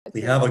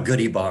We have a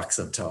goodie box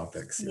of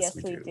topics. Yes,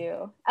 we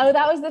do. Oh,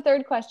 that was the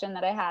third question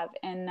that I have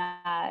in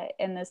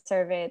the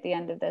survey at the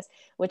end of this,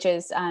 which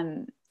is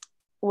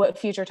what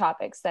future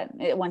topics that,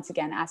 once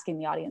again, asking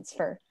the audience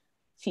for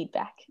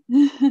feedback.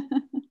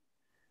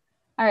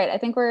 All right, I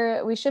think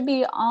we should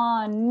be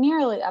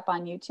nearly up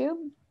on YouTube.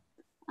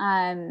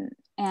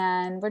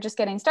 And we're just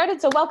getting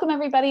started. So welcome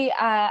everybody.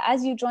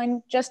 As you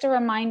join, just a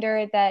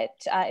reminder that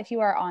if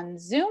you are on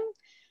Zoom,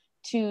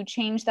 to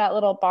change that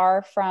little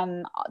bar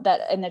from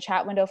that in the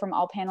chat window from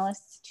all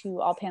panelists to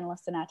all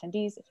panelists and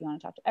attendees, if you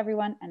want to talk to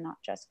everyone and not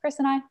just Chris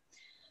and I.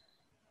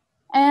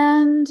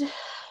 And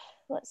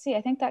let's see,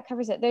 I think that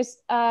covers it. There's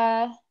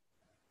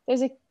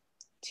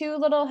two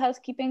little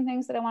housekeeping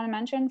things that I want to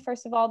mention.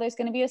 First of all, there's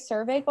going to be a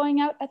survey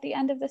going out at the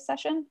end of this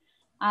session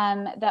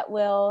that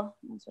will,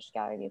 switch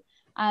gallery view,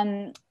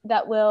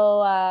 that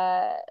will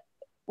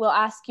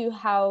ask you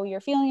how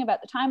you're feeling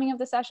about the timing of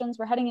the sessions.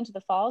 We're heading into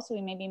the fall, so we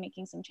may be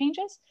making some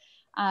changes.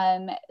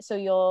 So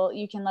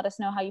you can let us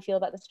know how you feel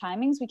about the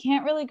timings. We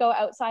can't really go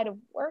outside of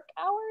work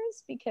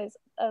hours because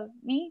of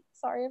me.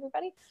 Sorry,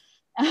 everybody.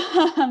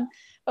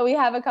 But we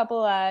have a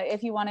couple,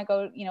 if you want to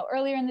go,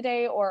 earlier in the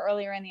day or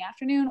earlier in the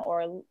afternoon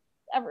or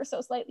ever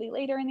so slightly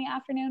later in the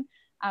afternoon,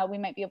 we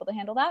might be able to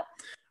handle that.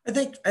 I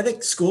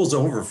think school's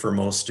over for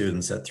most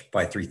students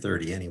by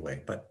 3:30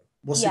 anyway, but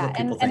we'll see what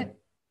people think.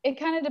 It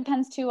kind of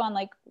depends too on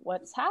like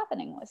what's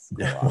happening with school.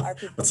 Yeah, Are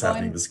people what's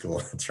happening with school?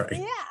 That's right.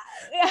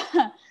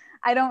 Yeah.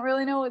 I don't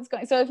really know what's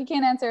going. So if you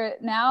can't answer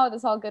it now,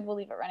 that's all good. We'll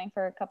leave it running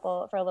for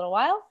a little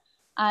while.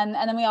 And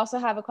then we also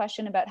have a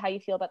question about how you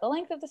feel about the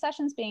length of the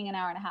sessions being an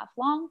hour and a half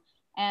long,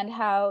 and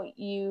how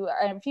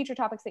and future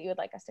topics that you would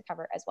like us to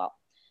cover as well.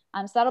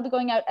 So that'll be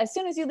going out as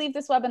soon as you leave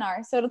this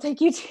webinar. So it'll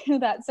take you to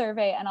that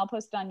survey, and I'll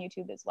post it on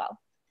YouTube as well.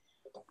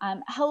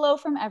 Hello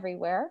from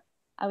everywhere.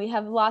 We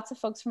have lots of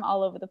folks from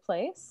all over the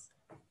place.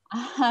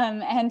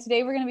 And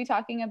today we're going to be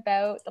talking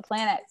about the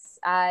planets.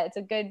 It's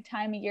a good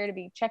time of year to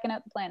be checking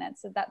out the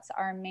planets. So that's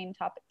our main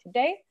topic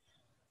today.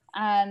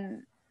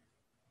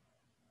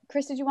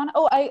 Chris, did you want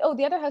to,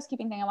 the other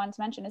housekeeping thing I wanted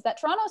to mention is that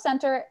Toronto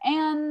Centre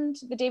and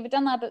the David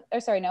Dunlap,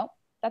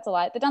 that's a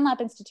lie, the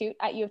Dunlap Institute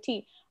at U of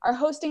T are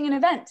hosting an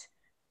event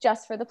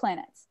just for the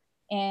planets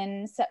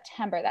in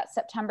September. That's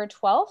September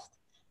 12th.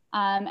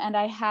 And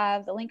I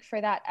have the link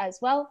for that as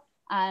well.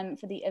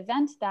 For the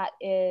event that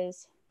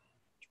is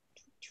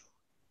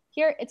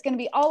here. It's going to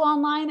be all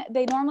online.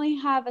 They normally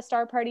have a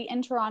star party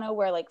in Toronto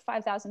where like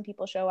 5,000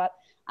 people show up.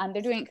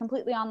 They're doing it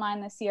completely online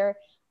this year.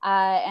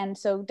 And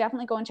so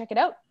definitely go and check it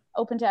out.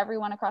 Open to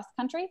everyone across the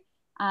country.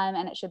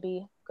 And it should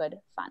be good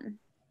fun.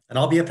 And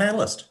I'll be a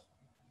panelist.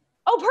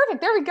 Oh,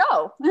 perfect. There we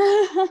go.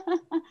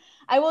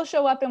 I will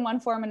show up in one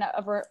form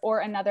or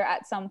another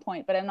at some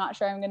point, but I'm not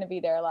sure I'm going to be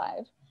there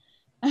live.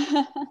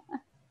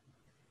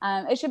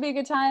 It should be a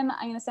good time.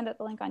 I'm going to send out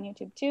the link on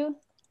YouTube too.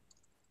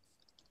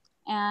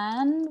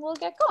 And we'll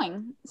get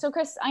going. So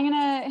Chris, I'm going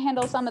to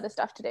handle some of the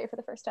stuff today for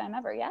the first time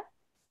ever, yeah?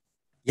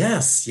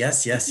 Yes.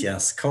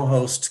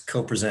 Co-host,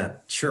 co-present.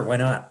 Sure, why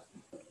not?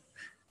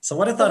 So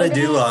what I thought I'd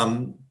do,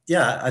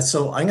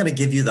 so I'm going to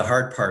give you the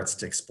hard parts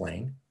to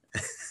explain.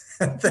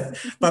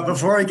 But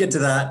before I get to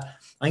that,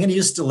 I'm going to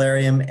use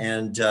Stellarium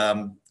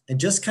and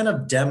just kind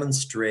of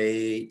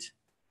demonstrate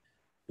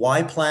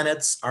why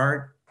planets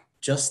aren't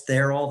just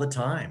there all the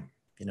time.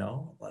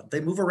 They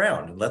move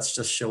around. Let's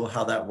just show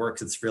how that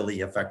works. It's really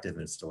effective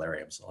in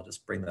Stellarium. So I'll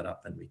just bring that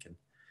up and we can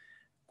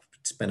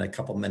spend a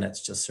couple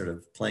minutes just sort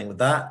of playing with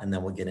that. And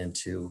then we'll get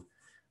into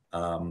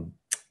some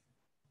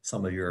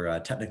of your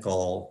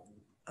technical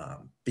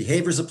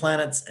behaviors of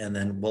planets. And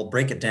then we'll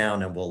break it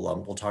down and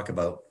we'll talk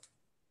about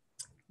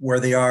where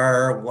they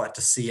are, what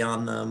to see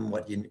on them,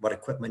 what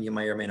equipment you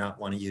may or may not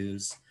want to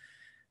use,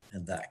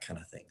 and that kind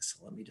of thing. So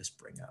let me just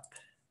bring up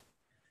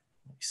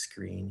my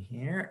screen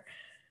here.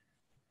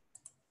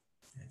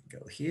 And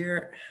go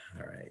here.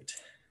 All right.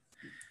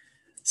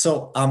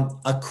 So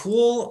a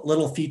cool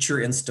little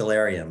feature in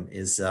Stellarium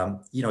is,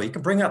 you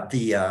can bring up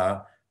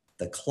the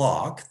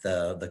clock,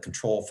 the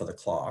control for the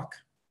clock,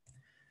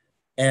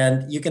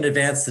 and you can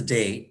advance the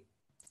date,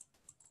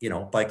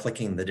 by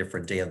clicking the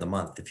different day of the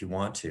month if you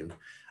want to.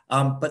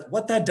 But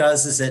what that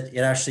does is it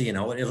actually,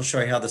 it'll show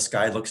you how the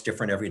sky looks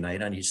different every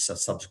night on each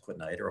subsequent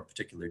night or a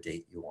particular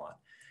date you want.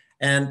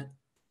 And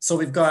so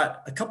we've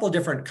got a couple of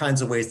different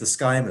kinds of ways the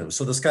sky moves.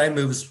 So the sky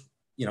moves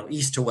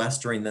east to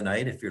west during the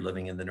night if you're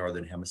living in the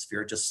Northern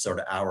Hemisphere, just sort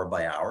of hour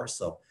by hour.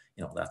 So,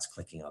 that's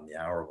clicking on the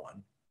hour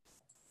one.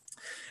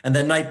 And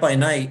then night by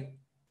night,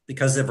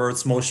 because of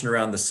Earth's motion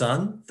around the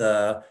sun,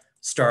 the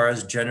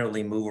stars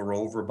generally move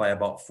over by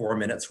about 4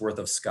 minutes worth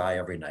of sky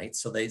every night.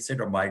 So they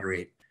sort of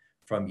migrate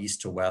from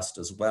east to west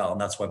as well.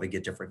 And that's why we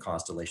get different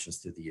constellations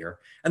through the year.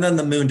 And then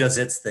the moon does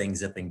its thing,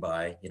 zipping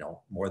by,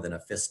 more than a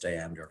fist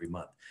diameter every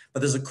month. But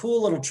there's a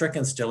cool little trick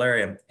in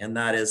Stellarium, and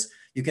that is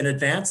you can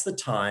advance the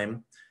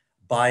time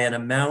by an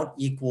amount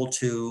equal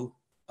to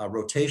a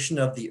rotation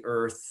of the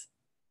Earth,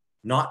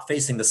 not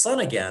facing the sun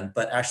again,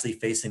 but actually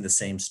facing the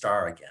same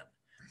star again.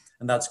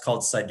 And that's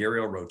called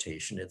sidereal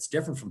rotation. It's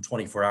different from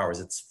 24 hours.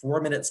 It's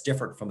 4 minutes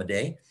different from a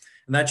day.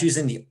 And that's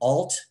using the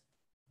Alt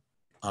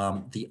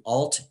the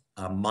Alt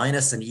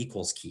minus and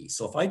equals key.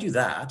 So if I do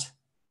that,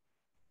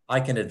 I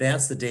can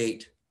advance the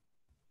date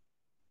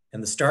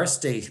and the stars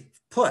stay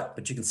put,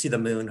 but you can see the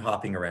moon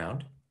hopping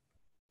around.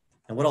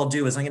 And what I'll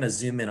do is I'm going to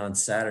zoom in on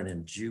Saturn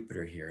and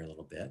Jupiter here a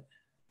little bit.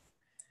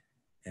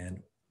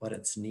 And what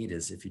it's neat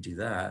is if you do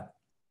that,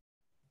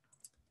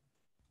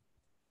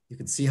 you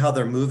can see how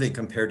they're moving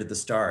compared to the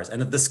stars.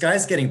 And the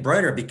sky's getting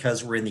brighter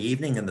because we're in the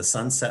evening and the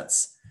sun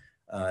sets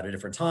at a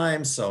different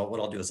time. So what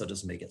I'll do is I'll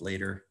just make it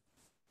later.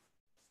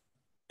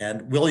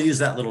 And we'll use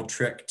that little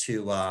trick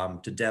to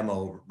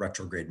demo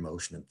retrograde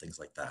motion and things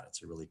like that.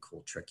 It's a really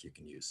cool trick you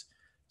can use.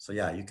 So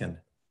yeah, you can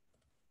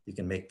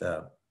make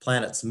the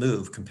planets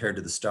move compared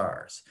to the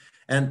stars.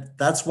 And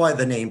that's why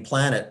the name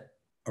planet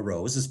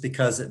arose, is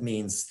because it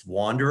means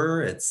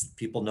wanderer. It's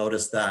people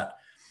noticed that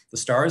the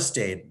stars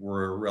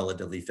were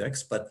relatively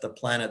fixed, but the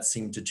planets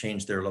seem to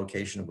change their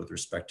location with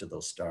respect to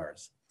those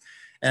stars.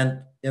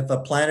 And if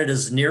a planet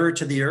is nearer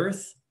to the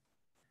Earth,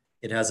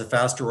 it has a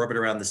faster orbit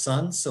around the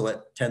sun, so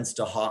it tends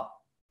to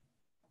hop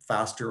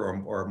faster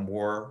or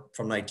more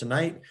from night to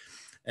night.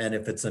 And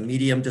if it's a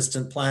medium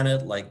distant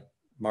planet like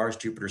Mars,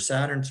 Jupiter,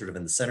 Saturn, sort of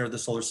in the center of the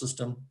solar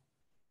system,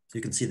 you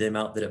can see the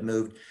amount that it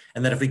moved.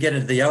 And then if we get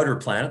into the outer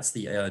planets,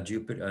 the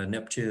Jupiter,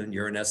 Neptune,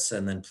 Uranus,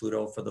 and then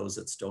Pluto, for those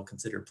that still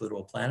consider Pluto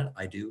a planet,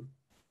 I do,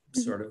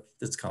 sort of,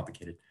 it's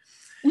complicated.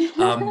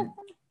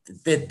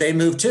 They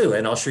move too,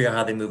 and I'll show you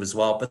how they move as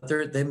well, but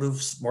they move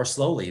more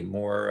slowly,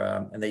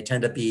 and they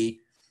tend to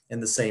be in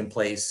the same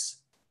place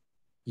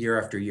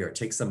year after year. It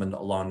takes them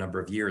a long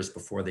number of years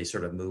before they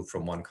sort of move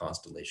from one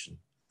constellation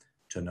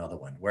to another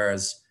one.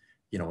 Whereas,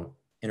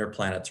 inner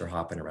planets are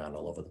hopping around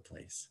all over the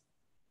place.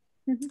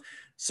 Mm-hmm.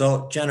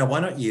 So Jenna,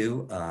 why don't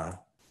you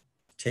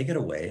take it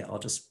away? I'll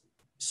just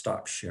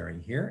stop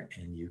sharing here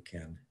and you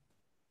can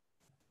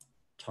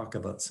talk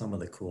about some of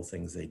the cool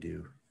things they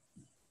do.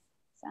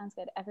 Sounds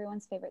good.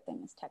 Everyone's favorite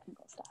thing is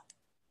technical stuff,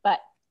 but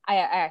I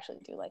actually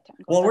do like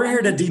technical stuff. Well, we're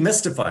here to mean,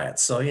 demystify it.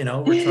 So, we're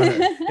trying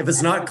to, if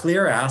it's not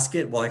clear, ask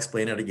it. We'll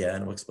explain it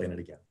again. We'll explain it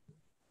again.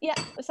 Yeah,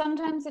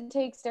 sometimes it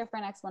takes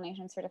different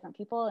explanations for different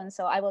people. And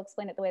so I will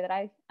explain it the way that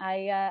I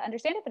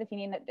understand it. But if you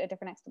need a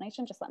different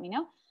explanation, just let me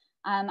know.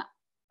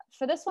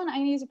 For this one, I'm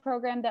going to use a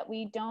program that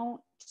we don't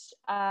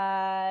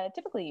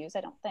typically use,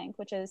 I don't think,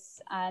 which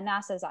is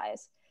NASA's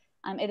EYES.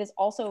 It is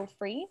also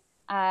free,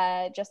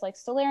 just like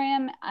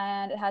Stellarium,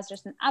 and it has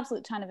just an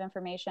absolute ton of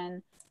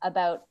information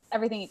about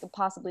everything you could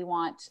possibly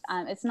want.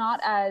 It's not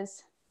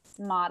as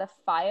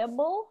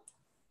modifiable.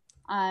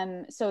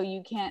 So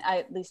you can't,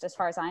 at least as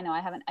far as I know,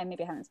 I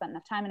maybe haven't spent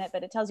enough time in it,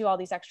 but it tells you all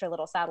these extra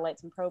little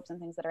satellites and probes and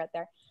things that are out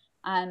there.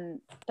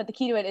 But the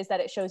key to it is that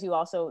it shows you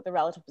also the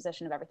relative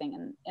position of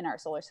everything in our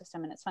solar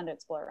system, and it's fun to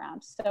explore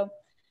around. So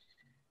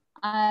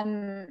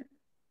we're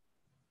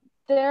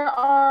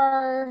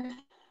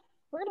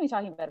going to be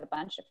talking about a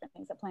bunch of different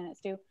things that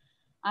planets do.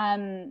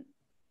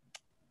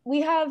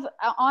 We have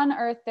on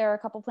Earth, there are a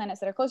couple planets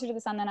that are closer to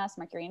the sun than us,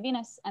 Mercury and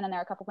Venus, and then there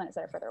are a couple planets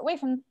that are further away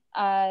from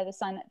the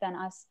sun than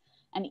us.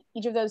 And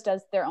each of those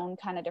does their own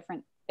kind of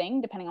different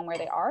thing depending on where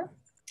they are.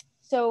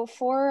 So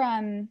for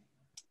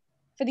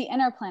the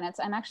inner planets,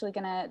 I'm actually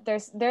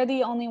they're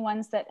the only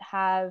ones that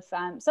have,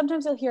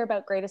 sometimes you'll hear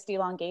about greatest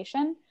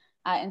elongation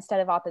instead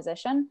of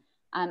opposition.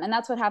 And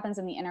that's what happens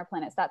in the inner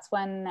planets. That's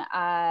when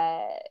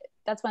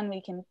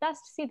we can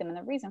best see them. And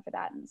the reason for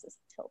that, and this is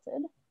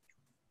tilted.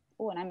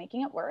 Oh, and I'm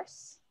making it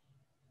worse.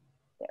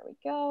 There we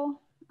go.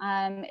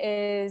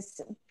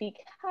 Is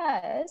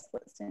because,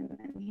 let's zoom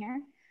in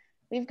here.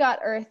 We've got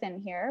Earth in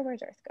here.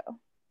 Where's Earth go?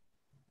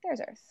 There's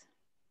Earth.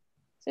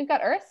 So we've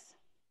got Earth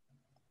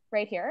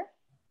right here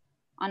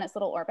on its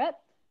little orbit.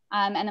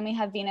 And then we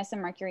have Venus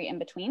and Mercury in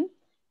between.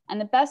 And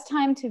the best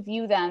time to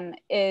view them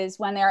is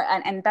when they're,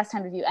 and best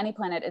time to view any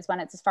planet is when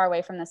it's as far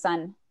away from the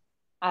sun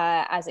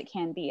as it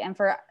can be. And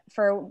for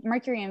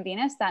Mercury and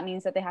Venus, that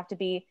means that they have to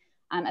be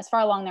as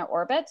far along their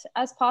orbit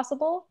as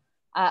possible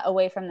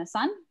away from the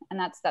sun. And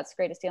that's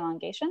greatest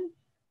elongation.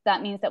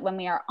 That means that when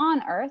we are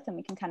on Earth, and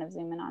we can kind of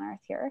zoom in on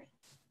Earth here.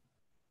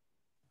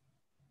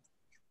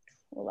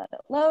 We'll let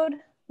it load.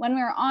 When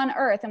we're on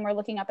Earth and we're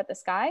looking up at the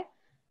sky,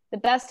 the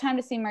best time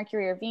to see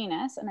Mercury or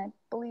Venus, and I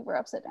believe we're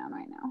upside down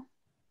right now,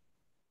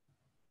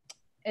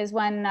 is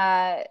when,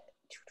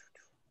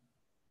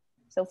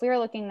 so if we were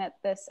looking at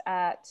this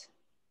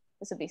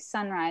this would be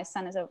sunrise,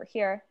 sun is over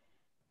here.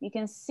 You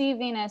can see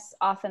Venus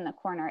off in the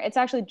corner. It's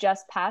actually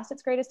just past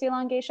its greatest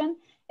elongation.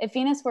 If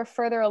Venus were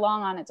further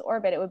along on its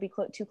orbit, it would be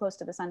too close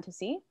to the sun to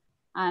see.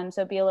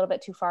 So it'd be a little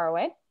bit too far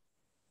away,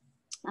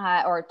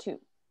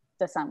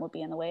 the sun would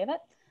be in the way of it.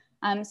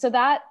 So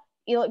that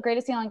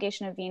greatest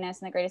elongation of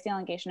Venus and the greatest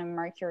elongation of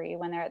Mercury,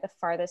 when they're at the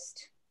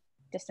farthest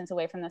distance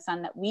away from the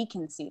sun that we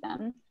can see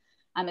them,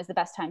 is the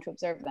best time to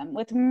observe them.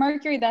 With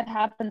Mercury, that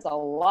happens a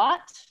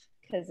lot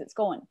because it's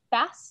going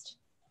fast.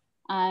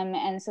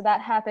 And so that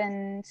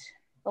happened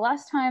the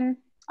next time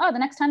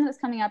that it's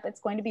coming up,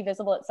 it's going to be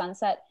visible at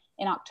sunset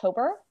in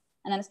October.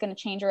 And then it's going to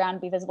change around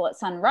and be visible at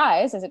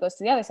sunrise as it goes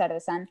to the other side of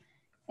the sun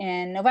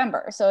in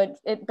November. So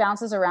it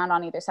bounces around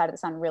on either side of the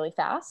sun really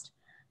fast.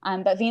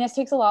 But Venus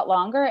takes a lot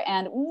longer,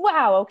 and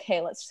wow,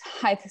 okay, let's just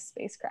hide the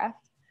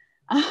spacecraft.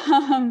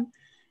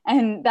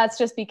 And that's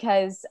just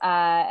because,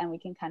 and we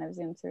can kind of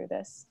zoom through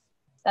this.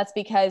 That's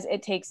because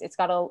it's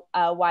got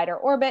a wider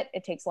orbit.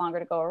 It takes longer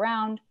to go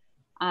around.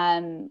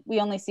 We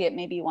only see it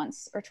maybe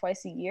once or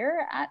twice a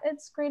year at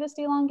its greatest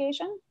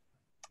elongation,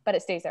 but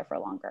it stays there for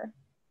longer.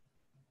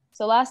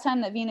 So last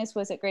time that Venus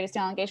was at greatest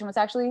elongation was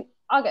actually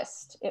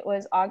August. It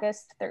was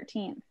August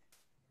 13th.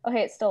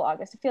 Okay, it's still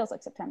August. It feels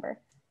like September.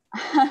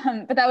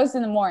 But that was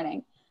in the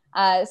morning.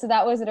 So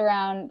that was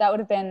that would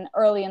have been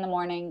early in the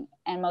morning,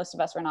 and most of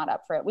us were not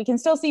up for it. We can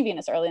still see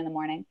Venus early in the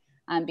morning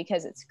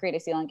because its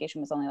greatest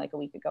elongation was only like a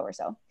week ago or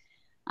so.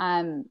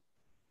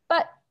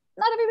 But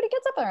not everybody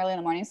gets up early in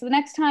the morning. So the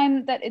next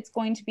time that it's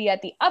going to be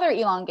at the other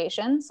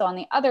elongation, so on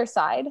the other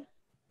side,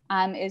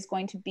 is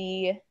going to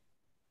be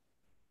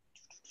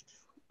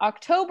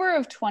October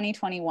of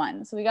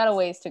 2021. So we got a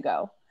ways to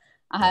go.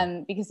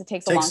 Because it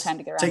takes a long time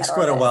to get around. Takes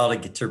quite a while to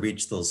get to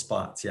reach those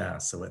spots, yeah.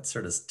 So it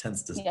sort of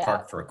tends to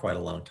park for quite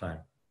a long time.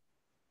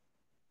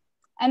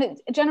 And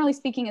generally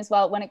speaking as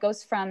well, when it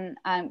goes from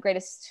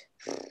greatest,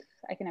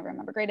 I can never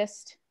remember,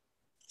 greatest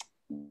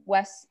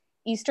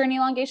eastern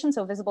elongation,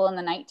 so visible in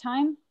the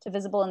nighttime, to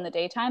visible in the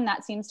daytime,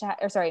 that seems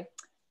to,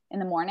 in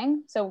the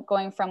morning. So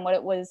going from what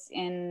it was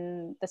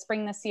in the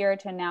spring this year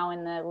to now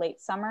in the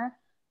late summer,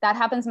 that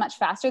happens much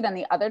faster than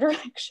the other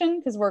direction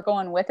because we're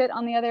going with it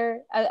on the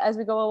other, as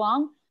we go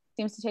along.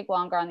 Seems to take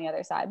longer on the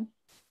other side.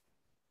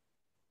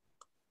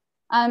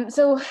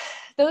 So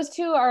those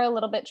two are a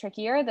little bit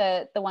trickier.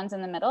 The ones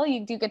in the middle,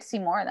 you do get to see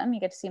more of them. You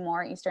get to see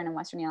more eastern and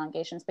western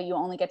elongations, but you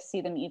only get to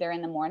see them either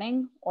in the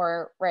morning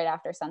or right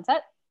after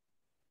sunset.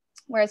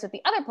 Whereas with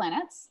the other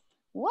planets,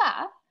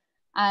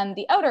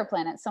 the outer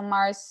planets, so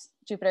Mars,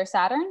 Jupiter,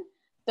 Saturn,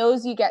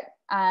 those you get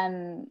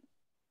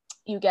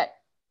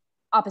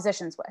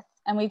oppositions with.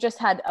 And we've just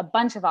had a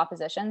bunch of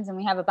oppositions, and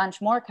we have a bunch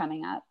more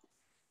coming up.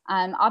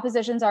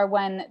 Oppositions are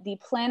when the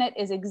planet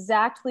is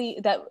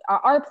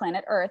our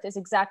planet, Earth, is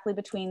exactly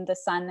between the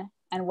sun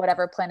and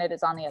whatever planet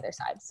is on the other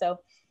side. So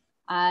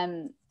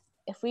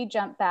if we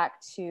jump back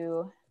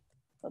to,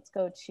 let's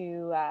go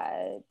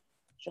to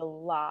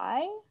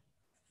July.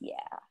 Yeah.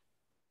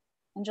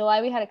 In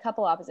July, we had a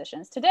couple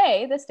oppositions.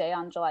 This day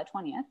on July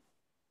 20th,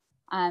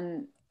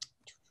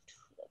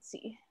 let's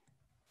see.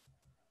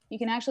 You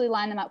can actually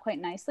line them up quite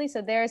nicely.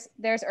 So there's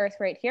Earth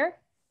right here.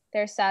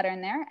 There's Saturn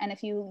there. And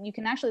if you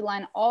can actually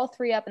line all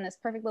three up in this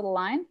perfect little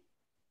line,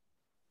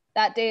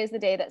 that day is the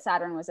day that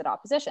Saturn was at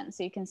opposition.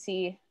 So you can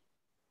see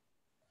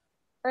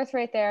Earth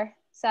right there,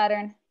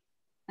 Saturn,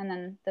 and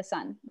then the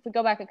sun. If we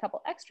go back a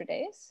couple extra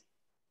days,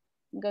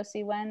 we go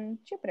see when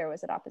Jupiter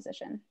was at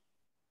opposition.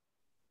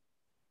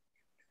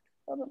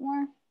 A little bit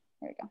more,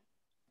 there we go.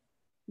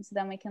 And so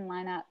then we can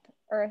line up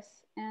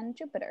Earth and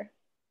Jupiter.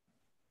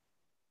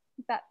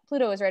 That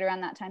Pluto was right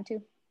around that time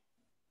too.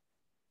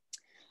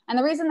 And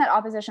the reason that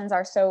oppositions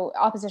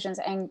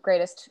and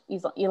greatest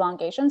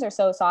elongations are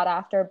so sought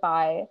after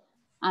by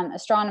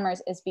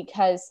astronomers is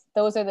because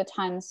those are the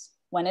times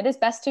when it is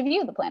best to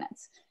view the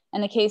planets.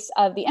 In the case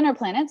of the inner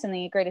planets and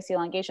the greatest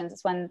elongations,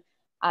 it's when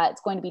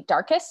it's going to be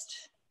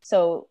darkest.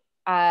 So,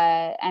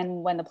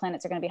 and when the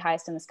planets are going to be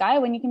highest in the sky,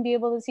 when you can be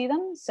able to see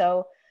them.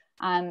 So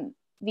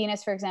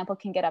Venus, for example,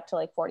 can get up to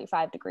like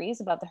 45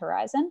 degrees above the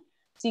horizon.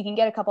 So you can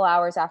get a couple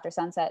hours after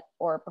sunset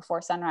or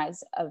before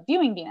sunrise of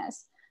viewing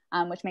Venus,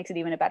 which makes it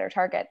even a better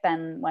target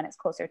than when it's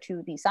closer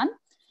to the sun.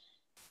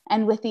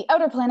 And with the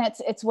outer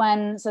planets, it's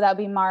when, so that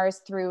would be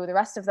Mars through the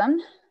rest of them,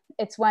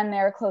 it's when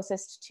they're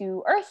closest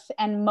to Earth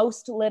and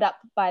most lit up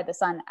by the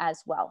sun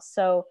as well.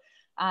 So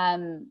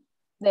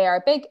they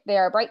are big, they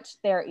are bright,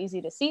 they are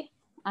easy to see,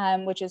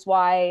 which is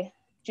why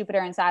Jupiter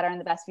and Saturn,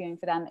 the best viewing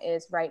for them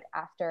is right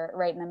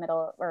in the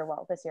middle, or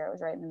well, this year it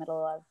was right in the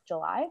middle of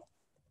July.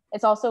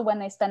 It's also when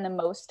they spend the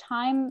most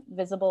time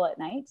visible at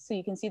night. So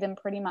you can see them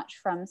pretty much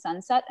from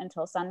sunset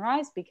until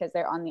sunrise because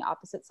they're on the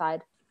opposite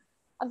side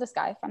of the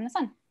sky from the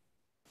sun.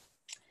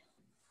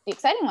 The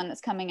exciting one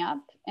that's coming up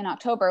in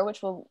October,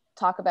 which we'll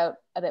talk about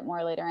a bit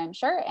more later, I'm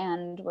sure,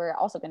 and we're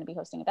also going to be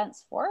hosting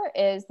events for,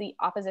 is the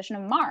opposition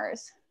of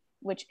Mars,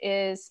 which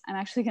is, I'm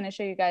actually going to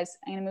show you guys,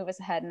 I'm going to move us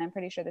ahead, and I'm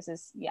pretty sure this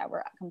is, yeah,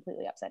 we're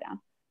completely upside down.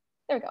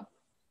 There we go.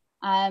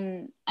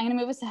 I'm going to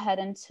move us ahead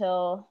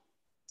until,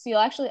 so you'll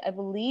actually, I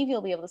believe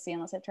you'll be able to see,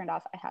 unless I've turned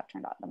off, I have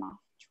turned them off.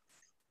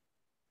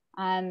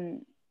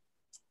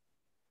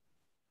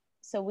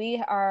 So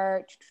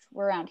we're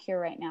around here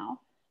right now,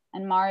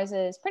 and Mars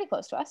is pretty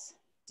close to us.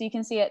 So you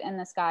can see it in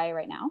the sky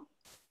right now.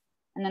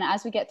 And then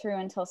as we get through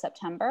until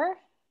September,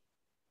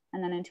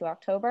 and then into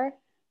October,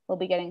 we'll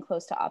be getting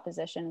close to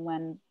opposition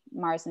when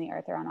Mars and the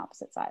Earth are on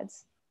opposite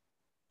sides.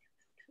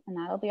 And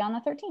that'll be on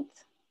the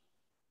 13th.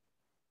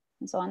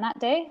 And so on that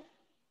day,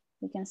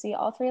 we can see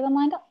all three of them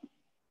lined up.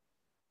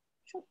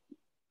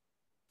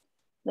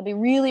 It'll be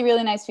really,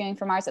 really nice viewing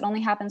for Mars. It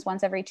only happens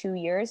once every 2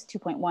 years,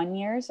 2.1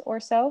 years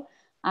or so,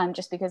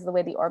 just because of the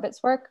way the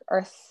orbits work.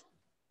 Earth,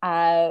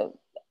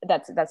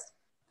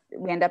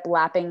 we end up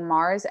lapping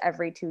Mars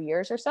every 2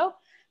 years or so.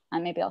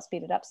 Maybe I'll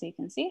speed it up so you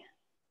can see.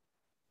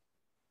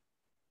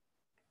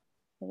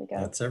 Here we go.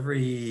 That's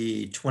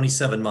every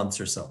 27 months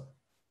or so.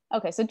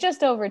 Okay, so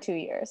just over 2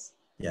 years.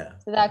 Yeah.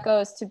 So that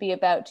goes to be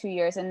about 2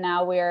 years, and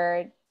now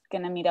we're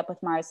going to meet up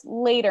with Mars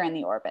later in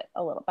the orbit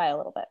by a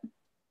little bit.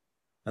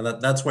 And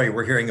that's why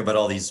we're hearing about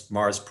all these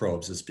Mars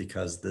probes, is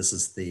because this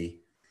is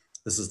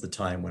the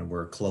time when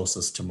we're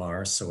closest to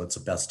Mars. So it's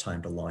the best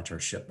time to launch our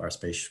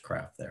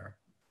spacecraft there.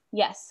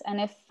 Yes,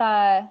 and if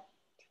we're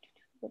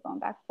going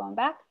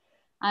back.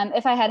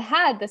 If I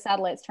had the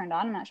satellites turned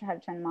on, I'm not sure how to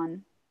turn them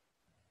on.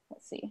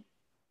 Let's see.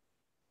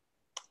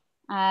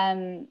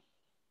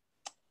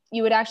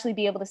 You would actually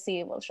be able to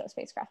see, we'll show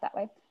spacecraft that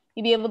way.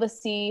 You'd be able to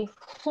see,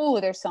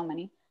 there's so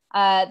many.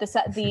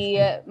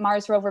 The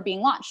Mars rover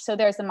being launched. So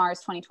there's the Mars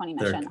 2020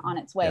 mission on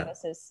its way. Yeah.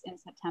 This is in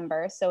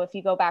September. So if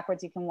you go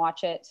backwards, you can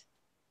watch it.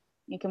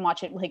 You can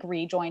watch it like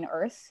rejoin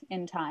Earth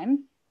in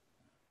time.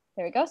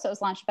 There we go. So it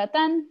was launched about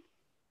then.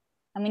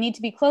 And we need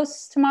to be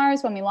close to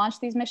Mars when we launch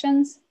these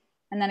missions.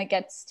 And then it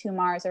gets to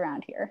Mars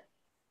around here.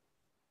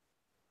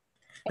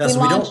 Yeah,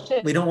 so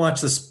we don't launch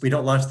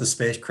the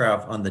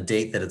spacecraft on the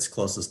date that it's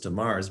closest to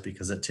Mars,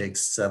 because it takes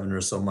 7 or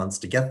so months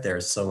to get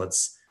there. So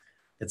it's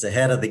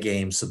ahead of the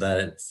game, so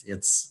that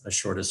it's a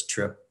shortest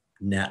trip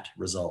net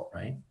result,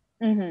 right?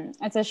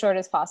 Mm-hmm. It's as short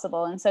as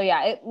possible. And so,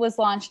 yeah, it was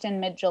launched in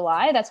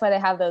mid-July. That's why they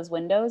have those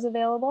windows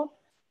available.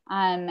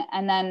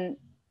 And then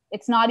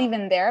it's not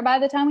even there by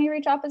the time we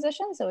reach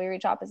opposition. So we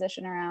reach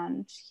opposition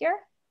around here,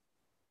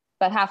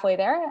 but halfway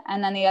there.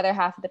 And then the other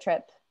half of the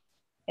trip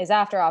is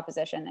after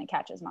opposition and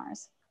catches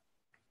Mars.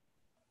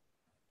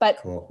 But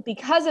cool.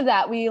 Because of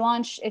that, we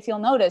launch, if you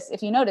notice,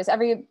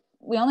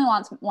 we only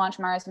launch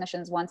Mars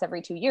missions once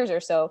every 2 years or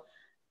so,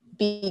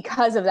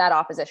 because of that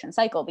opposition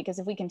cycle. Because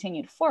if we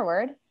continued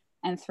forward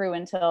and through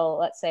until,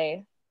 let's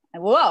say,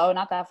 whoa,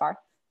 not that far,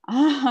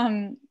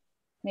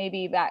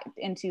 maybe back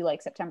into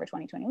like September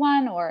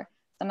 2021 or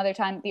some other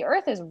time, the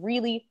Earth is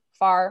really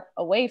far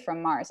away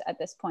from Mars at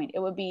this point. It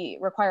would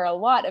require a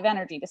lot of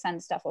energy to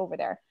send stuff over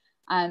there.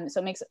 So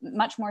it makes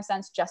much more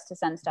sense just to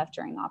send stuff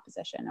during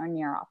opposition or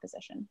near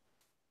opposition.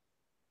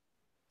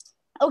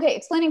 Okay,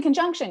 explaining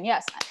conjunction.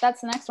 Yes,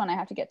 that's the next one I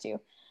have to get to.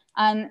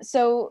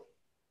 So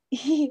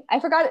I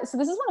forgot it. So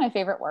this is one of my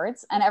favorite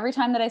words. And every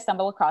time that I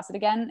stumble across it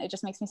again, it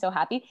just makes me so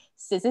happy.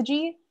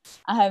 Syzygy,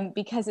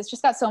 because it's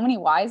just got so many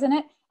Y's in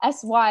it.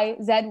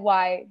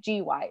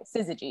 S-Y-Z-Y-G-Y,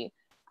 syzygy.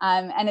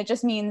 And it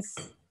just means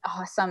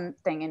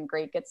something in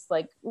Greek. It's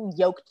like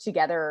yoked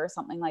together or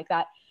something like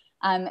that.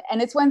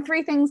 And it's when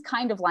three things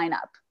kind of line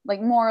up,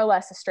 like more or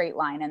less a straight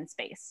line in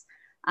space.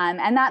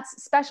 And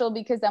that's special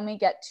because then we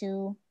get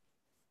to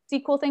see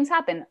cool things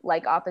happen,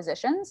 like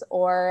oppositions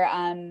or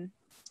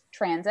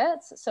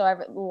transits. So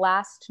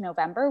last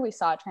November, we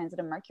saw a transit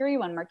of Mercury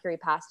when Mercury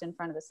passed in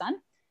front of the sun,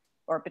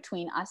 or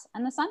between us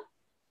and the sun.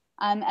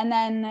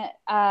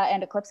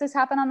 And eclipses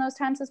happen on those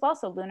times as well.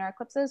 So lunar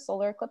eclipses,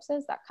 solar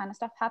eclipses, that kind of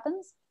stuff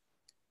happens.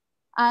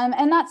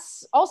 And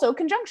that's also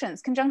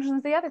conjunctions. Conjunctions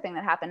is the other thing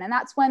that happened. And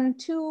that's when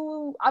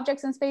two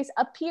objects in space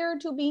appear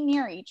to be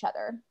near each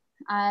other.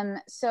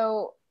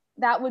 So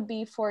that would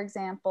be, for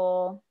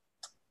example,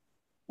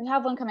 we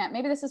have one coming up.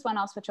 Maybe this is when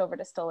I'll switch over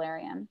to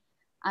Stellarium.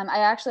 I'm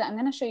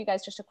going to show you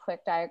guys just a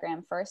quick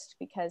diagram first,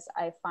 because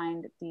I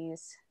find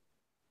these,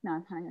 no,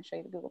 I'm not going to show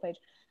you the Google page.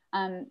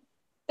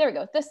 There we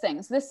go,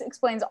 this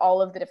explains all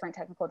of the different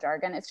technical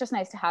jargon. It's just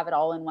nice to have it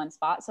all in one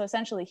spot. So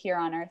essentially here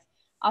on Earth,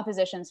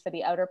 oppositions for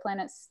the outer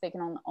planets, they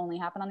can only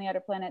happen on the outer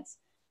planets.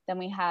 Then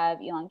we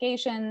have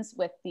elongations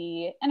with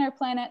the inner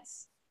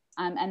planets,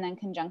 and then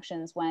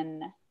conjunctions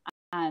when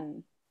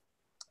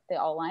they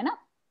all line up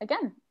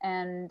again.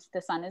 And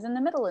the sun is in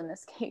the middle in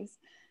this case.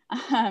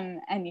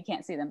 And you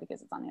can't see them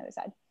because it's on the other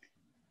side.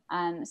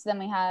 So then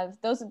we have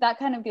those, that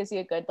kind of gives you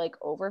a good like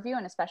overview,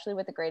 and especially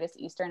with the greatest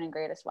eastern and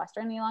greatest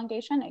western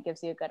elongation, it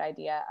gives you a good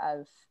idea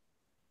of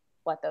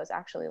what those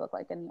actually look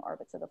like in the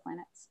orbits of the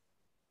planets.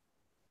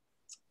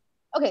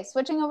 Okay,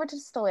 switching over to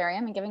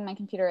Stellarium and giving my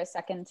computer a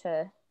second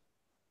to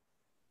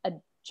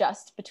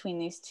adjust between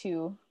these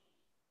two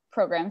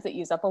programs that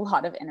use up a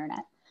lot of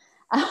internet.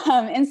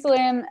 In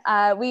Stellarium,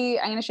 I'm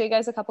going to show you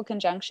guys a couple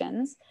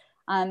conjunctions.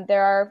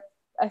 There are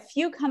a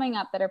few coming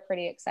up that are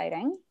pretty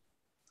exciting.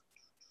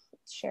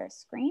 Let's share a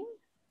screen.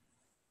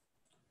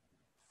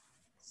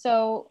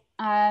 So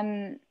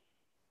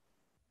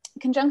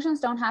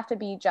conjunctions don't have to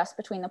be just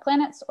between the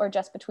planets or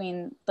just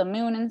between the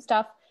moon and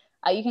stuff.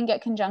 You can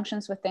get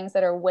conjunctions with things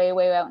that are way,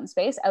 way out in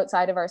space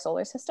outside of our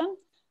solar system.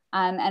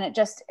 And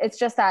it's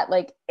just that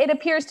like it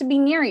appears to be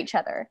near each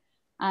other.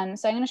 So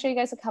I'm going to show you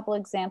guys a couple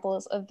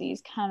examples of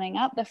these coming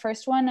up. The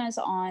first one is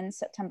on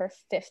September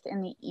 5th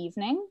in the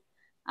evening.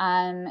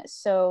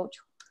 So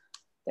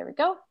there we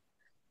go.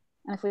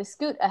 And if we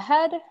scoot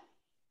ahead,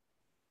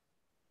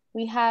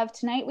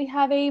 tonight we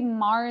have a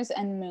Mars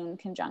and Moon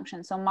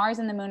conjunction. So Mars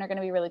and the Moon are going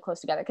to be really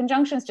close together.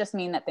 Conjunctions just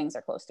mean that things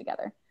are close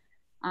together.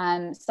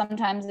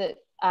 Sometimes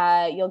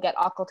you'll get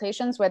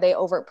occultations where they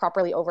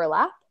properly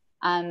overlap.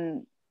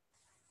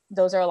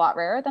 Those are a lot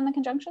rarer than the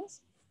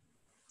conjunctions.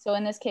 So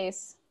in this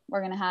case, we're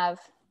going to have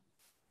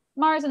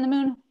Mars and the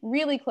Moon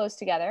really close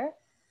together.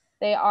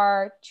 They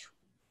are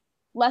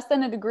less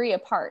than a degree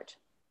apart.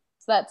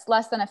 that's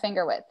less than a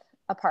finger width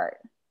apart.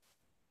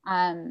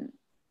 And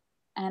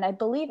I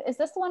believe, is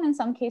this the one in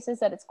some cases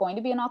that it's going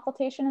to be an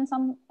occultation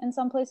in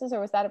some places, or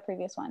was that a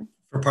previous one?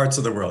 For parts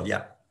of the world,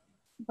 yeah.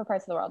 For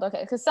parts of the world,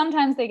 okay. Because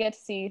sometimes they get to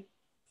see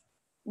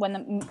when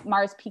the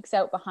Mars peeks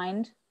out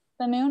behind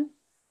the moon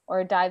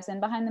or dives in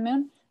behind the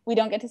moon. We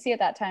don't get to see it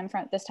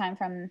this time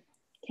from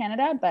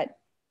Canada, but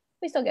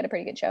we still get a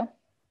pretty good show.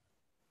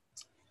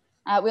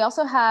 We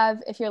also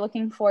have, if you're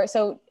looking for,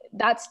 so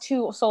that's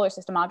two solar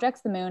system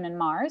objects, the moon and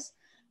Mars.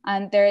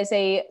 And there is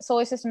a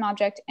solar system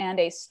object and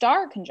a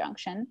star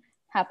conjunction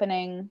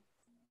happening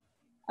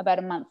about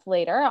a month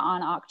later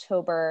on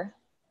October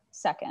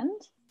 2nd.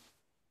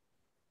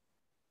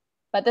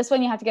 But this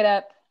one you have to get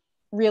up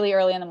really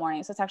early in the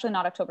morning. So it's actually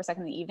not October 2nd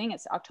in the evening.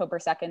 It's October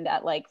 2nd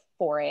at like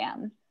 4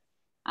 a.m.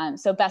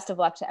 So best of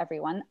luck to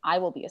everyone. I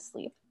will be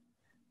asleep.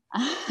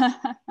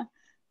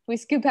 We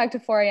scoot back to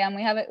 4 a.m.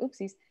 We have it.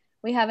 Oopsies.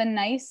 We have a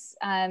nice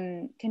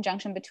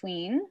conjunction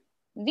between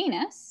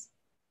Venus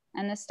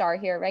and the star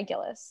here,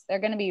 Regulus. They're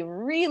going to be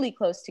really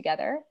close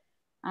together.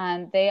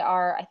 They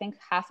are, I think,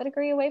 half a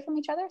degree away from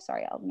each other.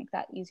 Sorry, I'll make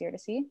that easier to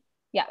see.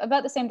 Yeah,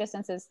 about the same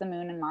distance as the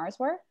moon and Mars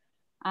were.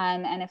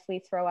 And if we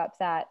throw up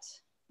that,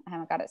 I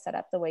haven't got it set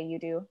up the way you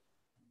do,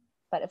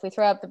 but if we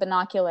throw up the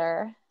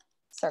binocular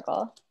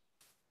circle,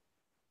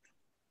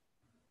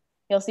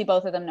 you'll see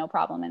both of them no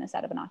problem in a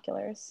set of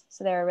binoculars.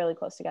 So they're really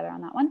close together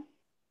on that one.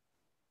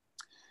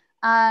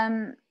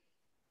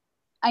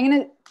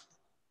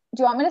 Do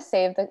you want me to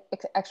save the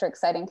extra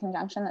exciting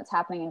conjunction that's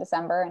happening in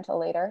December until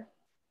later?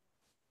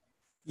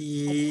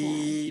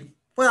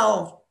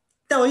 Well,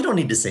 no, you don't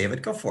need to save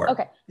it. Go for it.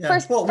 Okay. Yeah.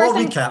 We'll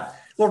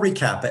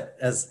recap it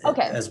as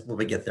when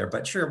we get there,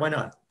 but sure, why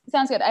not?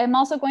 Sounds good. I'm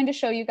also going to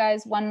show you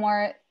guys one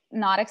more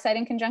not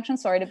exciting conjunction.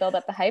 Sorry to build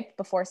up the hype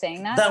before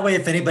saying that. That way,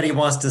 if anybody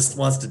wants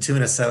to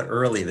tune us out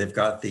early, they've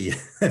got the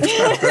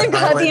they've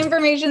got the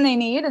information they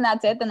need, and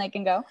that's it. Then they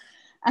can go.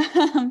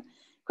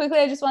 Quickly,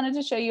 I just wanted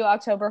to show you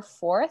October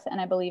 4th,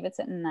 and I believe it's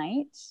at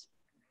night.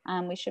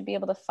 We should be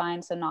able to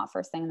find, so not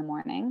first thing in the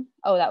morning.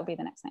 Oh, that would be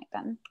the next night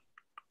then.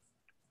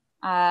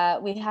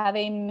 We have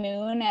a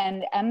moon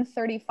and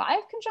M35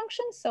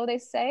 conjunction, so they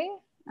say.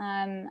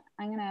 I'm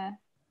gonna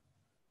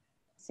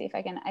see if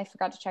I can, I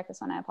forgot to check this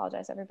one. I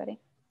apologize, everybody.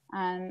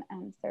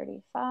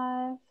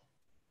 M35.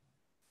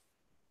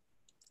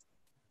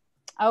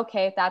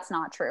 Okay, that's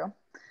not true.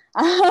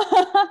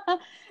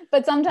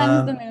 But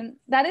sometimes the moon,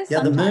 that is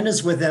the moon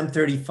is with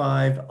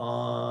M35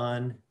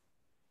 on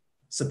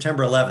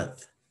September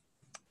 11th.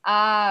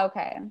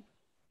 Okay.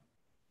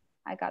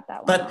 I got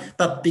that one.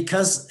 But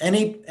because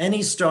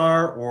any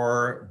star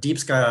or deep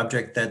sky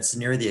object that's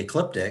near the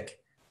ecliptic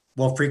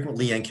will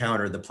frequently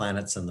encounter the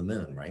planets and the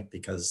moon, right?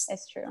 Because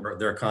it's true.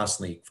 They're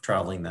constantly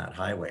traveling that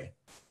highway.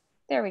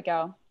 There we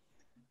go.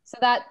 So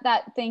that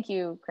thank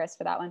you, Chris,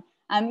 for that one.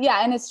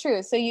 Yeah, and it's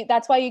true. So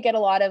that's why you get a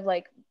lot of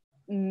like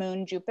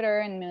moon Jupiter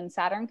and moon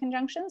Saturn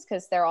conjunctions,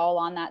 because they're all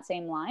on that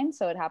same line.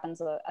 So it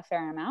happens a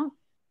fair amount.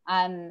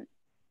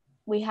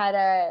 We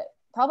had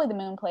probably the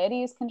moon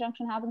Pleiades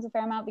conjunction happens a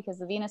fair amount, because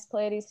the Venus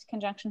Pleiades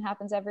conjunction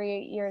happens every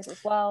 8 years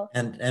as well.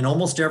 And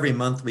almost every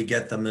month we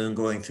get the moon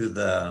going through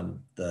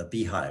the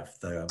beehive,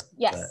 the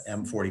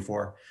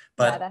M44.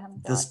 But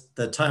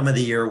the time of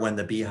the year when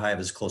the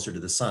beehive is closer to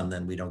the sun,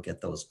 then we don't get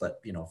those.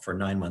 But for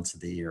 9 months of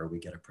the year, we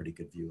get a pretty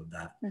good view of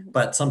that. Mm-hmm.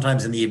 But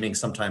sometimes in the evening,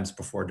 sometimes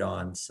before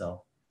dawn.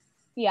 So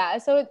yeah,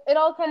 so it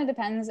all kind of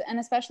depends. And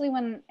especially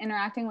when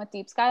interacting with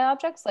deep sky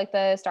objects like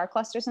the star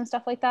clusters and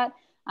stuff like that,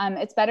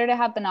 it's better to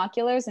have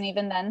binoculars, and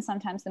even then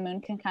sometimes the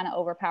moon can kind of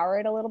overpower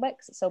it a little bit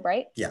because it's so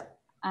bright. Yeah.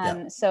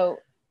 So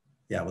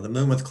with the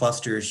moon with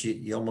clusters,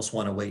 you almost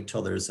want to wait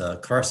till there's a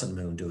crescent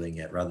moon doing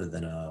it rather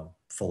than a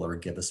full or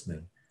gibbous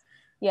moon.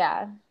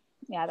 Yeah,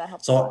 that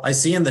helps. So I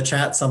see in the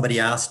chat somebody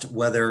asked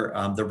whether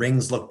the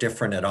rings look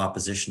different at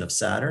opposition of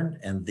Saturn,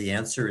 and the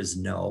answer is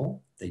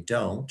no, they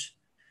don't.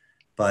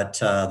 But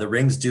the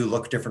rings do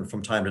look different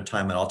from time to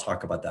time, and I'll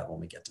talk about that when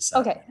we get to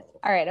Saturn. Okay,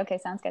 all right, okay,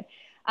 sounds good.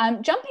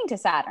 Jumping to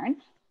Saturn,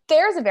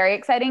 there's a very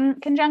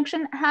exciting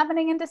conjunction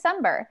happening in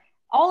December.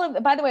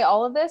 By the way,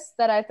 all of this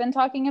that I've been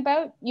talking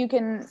about,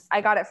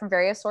 I got it from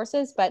various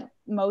sources, but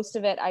most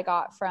of it I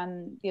got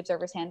from the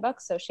Observer's Handbook.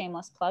 So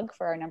shameless plug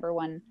for our number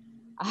one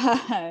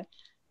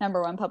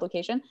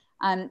publication.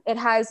 It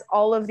has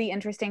all of the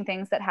interesting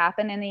things that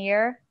happen in the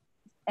year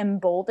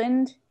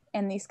emboldened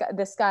in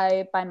the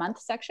sky by month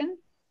section.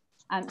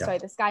 Sorry,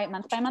 the sky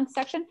month by month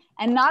section.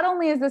 And not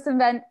only is this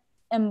event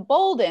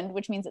emboldened,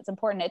 which means it's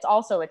important, it's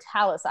also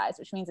italicized,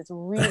 which means it's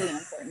really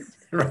important.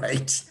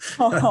 Right.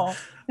 Oh,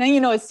 then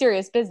you know it's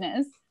serious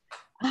business.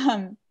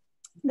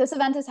 This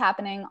event is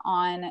happening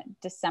on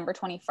December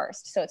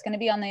 21st. So it's going to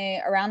be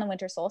around the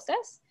winter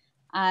solstice.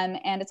 And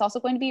it's also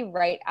going to be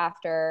right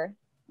after,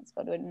 let's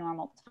go to a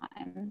normal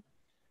time.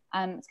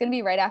 It's going to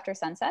be right after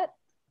sunset.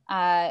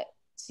 So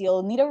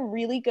you'll need a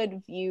really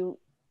good view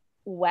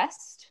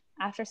west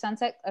after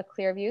sunset, a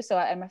clear view. So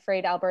I'm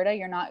afraid, Alberta,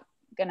 you're not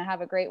going to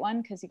have a great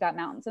one because you got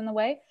mountains in the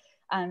way.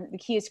 The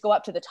key is to go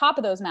up to the top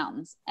of those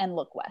mountains and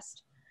look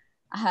west.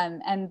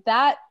 And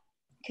that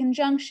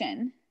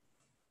conjunction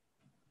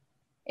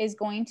is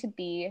going to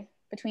be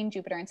between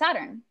Jupiter and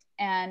Saturn.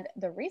 And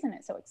the reason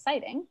it's so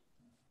exciting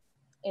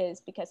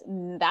is because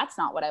that's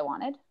not what I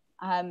wanted.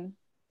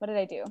 What did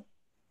I do?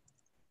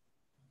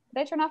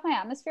 Did I turn off my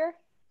atmosphere?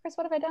 Chris,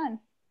 what have I done?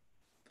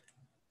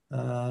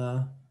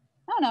 Oh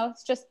no,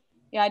 it's just,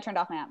 yeah, I turned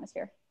off my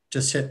atmosphere.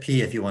 Just hit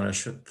P if you want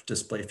to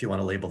display, if you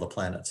want to label the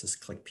planets,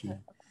 just click P.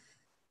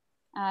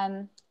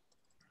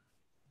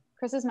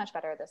 Chris is much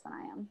better at this than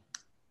I am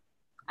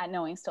at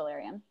knowing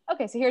stellarium.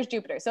 Okay, so here's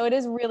Jupiter. So it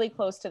is really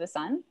close to the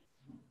sun.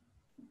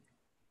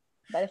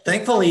 But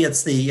thankfully,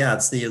 it's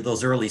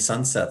those early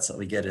sunsets that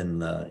we get in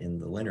the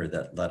winter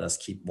that let us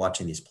keep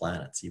watching these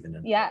planets even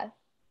in. Yeah,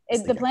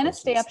 the planets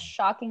stay up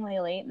shockingly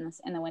late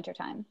in the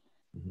wintertime.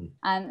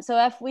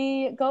 So if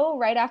we go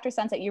right after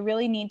sunset, you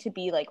really need to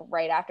be like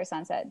right after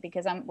sunset,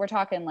 because we're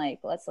talking like,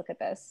 let's look at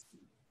this.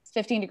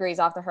 15 degrees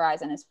off the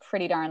horizon is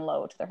pretty darn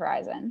low to the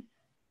horizon.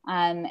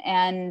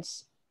 And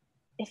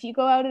if you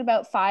go out at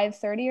about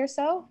 5:30 or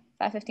so,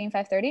 5:15,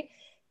 5:30,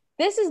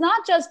 this is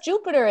not just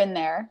Jupiter in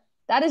there.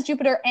 That is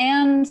Jupiter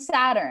and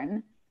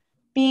Saturn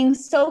being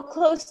so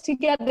close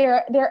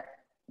together.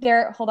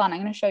 They're hold on,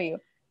 I'm going to show you.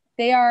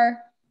 They are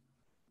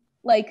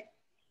like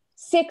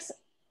 6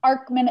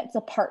 arc minutes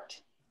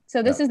apart.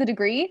 So this is the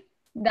degree.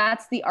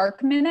 That's the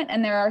arc minute.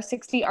 And there are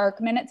 60 arc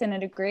minutes in a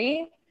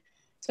degree.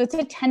 So it's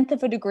 1/10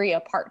 of a degree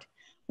apart,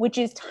 which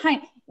is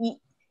tiny.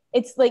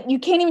 It's like, you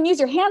can't even use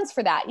your hands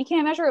for that. You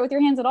can't measure it with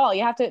your hands at all.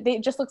 You have to,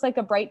 it just looks like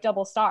a bright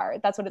double star.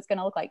 That's what it's going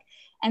to look like.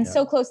 And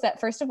so close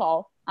that, first of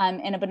all,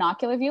 in a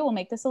binocular view, we'll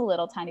make this a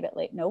little tiny bit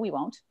late. No, we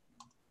won't.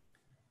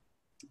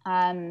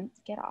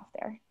 Get off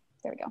there.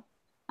 There we go.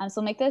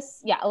 So we'll make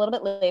this, a little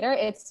bit later.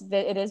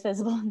 It is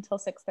visible until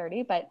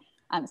 6:30, but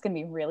it's going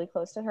to be really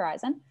close to the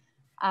horizon.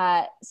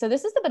 So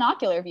this is the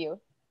binocular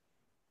view.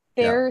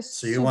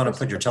 So you want to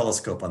put your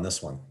telescope on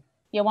this one.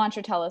 You want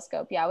your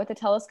telescope. Yeah, with the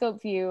telescope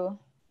view,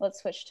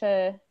 let's switch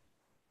to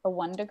a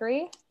 1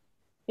 degree.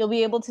 You'll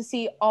be able to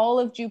see all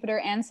of Jupiter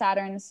and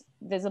Saturn's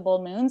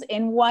visible moons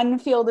in one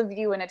field of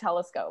view in a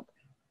telescope,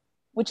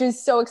 which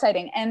is so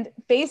exciting. And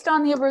based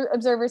on the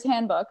Observer's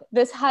Handbook,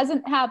 this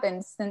hasn't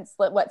happened since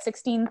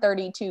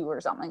 1632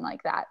 or something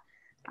like that.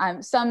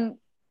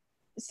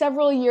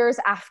 Several years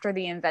after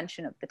the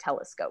invention of the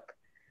telescope.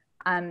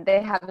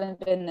 They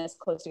haven't been this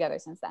close together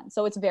since then.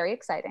 So it's very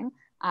exciting.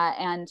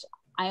 And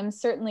I am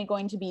certainly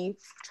going to be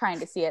trying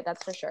to see it,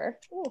 that's for sure.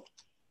 Ooh.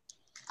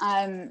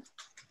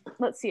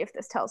 Let's see if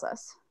this tells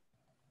us.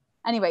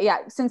 Anyway,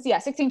 since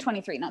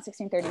 1623, not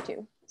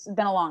 1632. It's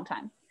been a long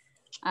time.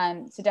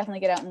 So definitely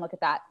get out and look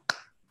at that.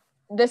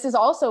 This is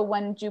also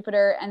when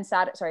Jupiter and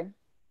Saturn,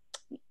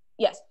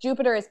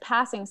 Jupiter is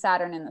passing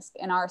Saturn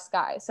in our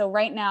sky. So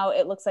right now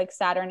it looks like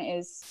Saturn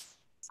is,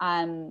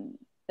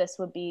 this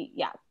would be,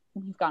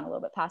 we've gone a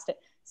little bit past it.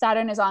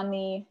 Saturn is on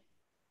the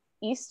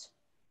east,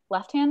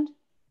 left-hand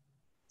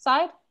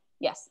side.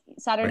 Yes,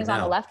 Saturn is on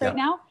the left right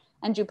now,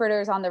 and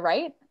Jupiter is on the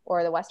right,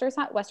 or the western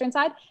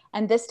side.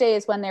 And this day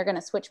is when they're going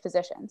to switch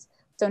positions.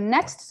 So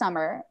next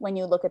summer, when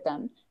you look at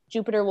them,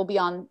 Jupiter will be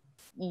on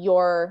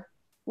your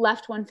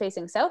left one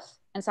facing south,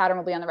 and Saturn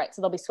will be on the right.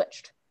 So they'll be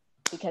switched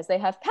because they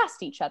have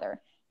passed each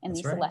other in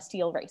the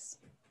celestial race.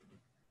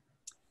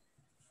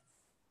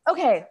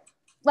 Okay,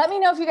 let me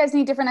know if you guys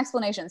need different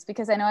explanations,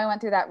 because I know I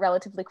went through that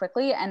relatively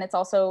quickly. And it's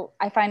also,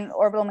 I find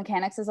orbital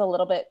mechanics is a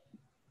little bit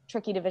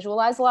tricky to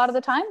visualize a lot of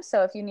the time.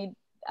 So if you need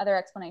other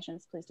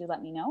explanations, please do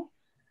let me know.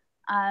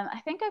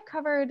 I think I've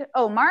covered,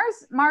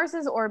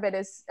 Mars's orbit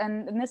is,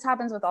 and this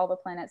happens with all the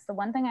planets. The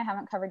one thing I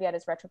haven't covered yet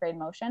is retrograde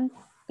motion,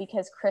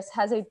 because Chris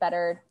has a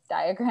better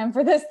diagram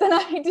for this than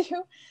I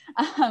do.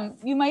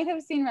 You might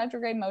have seen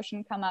retrograde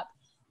motion come up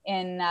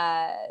in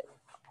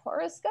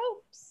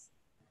horoscopes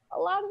a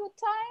lot of the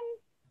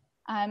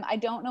time. I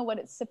don't know what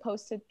it's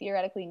supposed to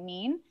theoretically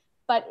mean,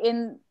 but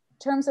in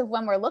terms of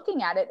when we're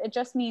looking at it, it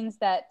just means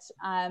that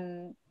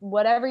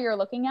whatever you're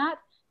looking at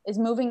is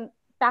moving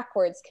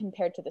backwards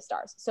compared to the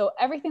stars. So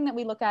everything that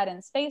we look at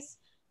in space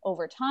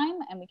over time,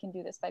 and we can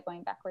do this by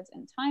going backwards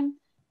in time,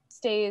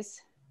 stays,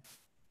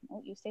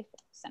 you stay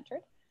centered,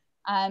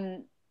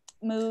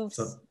 moves.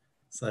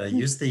 So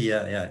use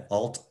the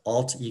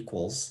alt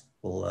equals,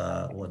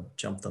 we'll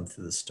jump them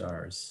through the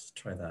stars.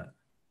 Try that.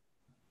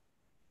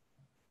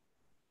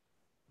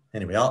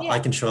 Anyway, I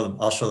can show them.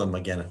 I'll show them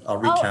again.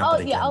 I'll recap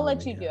it again. Yeah, I'll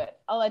let you do it.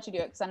 I'll let you do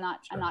it, because I'm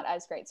not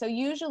as great. So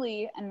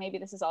usually, and maybe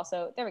this is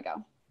also, there we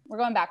go. We're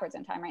going backwards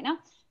in time right now.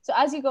 So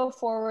as you go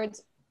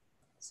forwards,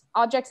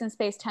 objects in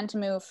space tend to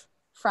move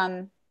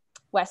from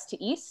west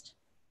to east.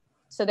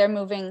 So they're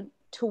moving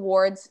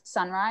towards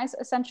sunrise,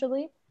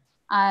 essentially,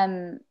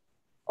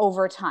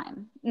 over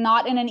time.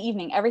 Not in an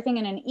evening. Everything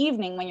in an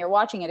evening, when you're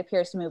watching it,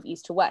 appears to move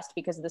east to west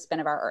because of the spin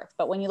of our Earth.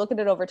 But when you look at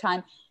it over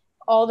time,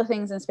 all the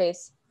things in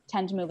space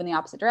tend to move in the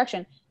opposite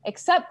direction,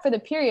 except for the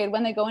period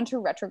when they go into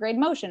retrograde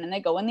motion and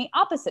they go in the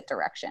opposite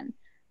direction,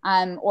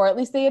 or at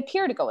least they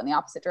appear to go in the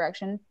opposite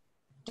direction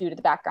due to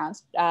the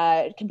backgrounds,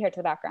 compared to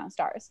the background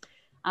stars.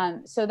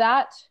 So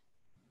that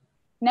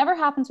never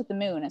happens with the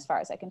moon, as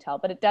far as I can tell,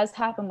 but it does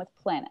happen with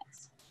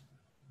planets.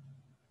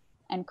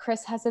 And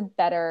Chris has a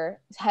better,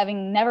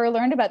 having never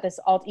learned about this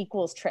alt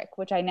equals trick,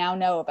 which I now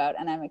know about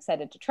and I'm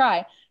excited to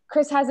try.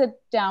 Chris has it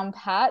down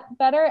pat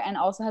better and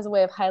also has a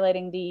way of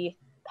highlighting the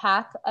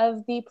path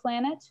of the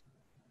planet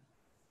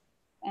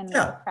and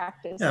Yeah.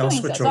 practice Yeah, I'll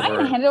doing so. switch So I'm going to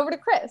over hand it over to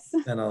Chris.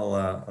 and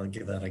I'll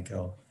give that a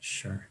go.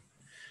 Sure.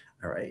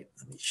 All right,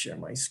 let me share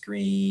my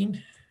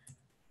screen.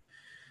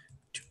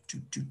 Okay.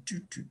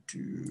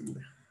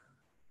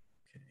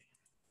 Here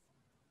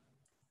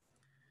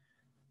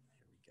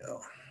we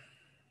go.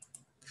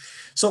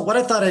 So what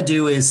I thought I'd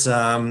do is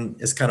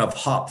kind of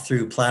hop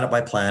through planet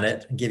by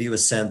planet and give you a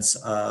sense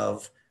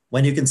of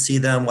when you can see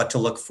them, what to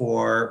look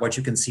for, what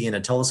you can see in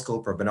a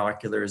telescope or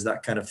binoculars,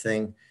 that kind of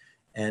thing.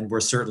 And we're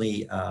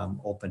certainly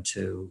open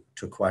to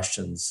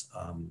questions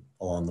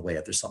along the way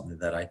if there's something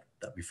that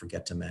we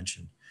forget to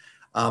mention.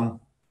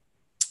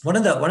 One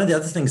of the other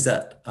things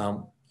that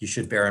you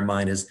should bear in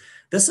mind is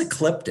this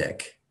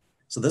ecliptic.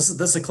 So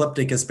this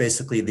ecliptic is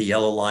basically the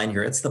yellow line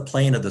here. It's the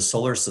plane of the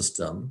solar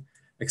system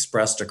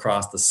expressed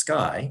across the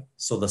sky.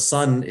 So the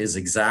sun is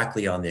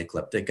exactly on the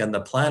ecliptic and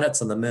the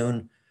planets and the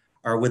moon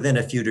are within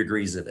a few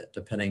degrees of it,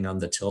 depending on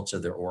the tilt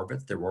of their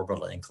orbit, their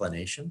orbital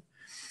inclination.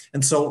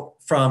 And so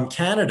from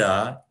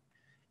Canada,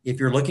 if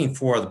you're looking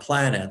for the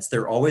planets,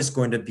 they're always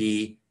going to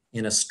be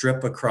in a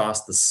strip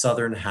across the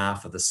southern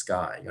half of the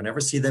sky. You'll never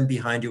see them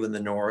behind you in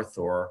the north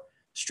or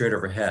straight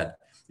overhead.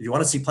 If you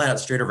want to see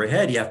planets straight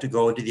overhead, you have to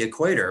go to the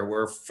equator,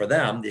 where for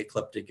them, the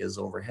ecliptic is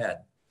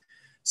overhead.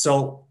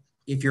 So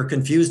if you're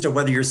confused of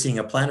whether you're seeing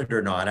a planet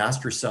or not,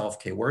 ask yourself,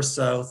 okay, where's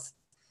south?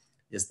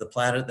 Is the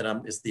planet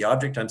is the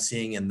object I'm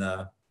seeing in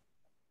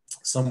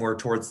somewhere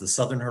towards the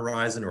southern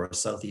horizon or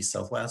southeast,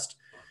 southwest?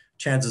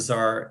 Chances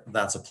are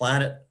that's a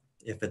planet.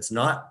 If it's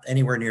not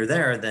anywhere near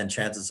there, then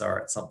chances are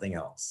it's something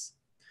else.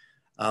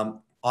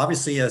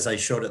 Obviously, as I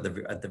showed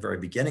at the very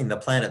beginning, the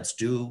planets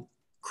do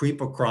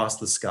creep across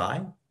the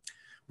sky,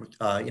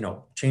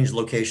 change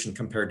location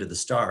compared to the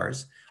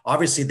stars.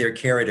 Obviously, they're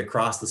carried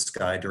across the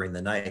sky during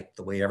the night,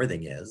 the way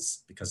everything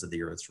is because of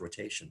the Earth's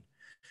rotation.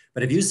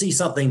 But if you see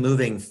something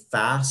moving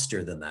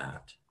faster than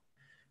that,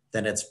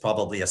 then it's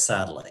probably a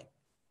satellite.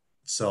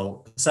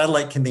 So a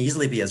satellite can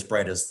easily be as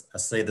bright as,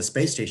 say, the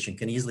space station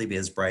can easily be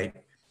as bright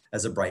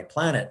as a bright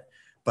planet.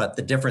 But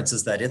the difference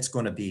is that it's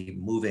going to be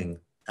moving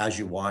as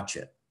you watch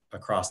it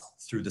across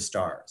through the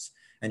stars.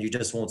 And you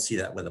just won't see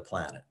that with a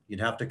planet.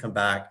 You'd have to come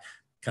back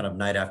kind of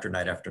night after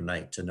night after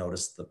night to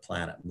notice the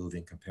planet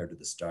moving compared to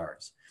the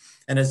stars.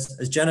 And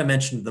as Jenna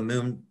mentioned, the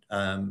moon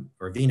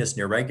or Venus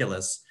near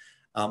Regulus,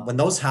 when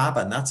those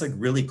happen, that's a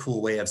really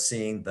cool way of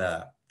seeing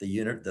the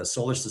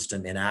solar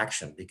system in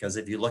action. Because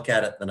if you look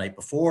at it the night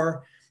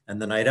before and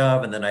the night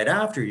of and the night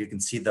after, you can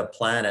see the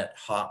planet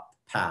hop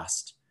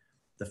past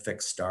the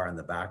fixed star in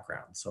the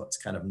background. So it's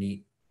kind of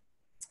neat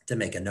to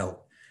make a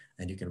note,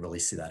 and you can really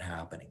see that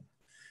happening.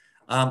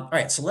 All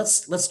right, so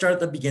let's start at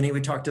the beginning.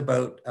 We talked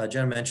about,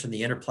 Jenna mentioned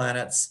the inner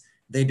planets.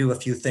 They do a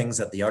few things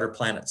that the outer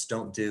planets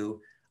don't do.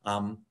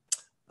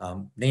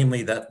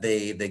 Namely that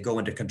they go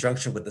into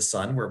conjunction with the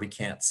sun where we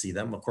can't see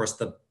them. Of course,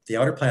 the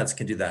outer planets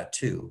can do that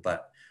too,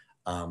 but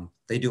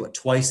they do it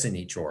twice in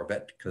each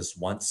orbit, because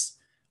once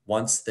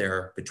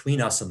they're between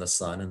us and the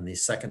sun, and the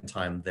second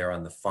time they're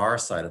on the far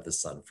side of the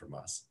sun from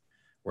us,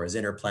 whereas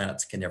inner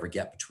planets can never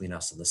get between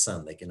us and the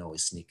sun. They can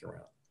always sneak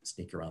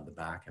around the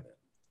back of it.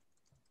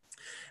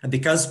 And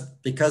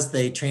because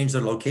they change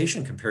their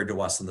location compared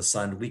to us and the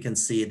sun, we can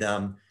see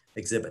them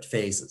exhibit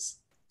phases.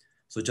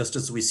 So just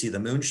as we see the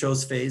moon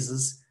shows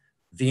phases,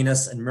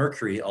 Venus and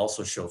Mercury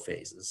also show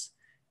phases.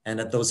 And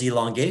at those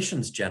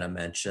elongations Jenna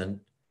mentioned,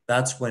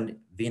 that's when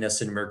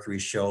Venus and Mercury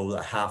show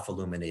a half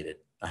illuminated,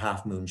 a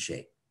half moon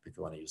shape, if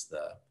you want to use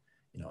the,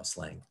 a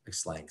slang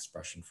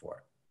expression for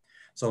it.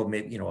 So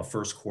maybe, a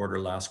first quarter,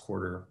 last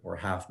quarter, or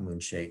half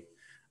moon shape.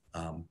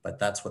 But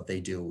that's what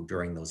they do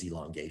during those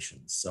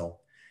elongations. So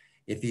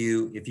if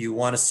you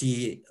want to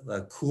see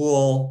the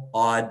cool,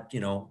 odd,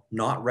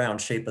 not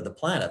round shape of the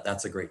planet,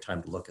 that's a great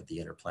time to look at the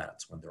inner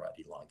planets when they're at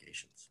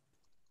elongations.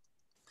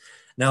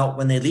 Now,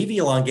 when they leave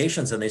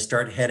elongations and they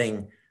start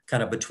heading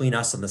kind of between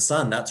us and the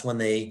sun, that's when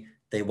they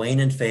wane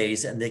in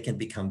phase and they can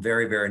become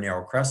very, very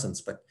narrow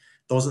crescents. But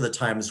those are the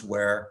times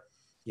where,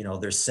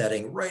 they're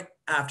setting right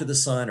after the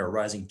sun or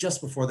rising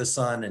just before the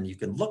sun. And you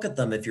can look at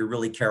them if you're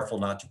really careful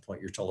not to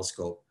point your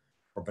telescope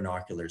or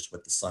binoculars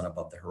with the sun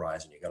above the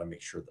horizon. You got to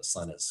make sure the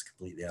sun is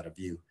completely out of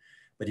view.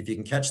 But if you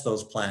can catch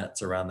those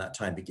planets around that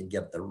time, you can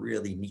get the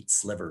really neat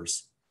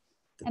slivers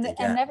that they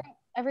get. And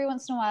every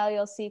once in a while,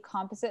 you'll see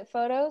composite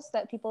photos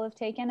that people have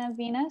taken of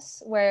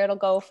Venus, where it'll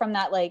go from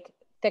that like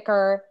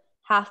thicker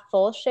half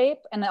full shape,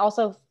 and it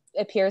also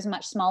appears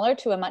much smaller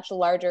to a much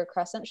larger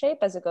crescent shape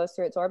as it goes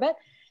through its orbit.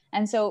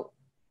 And so,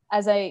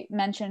 as I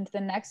mentioned,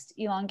 the next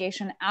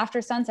elongation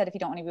after sunset, if you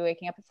don't want to be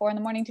waking up at 4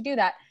 a.m. to do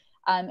that,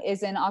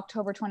 is on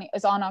October 29th,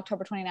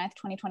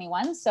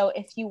 2021. So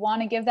if you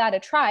want to give that a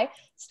try,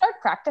 start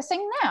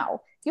practicing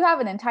now. You have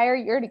an entire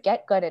year to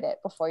get good at it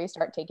before you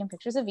start taking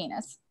pictures of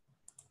Venus.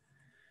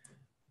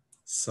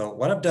 So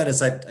what I've done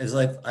is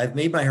I've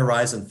made my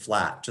horizon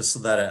flat just so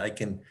that I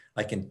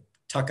can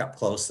tuck up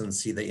close and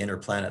see the inner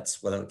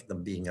planets without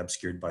them being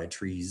obscured by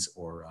trees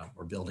or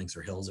buildings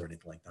or hills or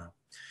anything like that.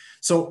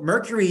 So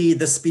Mercury,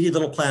 the speedy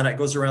little planet,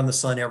 goes around the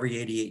sun every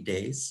 88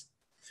 days.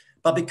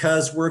 But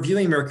because we're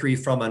viewing Mercury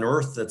from an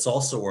Earth that's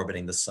also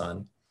orbiting the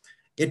sun,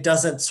 it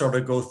doesn't sort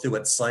of go through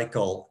its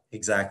cycle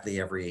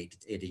exactly every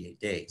 88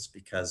 days,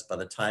 because by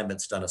the time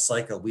it's done a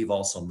cycle, we've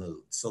also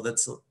moved. So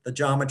that's, the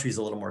geometry is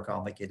a little more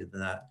complicated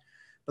than that.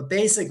 But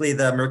basically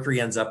the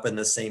Mercury ends up in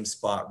the same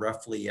spot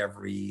roughly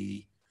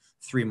every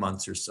 3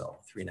 months or so,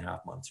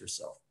 3.5 months or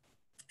so.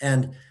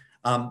 And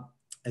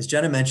as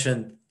Jenna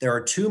mentioned, there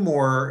are 2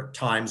 more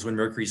times when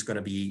Mercury is going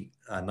to be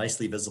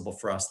nicely visible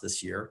for us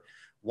this year.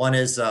 One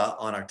is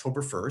on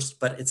October 1st,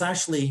 but it's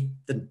actually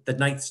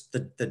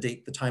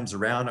the times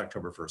around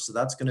October 1st. So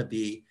that's going to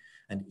be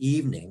an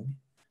evening.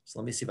 So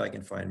let me see if I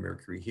can find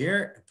Mercury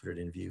here and put it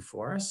in view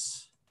for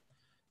us.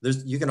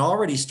 You can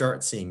already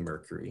start seeing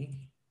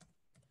Mercury.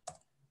 Let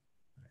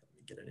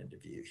me get it into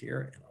view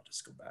here, and I'll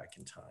just go back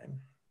in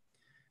time.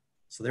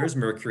 So there's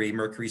Mercury.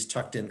 Mercury's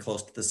tucked in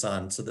close to the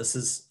sun. So this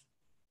is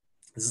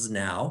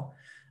now.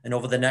 And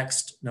over the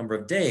next number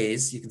of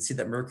days, you can see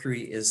that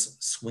Mercury is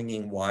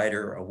swinging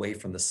wider away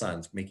from the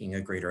sun, making a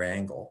greater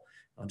angle.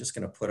 I'm just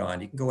going to put on,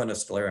 you can go into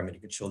Stellarium and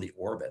you can show the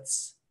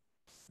orbits.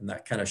 And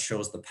that kind of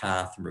shows the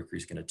path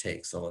Mercury's going to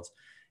take. So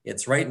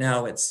it's right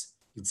now, you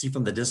can see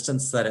from the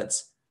distance that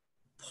it's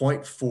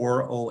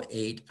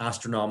 0.408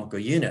 astronomical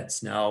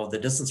units. Now, the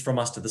distance from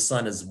us to the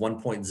sun is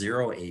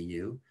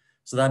 1.0 AU.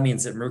 So that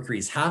means that Mercury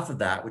is half of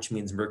that, which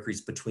means Mercury's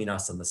between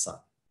us and the sun,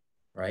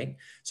 right?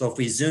 So if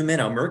we zoom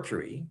in on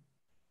Mercury,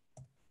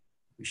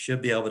 we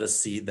should be able to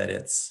see that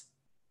it's,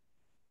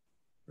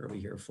 where are we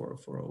here,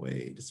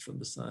 408, just from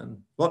the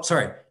sun. Well,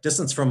 sorry,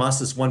 distance from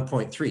us is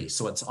 1.3.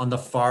 So it's on the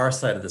far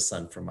side of the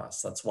sun from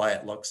us. That's why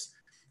it looks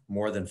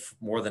more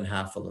than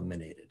half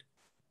illuminated.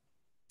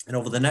 And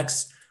over the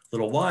next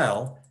little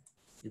while,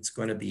 it's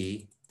going to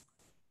be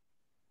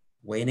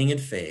waning in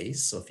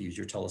phase. So if you use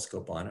your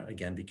telescope on it,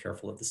 again, be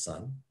careful of the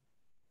sun.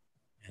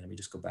 And let me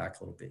just go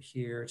back a little bit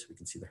here so we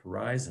can see the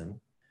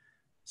horizon.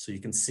 So you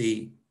can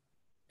see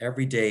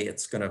every day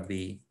it's going to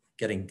be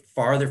getting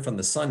farther from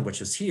the sun,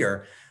 which is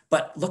here.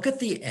 But look at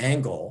the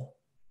angle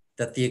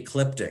that the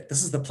ecliptic,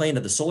 this is the plane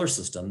of the solar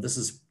system. This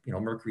is,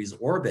 Mercury's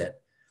orbit.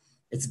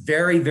 It's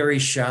very, very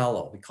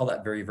shallow. We call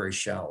that very, very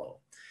shallow.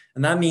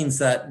 And that means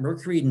that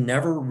Mercury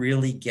never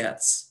really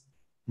gets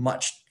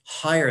much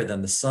higher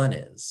than the sun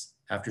is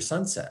after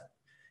sunset.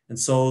 And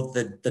so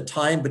the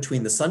time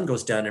between the sun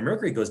goes down and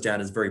Mercury goes down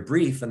is very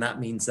brief. And that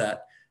means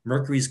that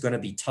Mercury is going to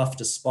be tough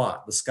to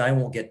spot. The sky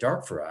won't get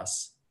dark for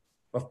us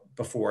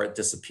before it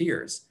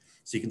disappears.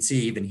 So you can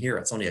see even here,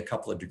 it's only a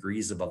couple of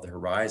degrees above the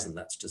horizon.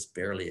 That's just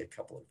barely a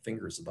couple of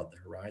fingers above the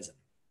horizon.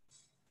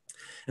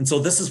 And so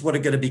this is what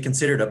is going to be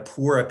considered a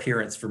poor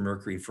appearance for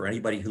Mercury for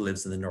anybody who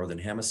lives in the Northern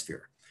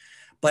Hemisphere.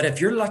 But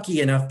if you're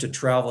lucky enough to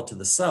travel to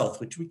the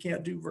south, which we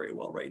can't do very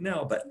well right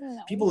now, but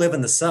people live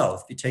in the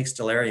south. If you take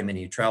Stellarium and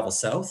you travel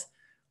south,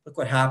 look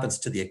what happens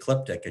to the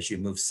ecliptic as you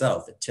move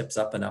south. It tips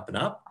up and up and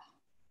up.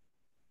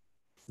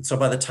 And so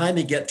by the time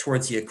you get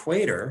towards the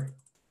equator,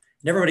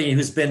 and everybody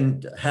who's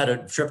had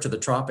a trip to the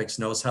tropics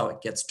knows how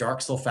it gets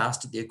dark so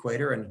fast at the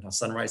equator and how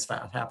sunrise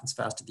happens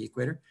fast at the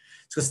equator.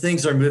 It's because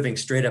things are moving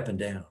straight up and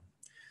down.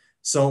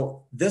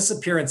 So this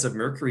appearance of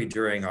Mercury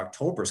during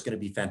October is going to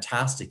be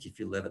fantastic if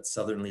you live at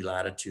southerly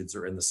latitudes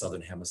or in the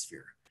southern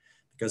hemisphere,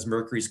 because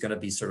Mercury is going to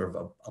be sort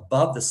of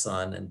above the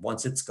sun. And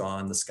once it's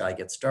gone, the sky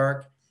gets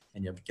dark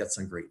and you'll get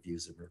some great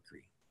views of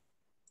Mercury.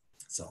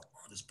 So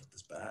I'll just put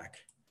this back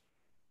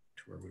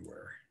to where we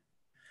were.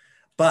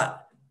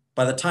 But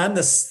by the time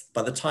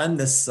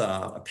this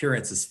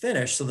appearance is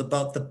finished, so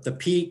the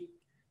peak,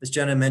 as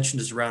Jenna mentioned,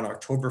 is around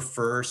October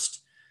 1st.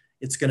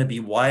 It's going to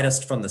be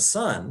widest from the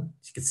sun.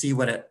 You can see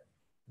when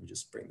let me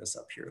just bring this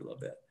up here a little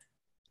bit.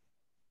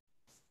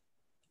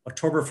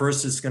 October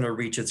 1st is going to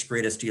reach its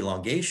greatest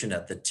elongation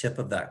at the tip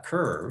of that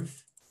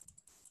curve.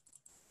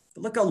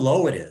 But look how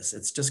low it is.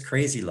 It's just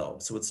crazy low.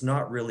 So it's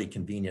not really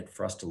convenient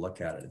for us to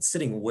look at it. It's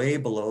sitting way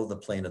below the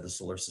plane of the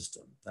solar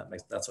system.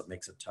 That's what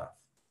makes it tough.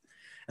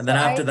 And then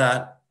after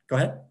that, go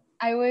ahead.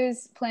 I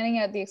was planning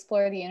out the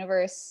Explore the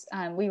Universe.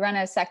 We run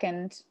a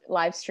second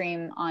live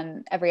stream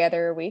on every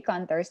other week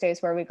on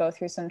Thursdays where we go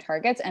through some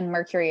targets, and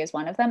Mercury is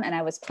one of them. And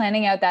I was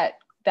planning out that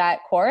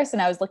course,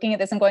 and I was looking at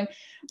this and going,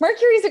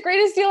 Mercury is the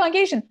greatest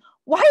elongation.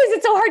 Why is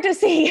it so hard to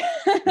see?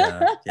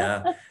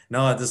 Yeah.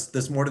 No,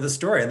 there's more to the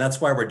story, and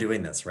that's why we're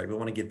doing this, right? We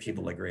want to give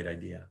people a great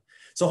idea.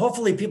 So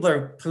hopefully people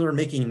are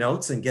making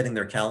notes and getting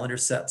their calendar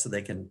set so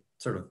they can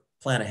sort of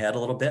plan ahead a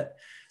little bit.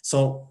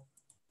 So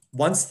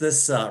once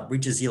this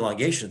reaches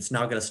elongation, it's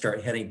now going to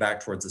start heading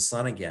back towards the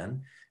sun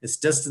again. Its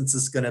distance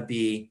is going to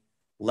be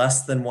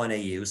less than 1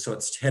 AU, so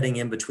it's heading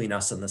in between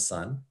us and the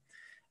sun.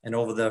 And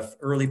over the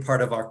early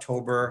part of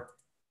October,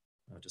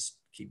 I'll just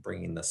keep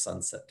bringing the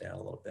sunset down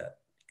a little bit.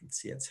 You can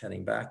see it's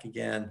heading back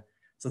again.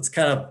 So it's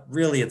kind of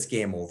really, it's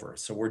game over.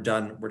 So we're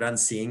done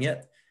seeing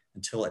it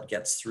until it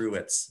gets through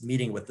its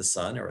meeting with the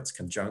sun or its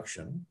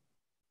conjunction.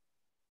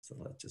 So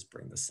let's just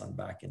bring the sun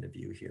back into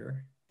view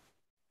here.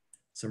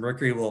 So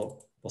Mercury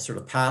will sort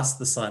of pass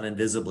the sun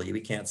invisibly.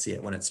 We can't see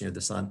it when it's near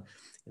the sun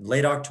in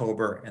late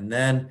October. And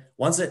then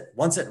once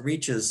it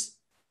reaches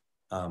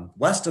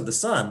west of the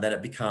sun, then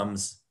it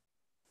becomes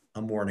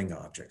a morning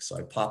object. So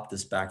I pop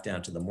this back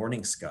down to the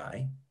morning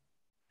sky.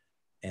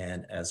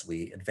 And as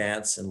we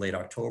advance in late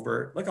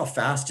October, look how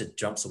fast it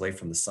jumps away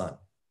from the sun.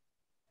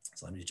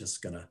 So I'm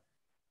just gonna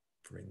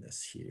bring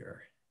this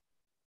here.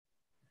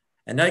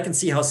 And now you can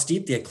see how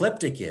steep the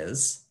ecliptic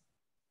is.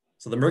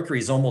 So the Mercury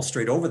is almost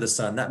straight over the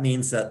sun. That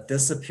means that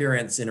this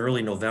appearance in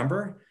early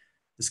November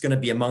is going to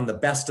be among the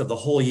best of the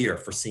whole year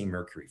for seeing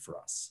Mercury for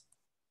us.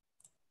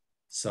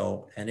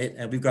 So,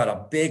 and we've got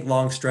a big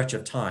long stretch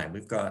of time.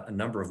 We've got a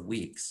number of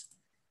weeks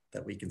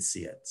that we can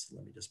see it. So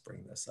let me just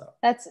bring this up.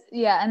 That's,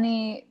 yeah, and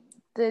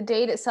the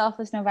date itself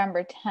is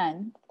November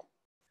 10th,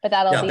 but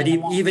that'll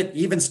be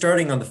even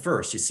starting on the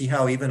 1st, you see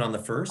how even on the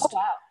 1st, oh,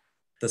 wow,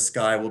 the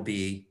sky will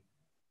be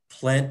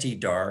plenty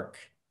dark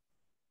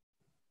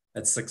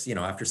at 6,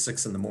 after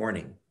 6 in the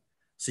morning.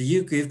 So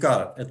you've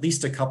got at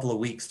least a couple of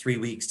weeks, 3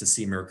 weeks to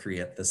see Mercury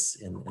at this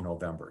in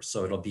November.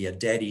 So it'll be a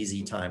dead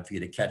easy time for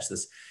you to catch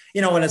this,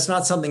 and it's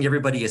not something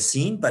everybody has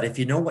seen, but if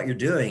you know what you're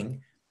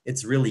doing,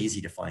 it's really easy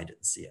to find it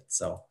and see it.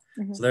 So,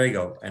 so there you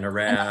go. And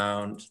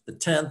around the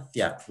 10th,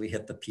 yeah, we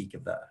hit the peak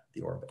of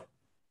the orbit.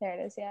 There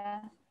it is,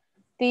 yeah.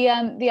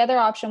 The other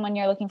option when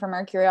you're looking for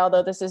Mercury,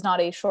 although this is not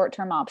a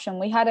short-term option,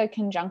 we had a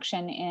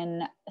conjunction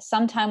in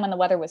sometime when the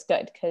weather was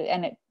good,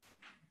 and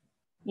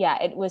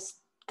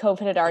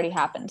COVID had already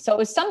happened. So it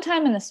was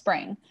sometime in the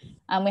spring.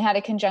 We had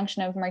a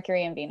conjunction of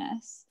Mercury and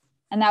Venus.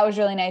 And that was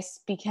really nice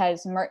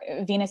because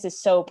Venus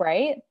is so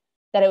bright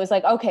that it was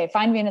like, okay,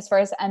 find Venus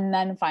first and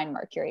then find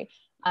Mercury.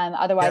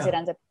 Otherwise it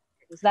ends up,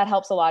 so that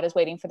helps a lot, is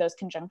waiting for those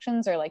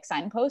conjunctions or like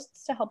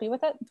signposts to help you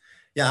with it.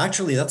 Yeah,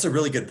 actually, that's a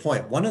really good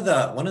point. One of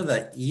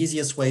the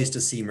easiest ways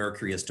to see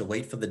Mercury is to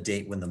wait for the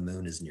date when the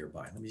moon is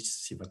nearby. Let me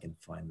just see if I can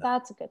find that.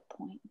 That's a good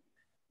point.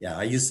 Yeah,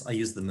 I use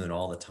the moon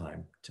all the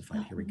time to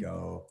find. Here we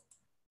go.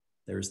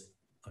 There's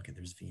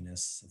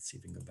Venus. Let's see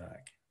if we can go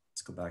back.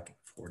 Let's go back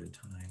forward in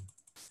time.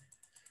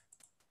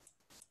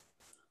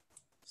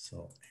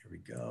 So here we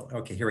go.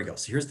 Okay, here we go.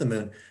 So here's the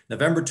moon.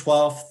 November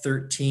 12th,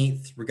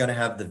 13th, we're going to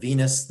have the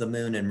Venus, the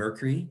moon, and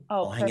Mercury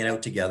all hanging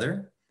out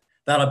together.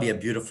 That'll be a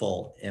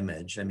beautiful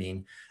image. I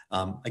mean,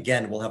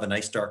 again, we'll have a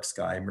nice dark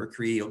sky.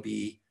 Mercury will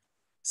be,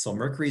 so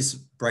Mercury's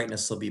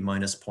brightness will be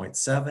minus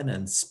 0.7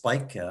 and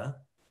Spica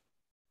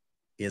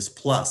is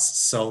plus.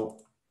 So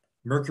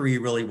Mercury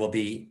really will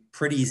be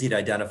pretty easy to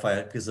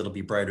identify because it'll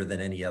be brighter than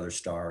any other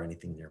star or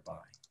anything nearby.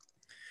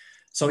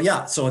 So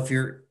yeah, so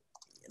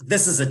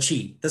this is a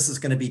cheat. This is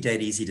going to be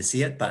dead easy to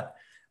see it, but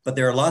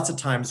there are lots of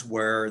times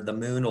where the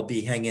moon will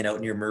be hanging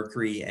out near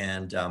Mercury,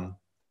 and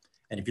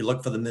if you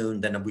look for the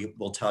moon, then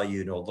we'll tell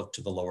you, look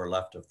to the lower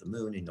left of the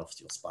moon, and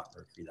you'll spot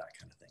Mercury, that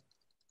kind of thing.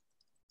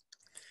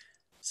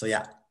 So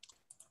yeah,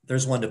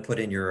 there's one to put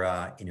in your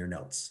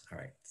notes. All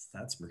right,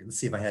 that's Mercury. Let's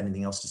see if I had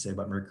anything else to say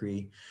about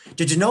Mercury.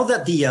 Did you know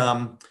that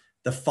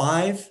the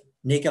 5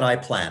 naked eye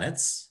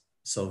planets,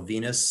 so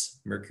Venus,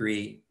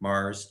 Mercury,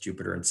 Mars,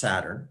 Jupiter, and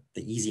Saturn,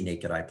 the easy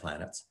naked eye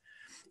planets,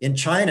 in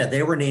China,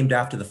 they were named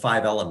after the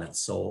 5 elements.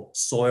 So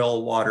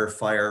soil, water,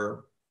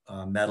 fire,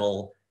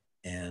 metal,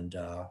 and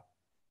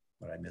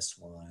what I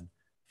missed one,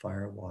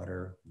 fire,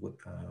 water,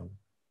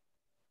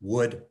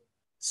 wood,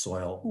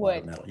 soil,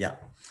 water, metal. Yeah.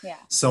 Yeah.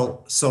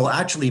 So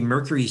actually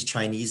Mercury's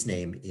Chinese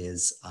name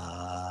is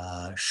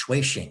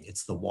Shuixing.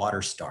 It's the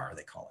water star,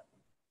 they call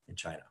it in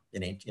China,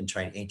 in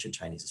China, ancient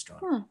Chinese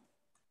astronomy.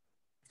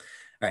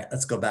 All right,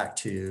 let's go back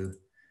to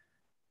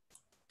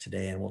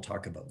today and we'll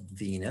talk about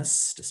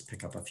Venus. Just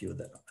pick up a few of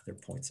the other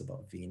points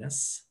about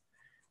Venus.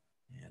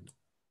 And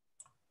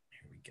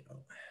here we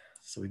go.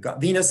 So we've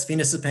got Venus.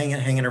 Venus is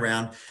hanging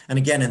around. And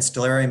again, in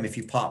Stellarium, if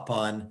you pop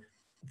on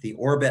the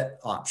orbit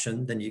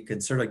option, then you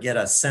can sort of get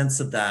a sense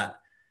of that,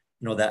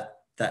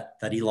 that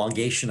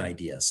elongation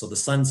idea. So the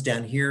sun's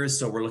down here.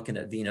 So we're looking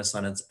at Venus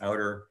on its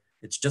outer,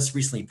 it's just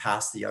recently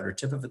passed the outer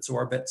tip of its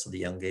orbit. So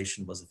the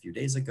elongation was a few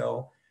days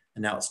ago.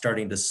 And now it's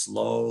starting to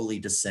slowly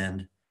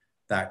descend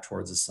back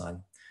towards the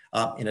sun.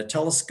 In a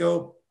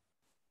telescope,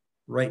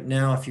 right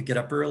now, if you get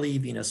up early,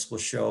 Venus will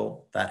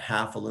show that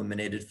half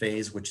illuminated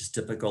phase, which is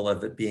typical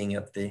of it being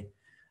at the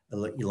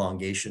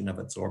elongation of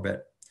its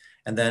orbit.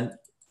 And then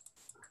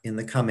in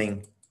the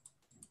coming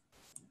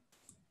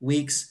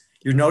weeks,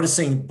 you're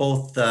noticing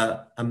both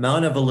the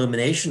amount of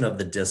illumination of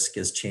the disk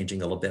is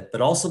changing a little bit,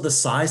 but also the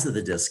size of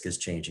the disk is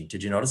changing.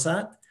 Did you notice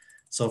that?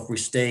 So if we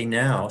stay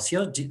now, see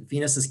how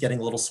Venus is getting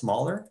a little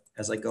smaller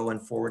as I go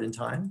forward in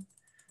time?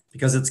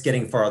 Because it's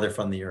getting farther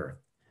from the Earth.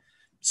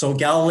 So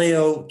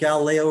Galileo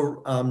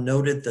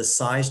noted the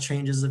size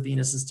changes of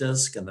Venus's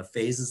disk and the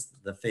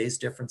phase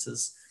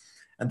differences.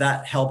 And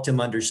that helped him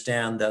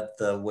understand that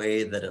the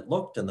way that it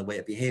looked and the way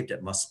it behaved,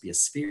 it must be a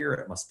sphere.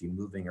 It must be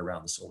moving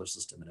around the solar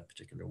system in a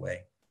particular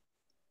way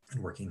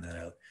and working that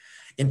out.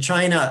 In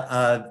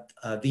China,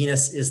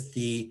 Venus is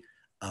the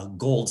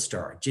gold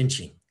star,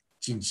 Jinqing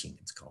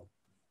it's called.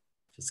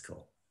 Just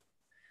cool.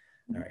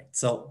 All right,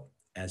 so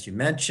as you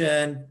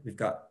mentioned, we've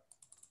got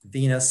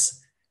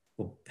Venus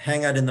We'll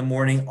hang out in the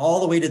morning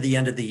all the way to the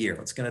end of the year.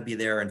 It's going to be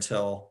there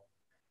until,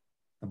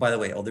 and by the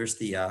way, oh, there's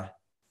that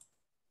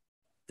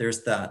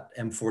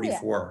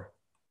M44.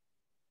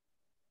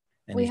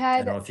 And We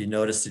had, I don't know if you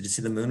noticed, did you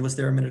see the moon was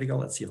there a minute ago?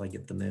 Let's see if I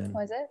get the moon.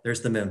 was it?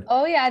 There's the moon.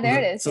 Oh yeah, there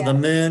it is. So the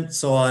moon,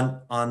 so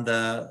on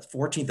the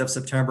 14th of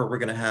September, we're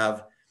going to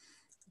have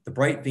the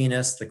bright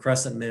Venus, the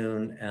crescent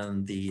moon,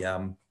 and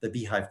the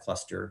beehive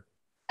cluster.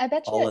 I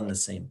bet you all in the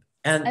same,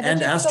 and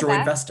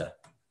asteroid Vesta.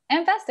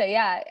 And Vesta,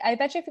 yeah. I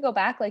bet you if you go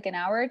back like an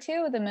hour or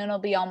two, the moon will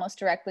be almost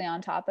directly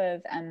on top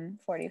of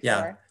M44.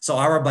 Yeah, so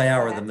hour by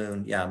hour, the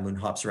moon, moon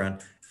hops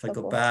around. If I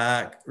go cool.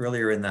 back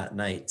earlier in that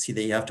night, see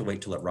that you have to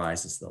wait till it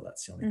rises though,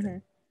 that's the only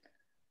thing.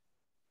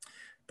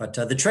 But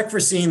the trick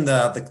for seeing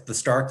the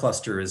star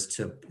cluster is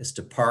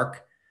to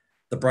park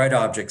the bright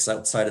objects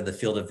outside of the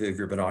field of view of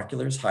your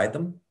binoculars, hide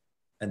them,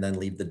 and then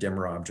leave the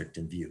dimmer object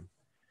in view.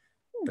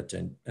 But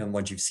and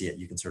once you see it,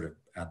 you can sort of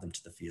add them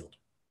to the field.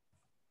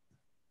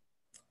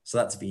 So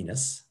that's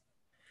Venus.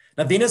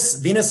 Now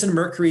Venus and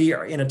Mercury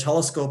are in a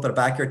telescope, a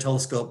backyard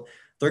telescope.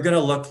 They're going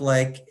to look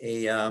like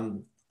a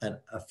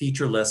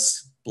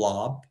featureless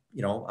blob,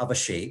 you know, of a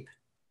shape.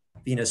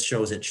 Venus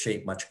shows its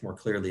shape much more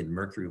clearly than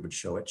Mercury would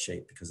show its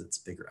shape because it's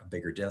a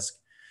bigger disk.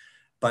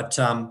 But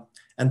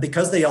and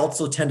because they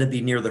also tend to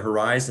be near the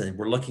horizon,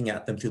 we're looking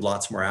at them through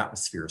lots more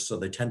atmosphere. So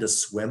they tend to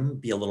swim,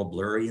 be a little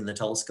blurry in the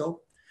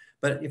telescope.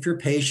 But if you're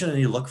patient and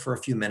you look for a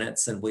few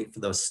minutes and wait for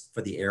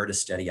the air to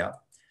steady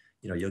up,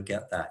 you know, you'll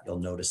get that. You'll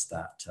notice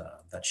that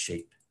that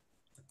shape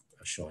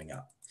showing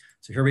up.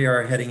 So here we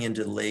are heading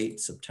into late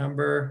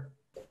September.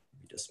 Let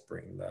me just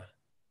bring the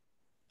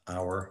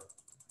hour.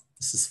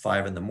 This is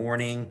 5 in the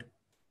morning,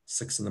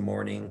 6 in the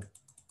morning.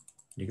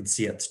 You can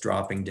see it's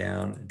dropping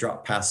down,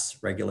 drop past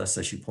Regulus,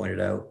 as you pointed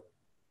out.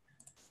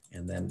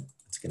 And then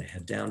it's going to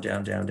head down,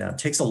 down, down, down. It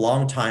takes a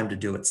long time to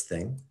do its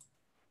thing.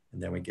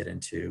 And then we get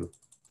into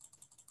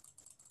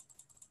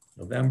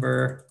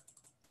November.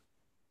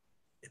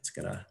 It's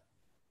going to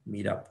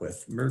meet up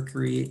with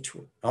Mercury.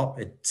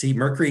 See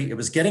Mercury, it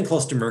was getting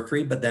close to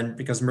Mercury, but then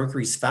because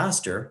Mercury's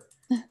faster,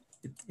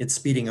 it's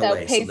speeding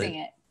away. Pacing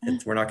it.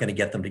 We're not going to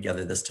get them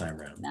together this time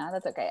around. No,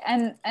 that's okay.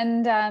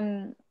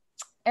 And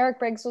Eric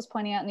Briggs was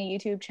pointing out in the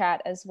YouTube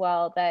chat as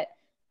well that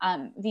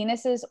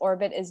Venus's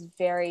orbit is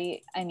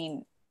very, I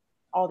mean,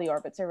 all the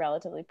orbits are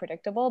relatively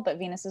predictable, but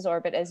Venus's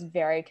orbit is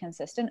very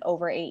consistent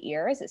over 8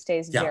 years. It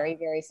stays very,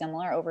 very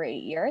similar over 8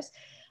 years.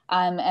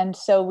 And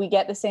so we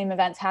get the same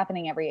events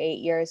happening every 8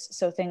 years.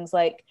 So things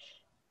like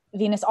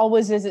Venus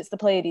always visits the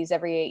Pleiades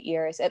every 8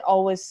 years. It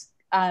always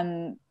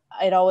not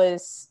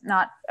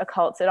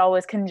occults, it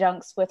always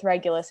conjuncts with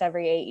Regulus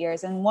every 8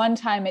 years. And one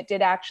time it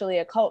did actually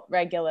occult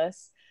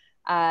Regulus.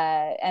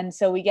 And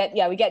so we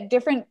get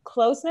different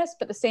closeness,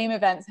 but the same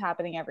events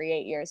happening every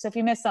 8 years. So if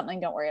you miss something,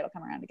 don't worry, it'll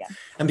come around again.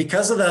 And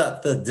because of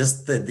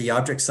the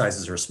object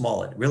sizes are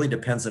small, it really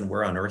depends on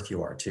where on Earth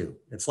you are too.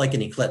 It's like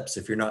an eclipse.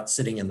 If you're not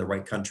sitting in the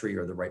right country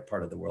or the right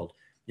part of the world,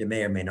 you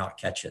may or may not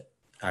catch it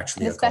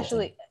actually.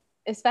 And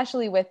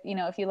especially with, you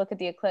know, if you look at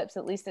the eclipse,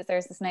 at least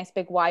there's this nice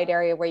big wide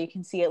area where you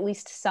can see at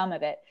least some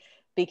of it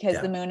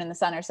because the moon and the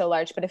sun are so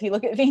large. But if you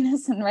look at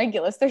Venus and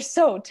Regulus, they're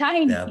so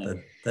tiny. Yeah,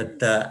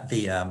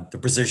 the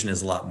precision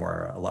is a lot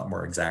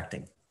more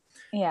exacting.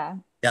 Yeah.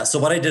 Yeah. So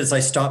what I did is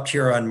I stopped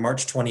here on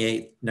March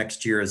 28th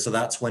next year. So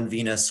that's when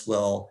Venus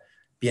will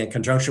be in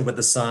conjunction with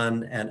the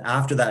sun. And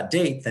after that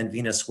date, then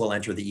Venus will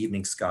enter the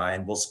evening sky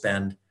and we'll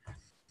spend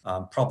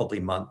probably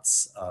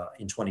months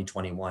in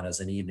 2021 as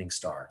an evening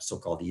star,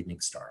 so-called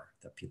evening star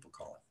that people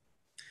call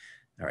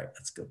it. All right,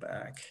 let's go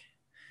back.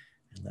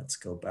 And let's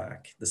go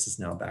back. This is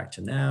now back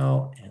to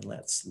now. And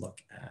let's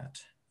look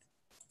at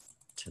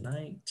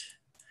tonight.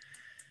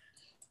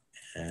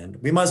 And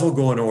we might as well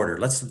go in order.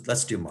 Let's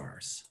do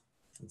Mars.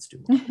 Let's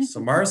do Mars. So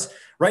Mars,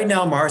 right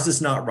now, Mars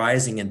is not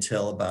rising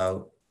until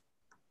about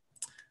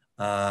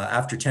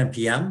after 10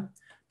 p.m.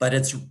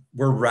 But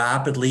we're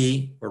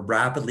rapidly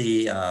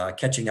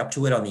catching up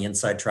to it on the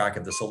inside track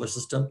of the solar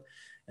system.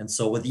 And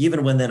so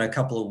even within a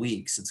couple of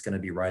weeks, it's going to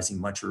be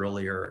rising much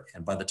earlier.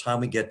 And by the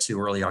time we get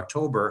to early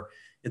October,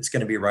 it's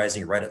going to be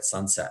rising right at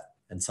sunset.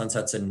 And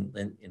sunsets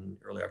in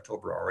early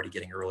October are already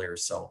getting earlier.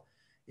 So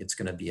it's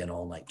going to be an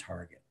all-night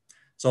target.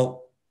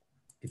 So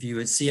if you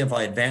would see, if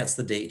I advance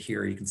the date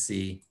here, you can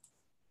see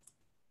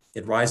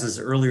it rises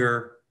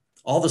earlier.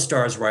 All the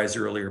stars rise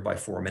earlier by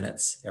 4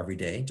 minutes every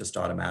day, just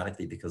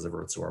automatically because of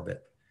Earth's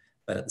orbit.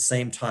 But at the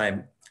same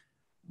time,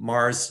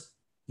 Mars,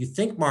 you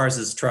think Mars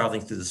is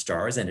traveling through the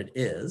stars, and it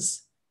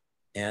is.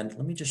 And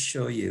let me just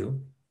show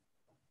you.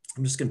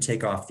 I'm just going to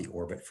take off the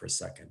orbit for a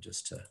second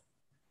just to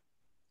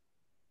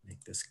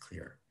make this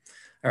clear.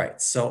 All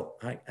right, so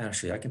I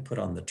can put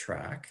on the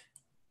track.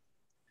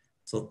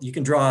 So you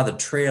can draw the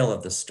trail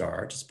of the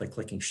star just by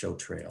clicking Show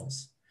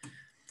Trails.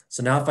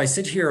 So now if I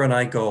sit here and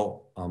I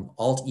go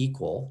Alt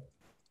equal,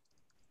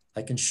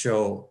 I can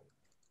show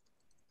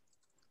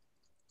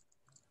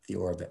the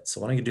orbit. So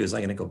what I'm going to do is I'm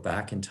going to go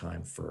back in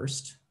time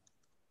first.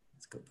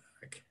 Let's go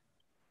back.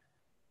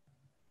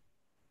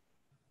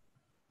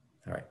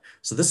 All right,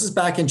 so this is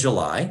back in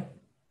July.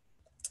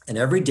 And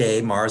every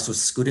day Mars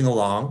was scooting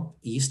along,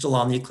 east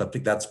along the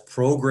ecliptic. That's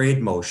prograde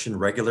motion,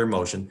 regular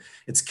motion.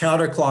 It's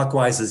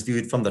counterclockwise as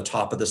viewed from the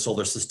top of the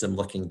solar system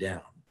looking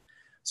down.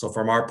 So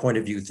from our point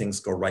of view, things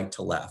go right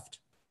to left,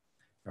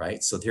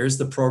 right? So here's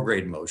the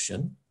prograde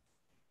motion.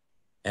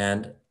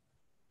 And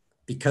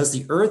because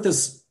the Earth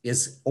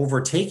is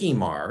overtaking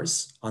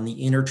Mars on the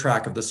inner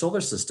track of the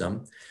solar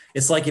system,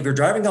 it's like if you're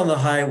driving on the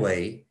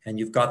highway and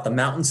you've got the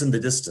mountains in the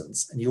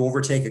distance and you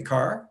overtake a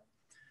car,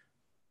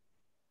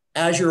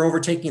 as you're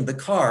overtaking the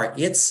car,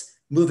 it's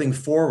moving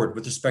forward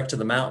with respect to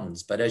the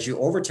mountains. But as you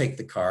overtake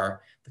the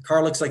car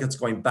looks like it's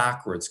going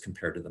backwards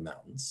compared to the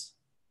mountains,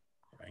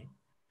 right?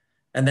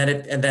 And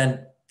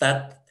then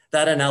that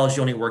analogy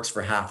only works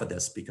for half of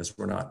this because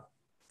we're not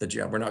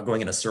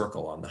going in a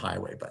circle on the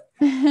highway, but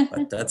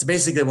that's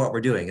basically what we're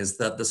doing, is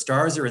that the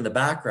stars are in the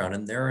background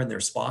and they're in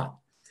their spot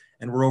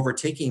and we're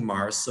overtaking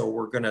Mars. So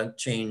we're going to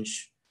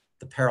change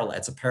the parallax.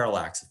 It's a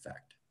parallax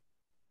effect.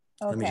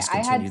 Okay, I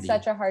had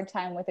such a hard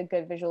time with a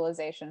good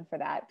visualization for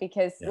that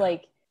because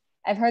like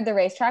I've heard the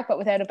racetrack, but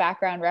without a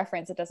background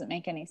reference, it doesn't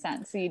make any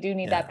sense. So you do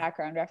need that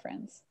background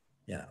reference.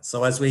 Yeah.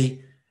 So as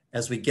we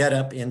get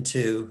up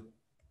into,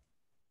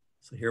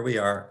 so here we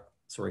are.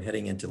 So we're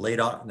heading into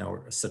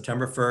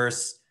September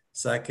 1st,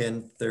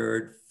 2nd,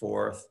 3rd,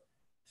 4th,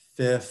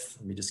 5th.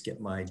 Let me just get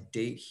my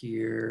date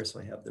here so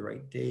I have the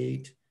right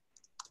date.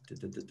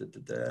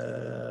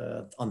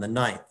 On the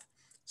 9th.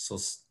 So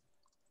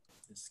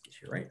let's get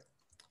here, right?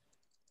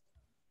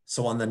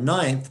 So on the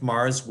 9th,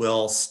 Mars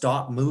will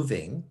stop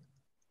moving.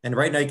 And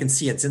right now you can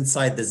see it's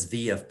inside this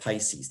V of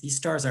Pisces. These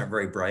stars aren't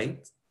very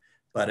bright,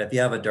 but if you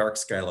have a dark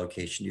sky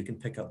location, you can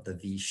pick up the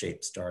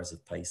V-shaped stars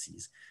of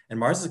Pisces. And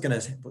Mars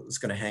is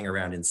gonna hang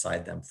around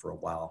inside them for a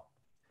while.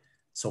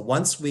 So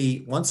once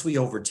we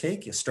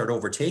start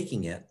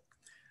overtaking it,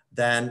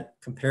 then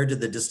compared to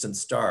the distant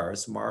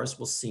stars, Mars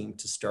will seem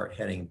to start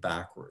heading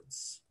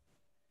backwards.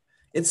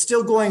 It's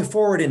still going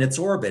forward in its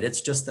orbit.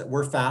 It's just that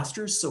we're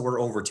faster, so we're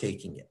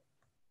overtaking it.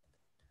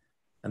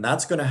 And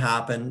that's going to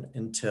happen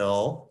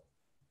until,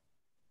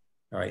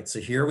 all right, so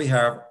here we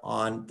have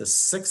on the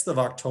 6th of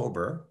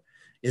October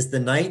is the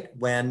night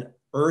when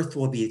Earth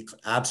will be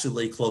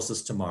absolutely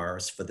closest to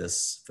Mars for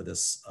this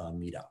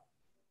meetup.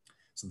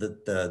 So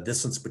the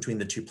distance between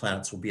the two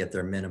planets will be at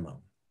their minimum.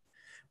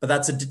 But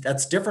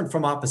that's different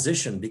from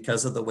opposition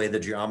because of the way the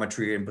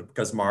geometry and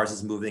because Mars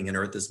is moving and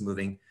Earth is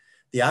moving.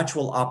 The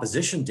actual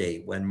opposition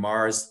date when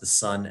Mars, the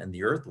Sun, and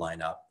the Earth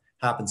line up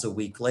happens a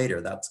week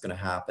later. That's going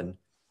to happen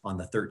on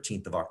the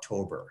 13th of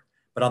October.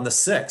 But on the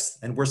 6th,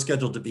 and we're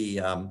scheduled to be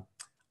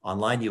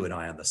online, you and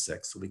I, on the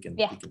 6th, so we can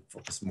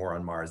focus more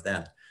on Mars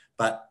then.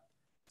 But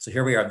so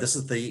here we are. This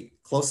is the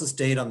closest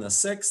date on the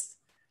 6th.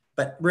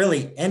 But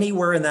really,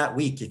 anywhere in that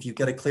week, if you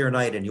get a clear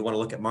night and you want to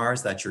look at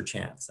Mars, that's your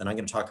chance. And I'm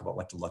going to talk about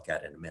what to look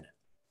at in a minute.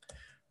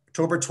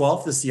 October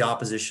 12th is the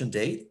opposition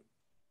date.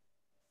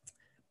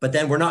 But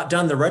then we're not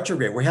done the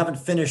retrograde. We haven't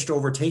finished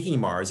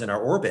overtaking Mars in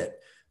our orbit.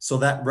 So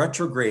that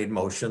retrograde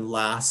motion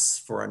lasts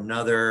for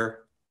another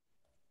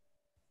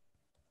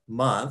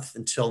month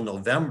until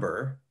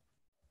November.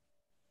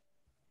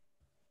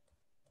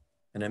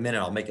 In a minute,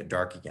 I'll make it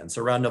dark again.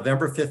 So around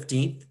November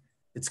 15th,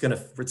 it's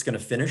gonna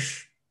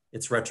finish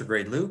its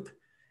retrograde loop.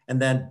 And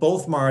then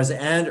both Mars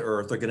and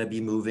Earth are gonna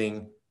be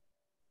moving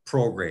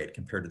prograde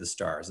compared to the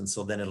stars. And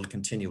so then it'll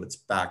continue its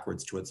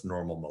backwards to its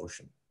normal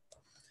motion.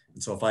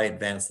 And so if I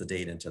advance the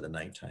date into the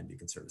nighttime, you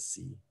can sort of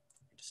see, let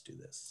me just do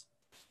this.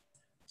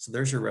 So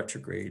there's your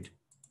retrograde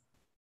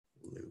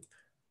loop.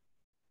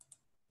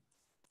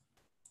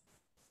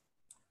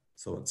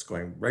 So it's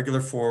going regular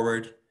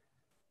forward,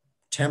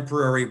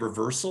 temporary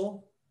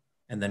reversal,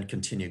 and then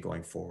continue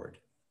going forward.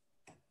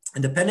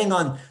 And depending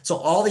on, so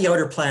all the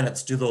outer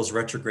planets do those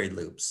retrograde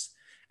loops.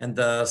 And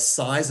the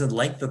size and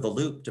length of the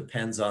loop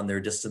depends on their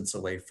distance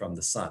away from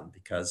the sun,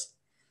 because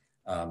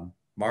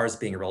Mars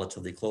being a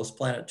relatively close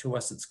planet to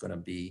us, it's going to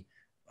be,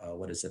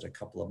 what is it, a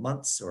couple of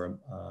months or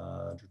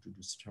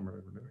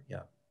September,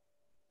 yeah,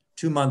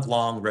 2-month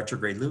long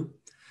retrograde loop.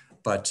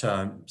 But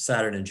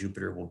Saturn and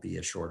Jupiter will be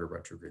a shorter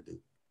retrograde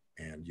loop,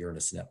 and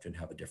Uranus and Neptune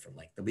have a different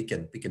length. But we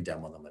can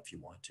demo them if you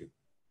want to.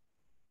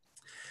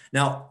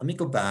 Now, let me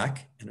go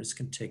back, and I'm just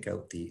going to take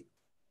out the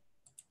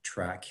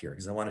track here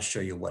because I want to show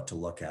you what to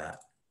look at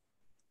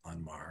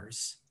on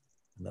Mars.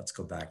 And let's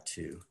go back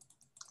to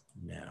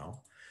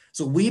now.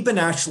 So we've been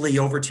actually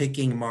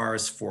overtaking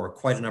Mars for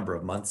quite a number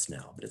of months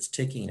now, but it's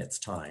taking its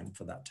time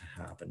for that to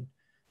happen.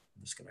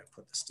 I'm just going to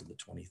put this to the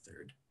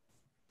 23rd.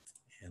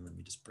 And let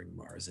me just bring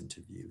Mars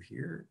into view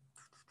here.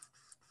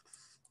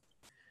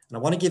 And I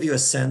want to give you a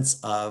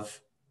sense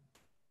of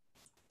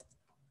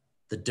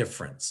the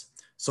difference.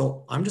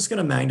 So I'm just going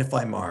to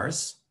magnify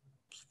Mars,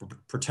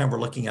 pretend we're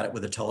looking at it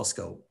with a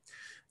telescope.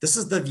 This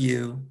is the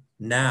view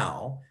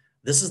now.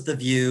 This is the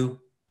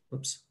view,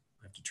 oops,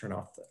 I have to turn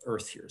off the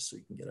Earth here so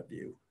you can get a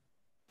view.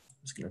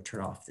 I'm just going to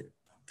turn off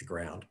the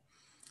ground.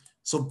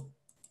 So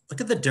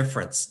look at the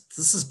difference.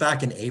 This is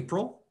back in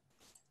April,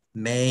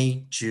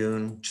 May,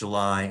 June,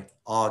 July,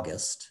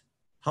 August.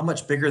 How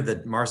much bigger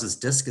the Mars's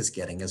disk is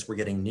getting as we're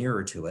getting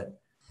nearer to it.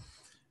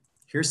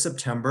 here's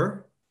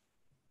September,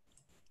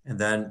 and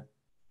then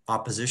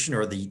opposition,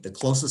 or the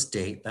closest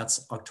date,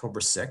 that's October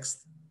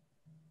 6th.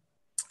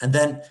 And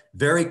then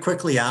very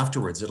quickly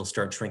afterwards, it'll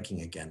start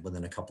shrinking again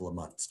within a couple of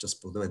months,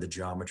 just the way the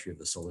geometry of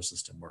the solar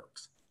system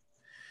works.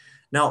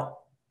 Now,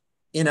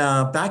 in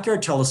a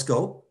backyard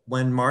telescope,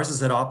 when Mars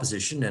is at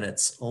opposition and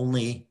it's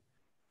only,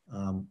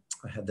 I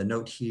had the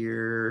note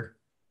here,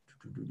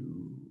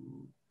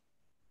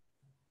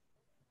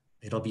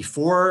 it'll be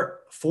four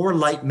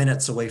light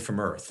minutes away from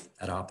Earth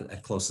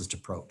at closest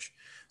approach.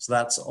 So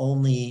that's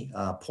only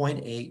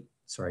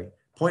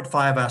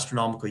 0.5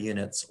 astronomical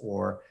units,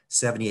 or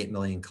 78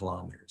 million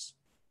kilometers.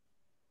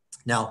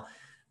 Now,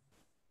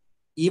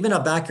 even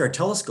a backyard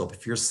telescope,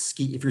 if your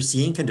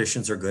seeing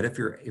conditions are good, if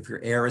your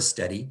air is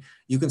steady,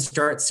 you can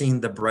start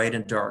seeing the bright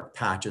and dark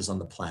patches on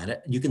the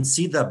planet, and you can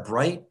see the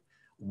bright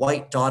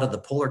white dot of the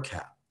polar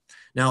cap.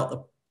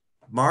 Now,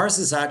 Mars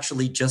has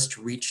actually just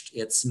reached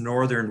its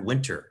northern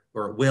winter,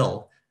 or it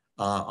will,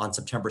 on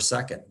September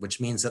 2nd,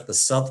 which means that the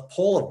south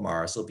pole of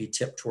Mars will be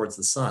tipped towards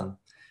the sun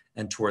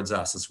and towards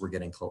us as we're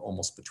getting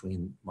almost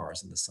between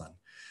Mars and the sun.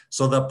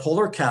 So the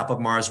polar cap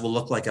of Mars will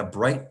look like a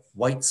bright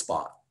white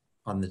spot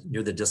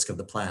near the disk of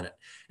the planet.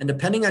 And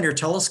depending on your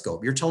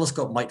telescope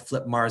might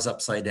flip Mars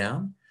upside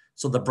down.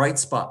 So the bright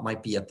spot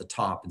might be at the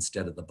top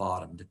instead of the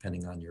bottom,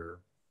 depending on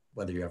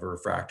whether you have a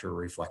refractor or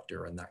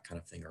reflector and that kind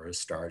of thing, or a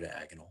star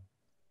diagonal.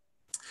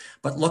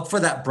 But look for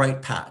that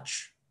bright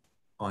patch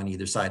on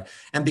either side.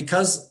 And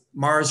because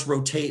Mars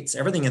rotates,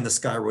 everything in the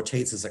sky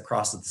rotates as it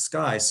crosses the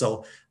sky.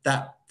 So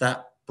that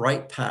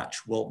bright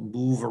patch will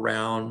move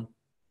around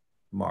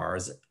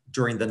Mars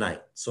during the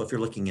night. So if you're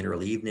looking in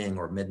early evening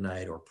or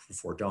midnight or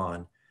before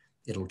dawn,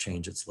 it'll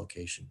change its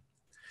location.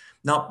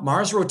 Now,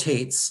 Mars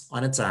rotates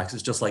on its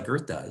axis just like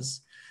Earth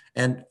does.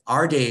 And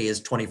our day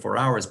is 24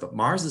 hours, but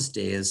Mars's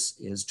day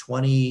is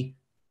 20,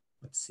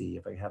 let's see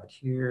if I have it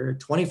here,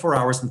 24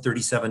 hours and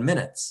 37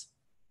 minutes.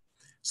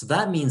 So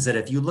that means that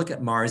if you look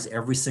at Mars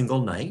every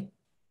single night,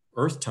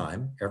 Earth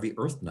time, every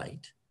Earth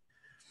night,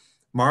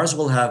 Mars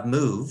will have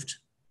moved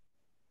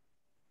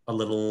a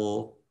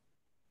little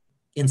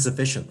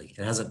insufficiently.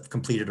 It hasn't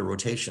completed a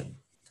rotation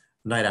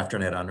night after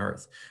night on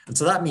Earth. And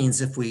so that means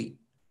if we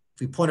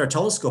point our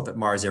telescope at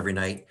Mars every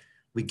night,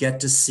 we get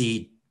to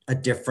see a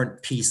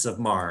different piece of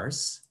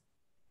Mars.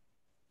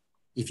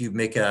 If you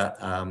make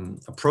a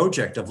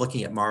project of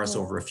looking at Mars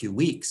over a few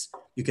weeks,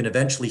 you can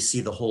eventually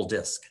see the whole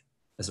disk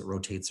as it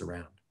rotates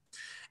around.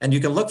 And you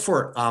can look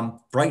for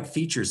bright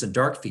features and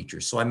dark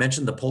features. So I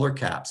mentioned the polar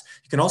caps.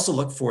 You can also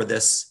look for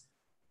this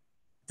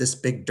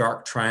big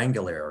dark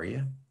triangle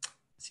area.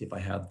 Let's see if I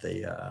have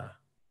the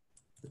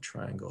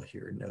triangle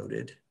here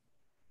noted.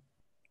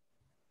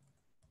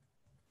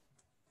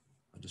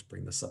 I'll just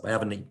bring this up. I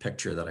have a neat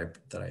picture that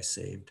I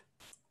saved.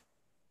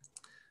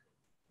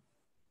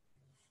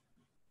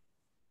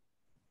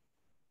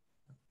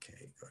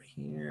 Okay, go to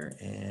here,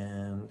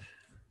 and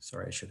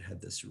sorry, I should have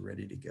had this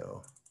ready to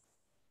go.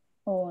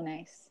 Oh,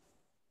 nice.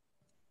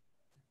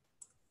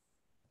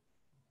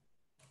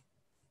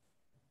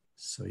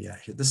 So yeah,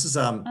 this is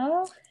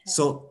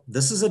so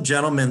this is a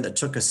gentleman that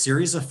took a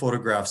series of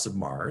photographs of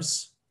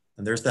Mars,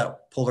 and there's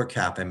that polar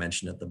cap I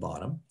mentioned at the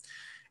bottom.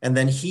 And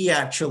then he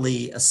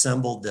actually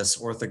assembled this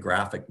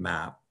orthographic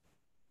map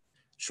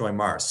showing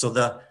Mars. So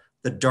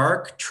the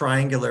dark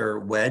triangular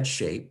wedge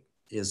shape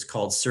is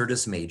called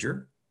Syrtis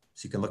Major.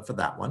 So you can look for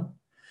that one.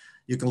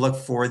 You can look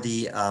for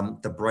the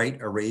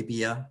bright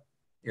Arabia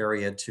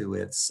area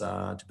to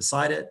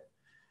beside it.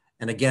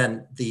 And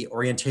again, the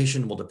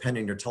orientation will depend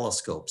on your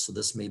telescope. So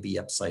this may be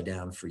upside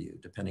down for you,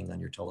 depending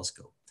on your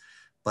telescope.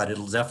 But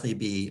it'll definitely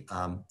be,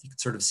 you can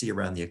sort of see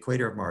around the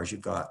equator of Mars,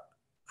 you've got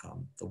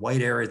the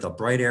white area, the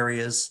bright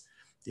areas,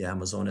 the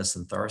Amazonas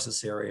and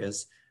Tharsis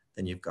areas.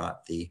 Then you've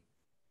got the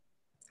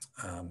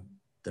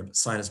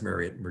Sinus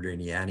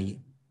Meridiani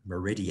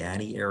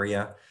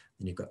area.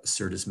 Then you've got the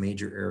Syrtis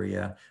Major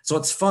area. So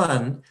it's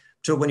fun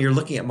to, when you're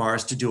looking at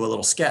Mars, to do a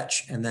little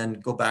sketch and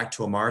then go back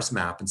to a Mars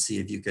map and see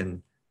if you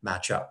can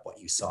match up what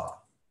you saw.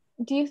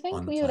 Do you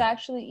think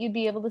you'd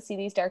be able to see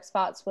these dark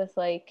spots with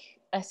like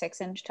a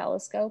 6-inch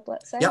telescope,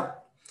 let's say?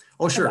 Yep.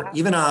 Oh, sure. Okay.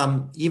 Even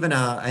an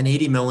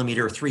 80mm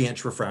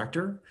 3-inch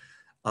refractor,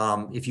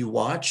 if you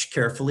watch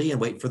carefully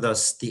and wait for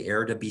the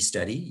air to be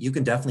steady, you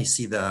can definitely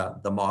see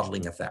the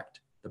modeling effect,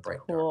 the bright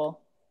dark.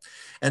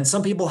 And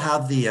some people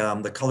have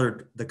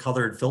the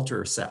colored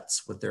filter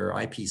sets with their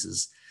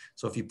eyepieces.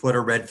 So if you put a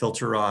red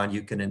filter on,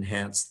 you can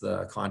enhance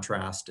the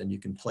contrast and you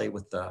can play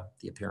with the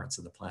appearance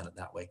of the planet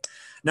that way.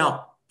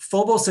 Now,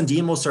 Phobos and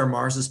Deimos are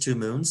Mars's 2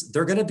 moons.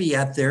 They're going to be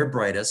at their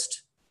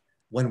brightest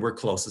when we're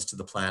closest to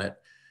the planet.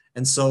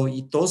 And so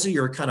those are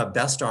your kind of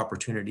best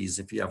opportunities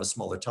if you have a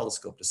smaller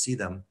telescope to see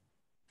them.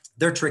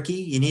 They're tricky.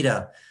 You need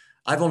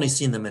I've only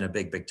seen them in a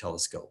big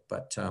telescope,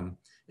 but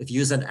if you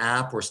use an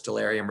app or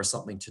Stellarium or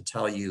something to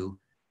tell you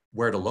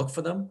where to look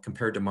for them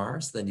compared to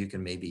Mars, then you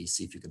can maybe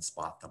see if you can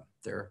spot them.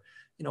 They're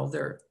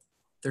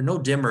no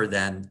dimmer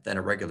than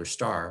a regular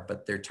star,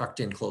 but they're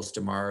tucked in close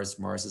to Mars.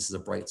 Mars is a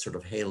bright sort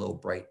of halo,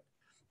 bright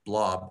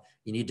blob,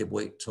 you need to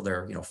wait till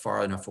they're, you know,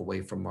 far enough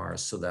away from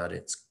Mars so that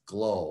its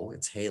glow,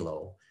 its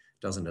halo,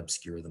 doesn't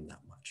obscure them that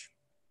much.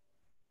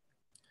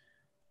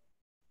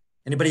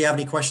 Anybody have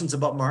any questions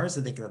about Mars?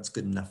 I think that's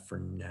good enough for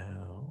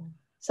now.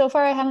 So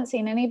far, I haven't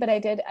seen any, but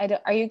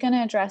are you going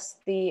to address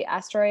the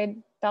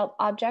asteroid belt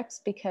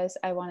objects? Because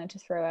I wanted to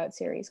throw out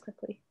Ceres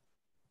quickly.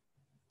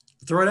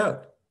 Throw it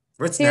out.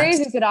 What's Ceres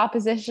next? is at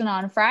opposition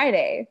on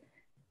Friday.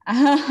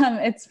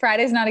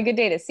 Friday's not a good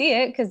day to see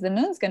it because the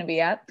moon's going to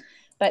be up.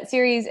 But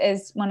Ceres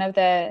is one of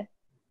the,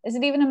 is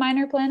it even a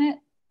minor planet?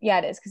 Yeah,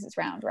 it is because it's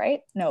round,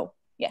 right? No.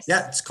 Yes.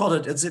 Yeah, it's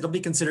called it'll be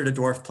considered a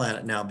dwarf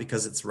planet now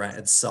because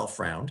it's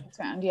self-round. It's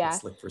round, yeah.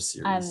 Let's look for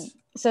Ceres.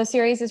 So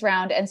Ceres is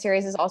round, and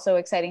Ceres is also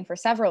exciting for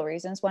several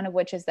reasons, one of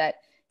which is that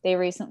they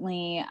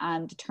recently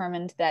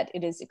determined that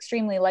it is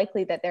extremely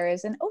likely that there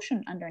is an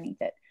ocean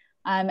underneath it,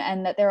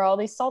 and that there are all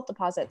these salt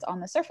deposits on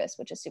the surface,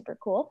 which is super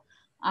cool.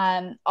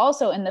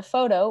 Also, in the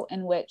photo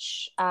in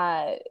which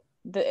that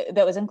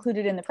was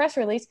included in the press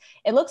release,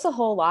 it looks a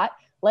whole lot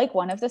like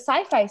one of the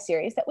sci-fi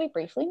series that we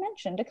briefly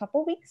mentioned a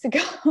couple weeks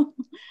ago,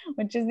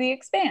 which is The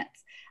Expanse.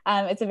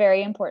 It's a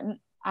very important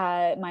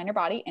minor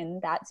body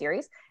in that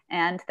series,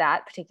 and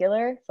that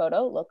particular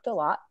photo looked a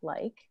lot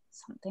like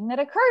something that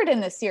occurred in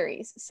the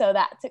series, so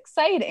that's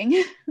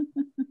exciting.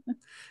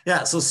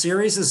 Yeah, so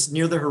Ceres is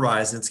near the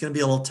horizon. It's going to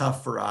be a little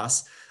tough for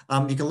us.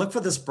 You can look for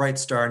this bright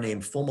star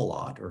named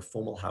Fomalhaut or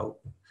Fomalhaut,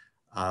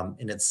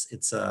 and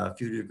it's a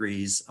few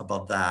degrees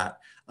above that.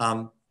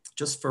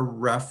 Just for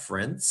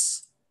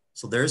reference,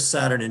 so there's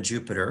Saturn and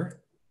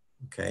Jupiter.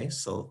 Okay,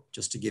 so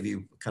just to give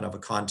you kind of a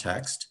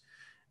context,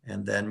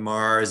 and then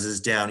Mars is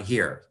down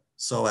here.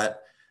 So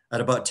at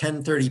about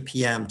 10:30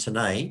 p.m.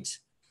 tonight,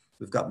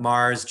 we've got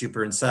Mars,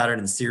 Jupiter, and Saturn,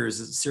 and Ceres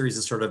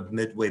is sort of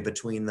midway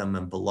between them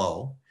and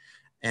below.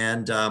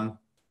 And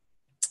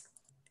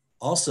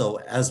also,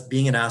 as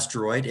being an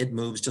asteroid, it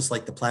moves just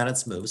like the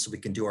planets move. So we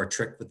can do our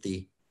trick with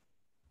the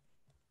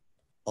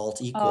Alt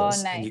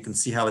equals, and you can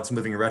see how it's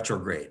moving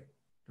retrograde,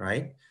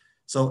 right?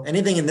 So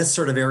anything in this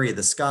sort of area of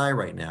the sky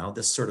right now,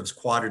 this sort of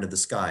quadrant of the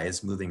sky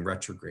is moving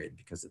retrograde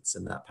because it's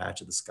in that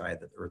patch of the sky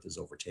that Earth is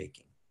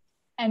overtaking.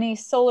 Any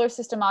solar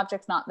system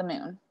objects, not the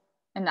moon,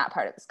 in that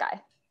part of the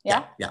sky?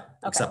 Yeah? Yeah,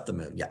 okay. Except the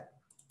moon, yeah.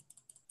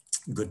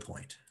 Good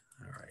point.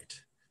 All right.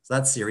 So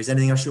that's Ceres.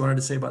 Anything else you wanted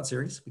to say about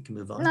Ceres? We can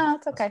move on. No,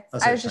 it's okay.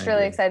 I was just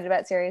really excited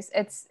about Ceres.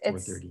 It's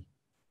 4:30.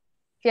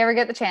 If you ever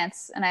get the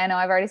chance, and I know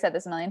I've already said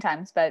this a million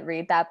times, but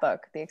read that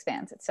book, The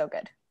Expanse. It's so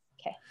good.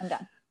 Okay, I'm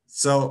done.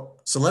 So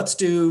let's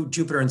do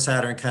Jupiter and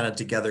Saturn kind of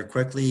together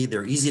quickly.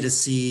 They're easy to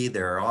see.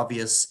 They're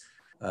obvious.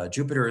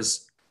 Jupiter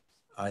is,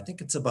 I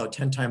think it's about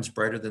 10 times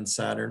brighter than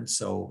Saturn.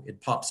 So it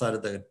pops out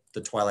of the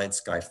twilight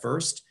sky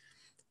first.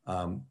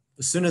 As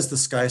soon as the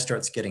sky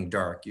starts getting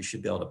dark, you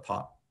should be able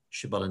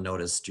to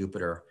notice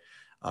Jupiter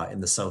in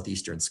the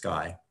southeastern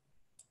sky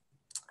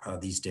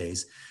these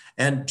days.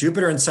 And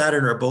Jupiter and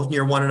Saturn are both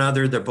near one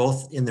another. They're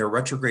both in their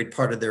retrograde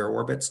part of their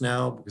orbits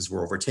now because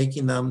we're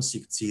overtaking them. So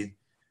you can see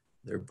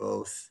they're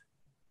both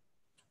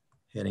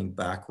heading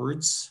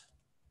backwards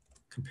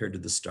compared to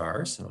the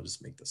stars. I'll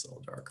just make this a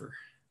little darker.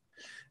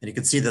 And you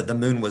can see that the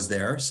moon was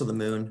there. So the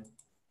moon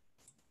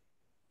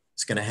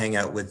is going to hang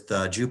out with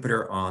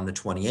Jupiter on the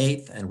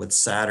 28th and with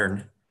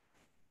Saturn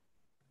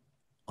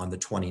on the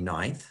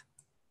 29th.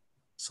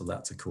 So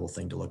that's a cool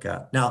thing to look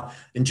at. Now,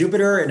 in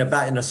Jupiter,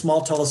 in a small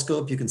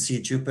telescope, you can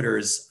see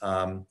Jupiter's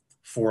 4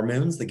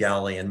 moons, the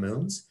Galilean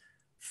moons.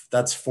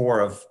 That's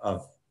 4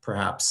 of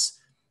perhaps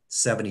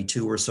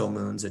 72 or so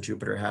moons that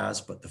Jupiter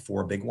has, but the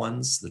 4 big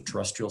ones, the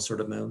terrestrial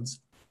sort of moons.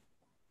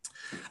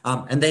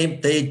 And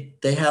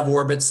they have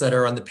orbits that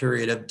are on the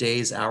period of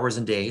days, hours,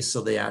 and days.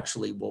 So they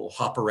actually will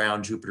hop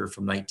around Jupiter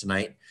from night to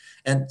night.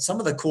 And some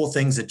of the cool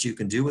things that you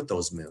can do with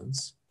those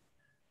moons,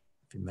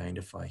 if you mind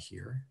if I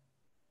here,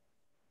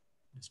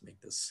 just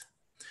make this.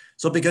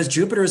 So because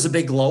Jupiter is a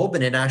big globe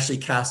and it actually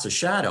casts a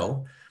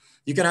shadow,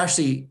 you can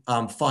actually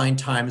find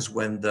times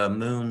when the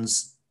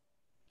moons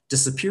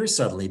disappear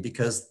suddenly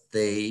because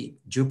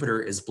Jupiter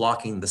is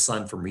blocking the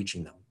sun from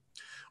reaching them.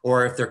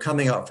 Or if they're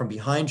coming out from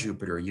behind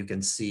Jupiter, you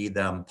can see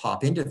them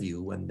pop into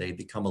view when they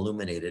become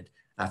illuminated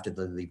after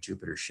they leave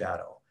Jupiter's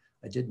shadow.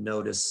 I did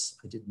note a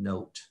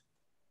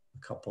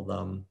couple of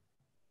them.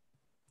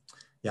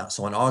 Yeah,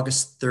 so on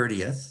August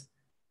 30th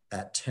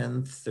at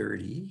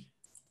 10:30,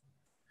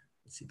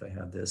 let's see if I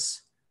have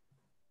this,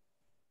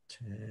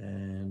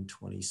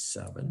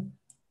 10:27.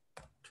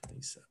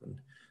 So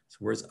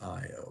where's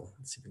Io?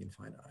 Let's see if we can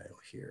find Io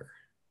here.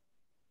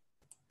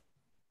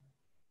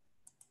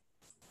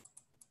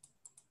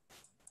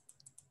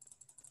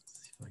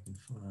 Let's see if I can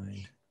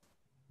find,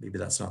 maybe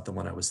that's not the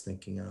one I was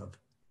thinking of.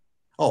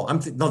 Oh,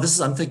 I'm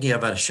thinking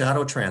of a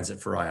shadow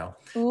transit for Io.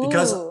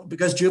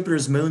 Because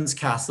Jupiter's moons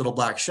cast little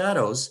black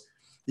shadows,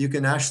 you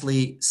can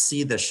actually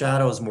see the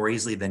shadows more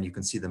easily than you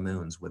can see the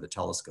moons with a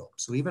telescope.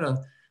 So even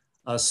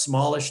a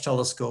smallish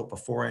telescope, a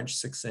 4-inch,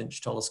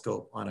 6-inch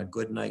telescope on a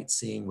good night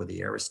seeing with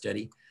the air is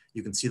steady,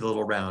 you can see the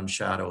little round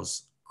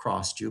shadows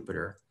cross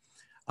Jupiter.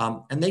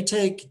 And they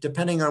take,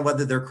 depending on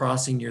whether they're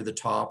crossing near the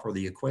top or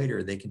the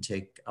equator, they can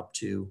take up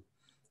to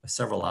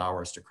several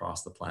hours to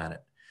cross the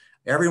planet.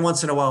 Every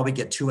once in a while, we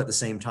get 2 at the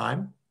same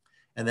time.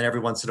 And then every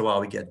once in a while,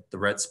 we get the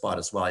red spot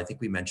as well. I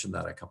think we mentioned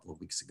that a couple of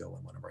weeks ago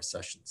in one of our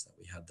sessions that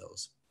we had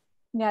those.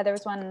 Yeah, there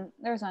was one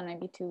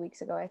maybe 2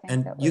 weeks ago, I think.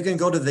 And you can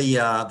go to the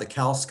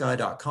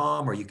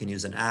calsky.com, or you can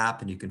use an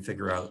app and you can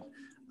figure out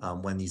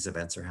when these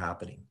events are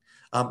happening.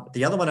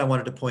 The other one I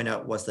wanted to point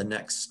out was the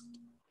next,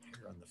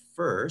 here on the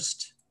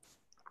 1st,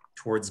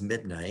 towards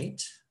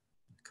midnight.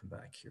 Come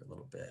back here a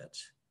little bit.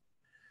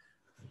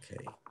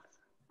 Okay.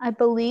 I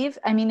believe,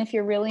 I mean, if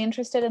you're really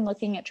interested in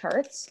looking at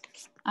charts,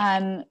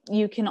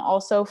 you can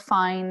also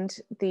find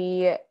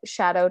the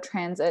shadow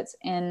transits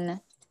in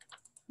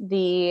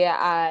the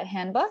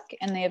handbook,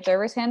 in the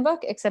observer's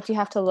handbook, except you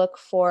have to look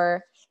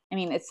for, I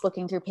mean, it's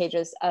looking through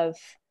pages of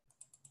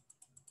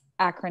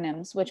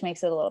acronyms, which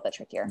makes it a little bit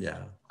trickier.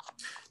 Yeah.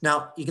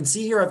 Now you can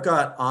see here, I've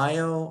got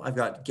Io, I've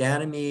got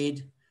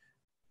Ganymede.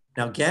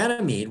 Now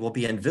Ganymede will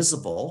be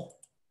invisible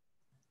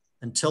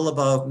until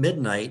about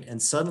midnight,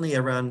 and suddenly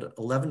around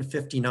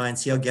 11:59,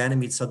 see how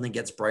Ganymede suddenly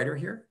gets brighter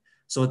here?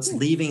 So it's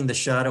leaving the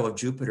shadow of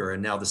Jupiter,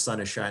 and now the sun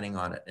is shining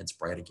on it and it's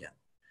bright again.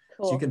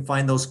 Cool. So you can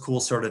find those cool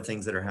sort of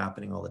things that are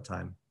happening all the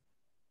time.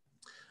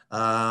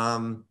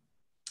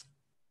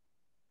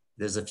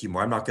 There's a few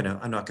more. I'm not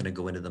gonna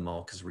go into them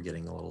all because we're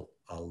getting a little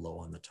low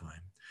on the time.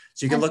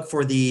 So you can look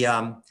for the,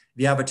 if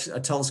you have a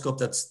telescope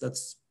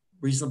that's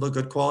reasonably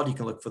good quality, you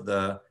can look for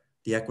the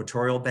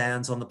equatorial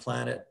bands on the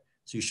planet.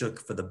 So you should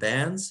look for the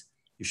bands.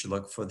 You should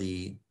look for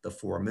the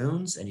 4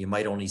 moons, and you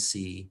might only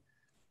see,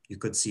 you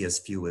could see as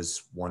few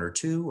as 1 or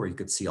 2, or you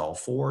could see all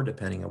 4,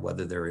 depending on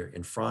whether they're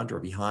in front or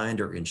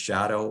behind or in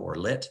shadow or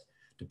lit,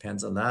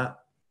 depends on that.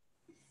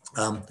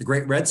 The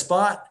Great Red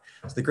Spot.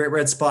 So the Great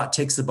Red Spot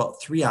takes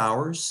about 3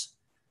 hours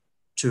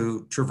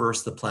to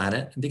traverse the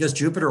planet. And because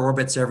Jupiter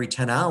orbits every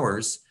 10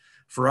 hours,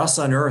 for us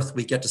on Earth,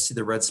 we get to see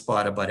the red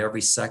spot about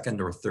every 2nd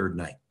or 3rd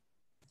night.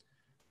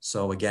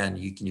 So again,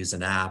 you can use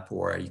an app,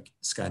 or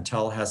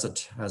Sky&Tel has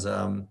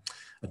a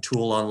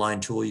tool,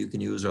 online tool you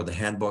can use, or the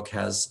handbook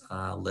has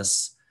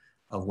lists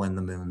of when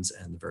the moons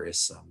and the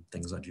various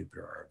things on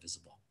Jupiter are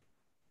visible.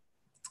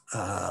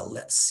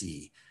 Let's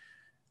see,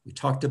 we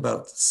talked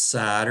about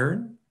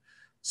Saturn.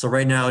 So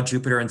right now,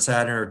 Jupiter and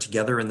Saturn are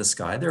together in the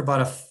sky. They're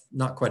about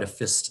not quite a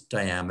fist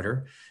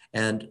diameter.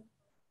 And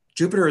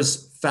Jupiter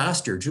is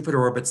faster. Jupiter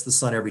orbits the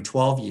sun every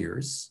 12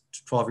 years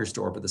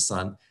to orbit the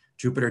sun.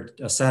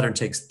 Saturn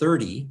takes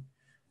 30.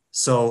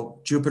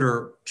 So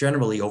Jupiter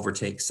generally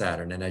overtakes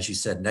Saturn. And as you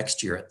said,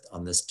 next year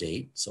on this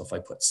date, so if I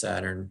put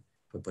Saturn,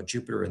 we put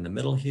Jupiter in the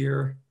middle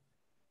here,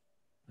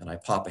 and I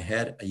pop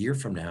ahead a year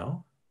from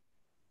now,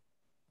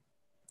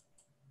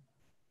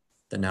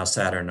 then now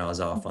Saturn now is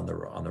off on the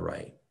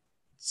right.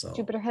 So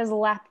Jupiter has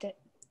lapped it.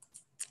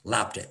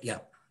 Lapped it, yeah.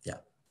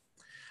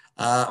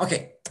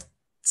 Okay,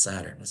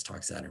 Saturn, let's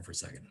talk Saturn for a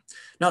second.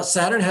 Now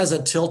Saturn has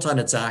a tilt on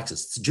its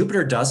axis.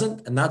 Jupiter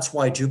doesn't, and that's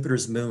why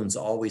Jupiter's moons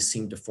always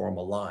seem to form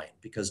a line,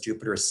 because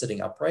Jupiter is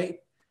sitting upright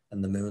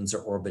and the moons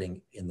are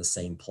orbiting in the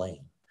same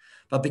plane.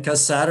 But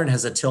because Saturn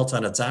has a tilt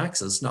on its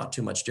axis, not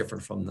too much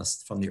different from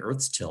the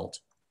Earth's tilt,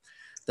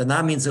 then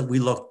that means that we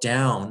look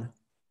down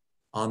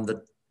on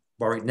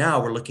well, right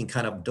now we're looking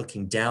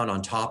down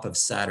on top of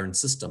Saturn's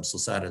system. So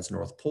Saturn's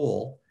North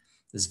Pole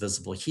is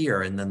visible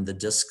here, and then the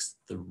disks,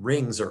 the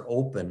rings are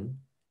open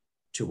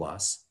to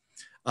us.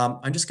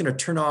 I'm just going to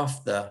turn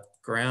off the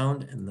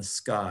ground and the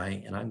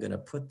sky, and I'm going to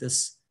put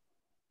this,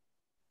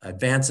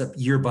 advance up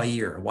year by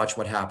year, and watch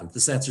what happens.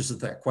 This answers to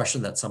that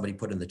question that somebody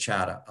put in the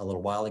chat a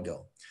little while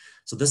ago.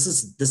 So this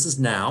is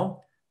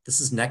now,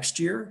 this is next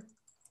year,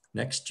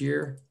 next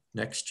year,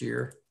 next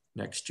year,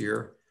 next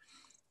year.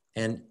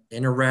 And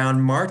in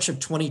around March of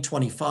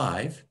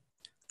 2025,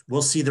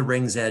 we'll see the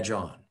rings edge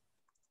on.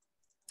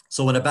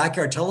 So in a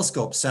backyard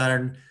telescope,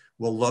 Saturn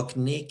will look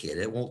naked.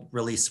 We won't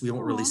really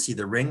see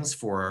the rings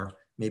for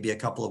maybe a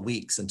couple of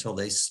weeks until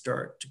they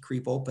start to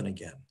creep open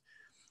again.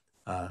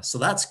 So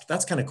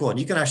that's kind of cool. And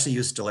you can actually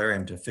use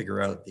Stellarium to figure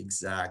out the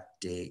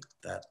exact date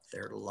that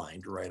they're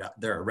lined right up.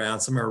 They're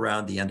somewhere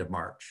around the end of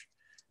March,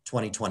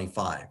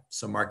 2025.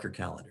 So mark your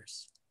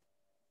calendars.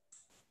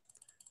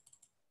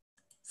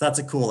 So that's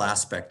a cool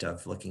aspect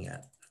of looking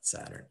at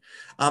Saturn.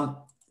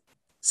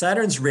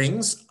 Saturn's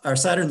rings, or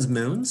Saturn's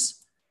moons,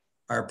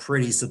 are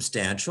pretty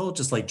substantial,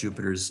 just like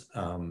Jupiter's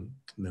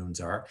moons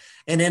are.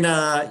 And in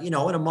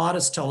a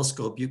modest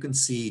telescope, you can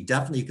see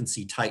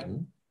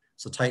Titan.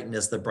 So Titan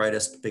is the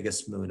brightest,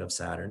 biggest moon of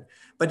Saturn.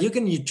 But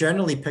you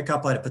generally pick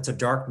up on, if it's a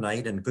dark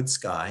night and good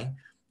sky,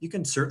 you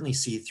can certainly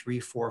see 3,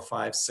 4,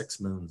 5, 6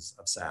 moons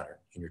of Saturn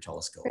in your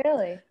telescope.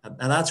 Really?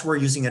 And that's where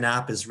using an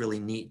app is really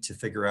neat to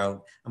figure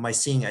out, I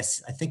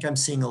think I'm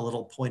seeing a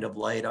little point of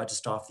light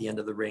just off the end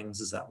of the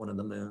rings. Is that one of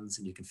the moons?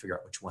 And you can figure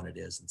out which one it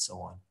is and so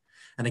on.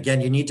 And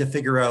again, you need to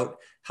figure out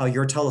how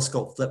your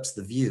telescope flips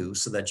the view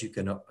so that you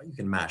can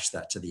match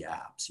that to the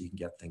app, so you can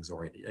get things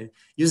oriented.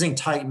 Using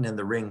Titan and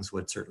the rings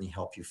would certainly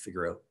help you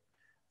figure out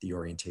the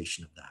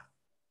orientation of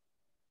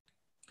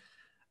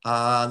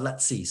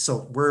Let's see.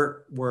 So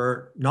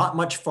we're not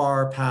much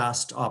far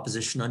past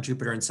opposition on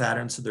Jupiter and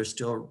Saturn, so there's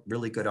still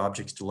really good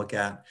objects to look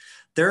at.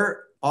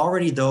 They're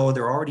already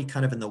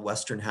kind of in the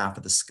western half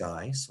of the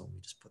sky. So let me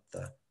just put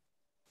the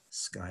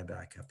sky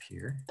back up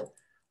here.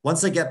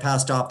 Once they get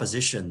past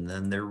opposition,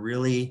 then they're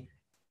really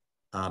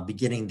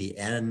beginning the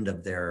end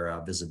of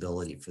their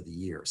visibility for the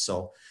year.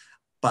 So,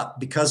 but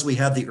because we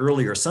have the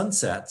earlier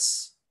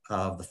sunsets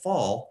of the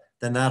fall,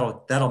 then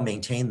that'll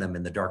maintain them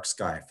in the dark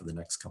sky for the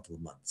next couple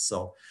of months.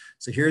 So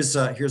here's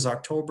August,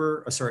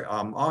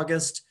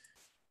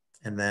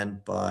 and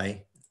then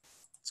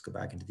let's go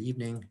back into the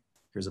evening.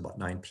 Here's about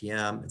 9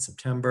 p.m. in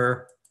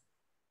September,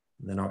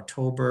 and then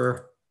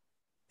October,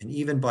 and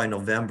even by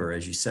November,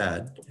 as you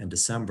said, and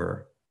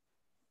December,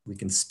 we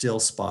can still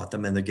spot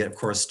them. And of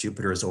course,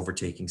 Jupiter is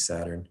overtaking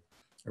Saturn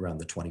around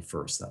the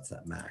 21st. That's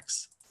that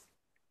max.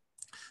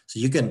 So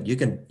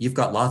you've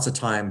got lots of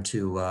time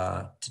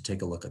to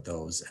take a look at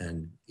those,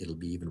 and it'll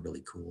be even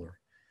really cooler.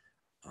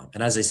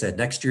 And as I said,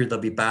 next year they'll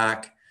be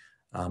back.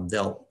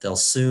 They'll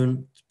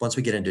soon, once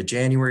we get into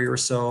January or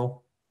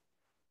so,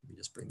 let me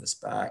just bring this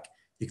back.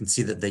 You can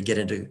see that they get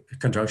into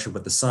conjunction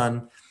with the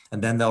sun,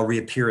 and then they'll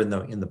reappear in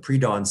the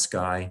pre-dawn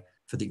sky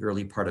for the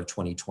early part of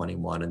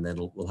 2021, and then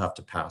we'll have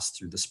to pass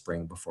through the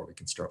spring before we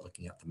can start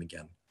looking at them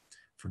again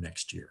for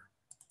next year.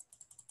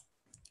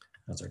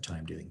 That's our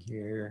time doing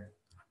here.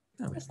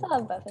 We still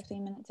have about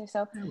 15 minutes or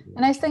so.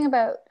 The nice thing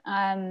about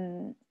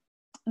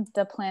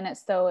the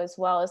planets, though, as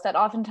well, is that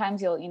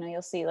oftentimes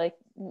you'll see like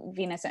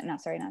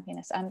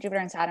Jupiter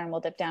and Saturn will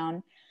dip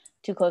down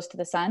too close to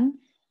the sun.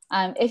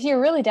 If you're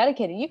really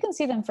dedicated, you can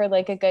see them for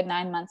like a good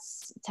 9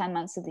 months, 10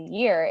 months of the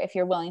year if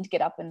you're willing to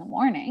get up in the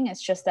morning.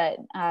 It's just that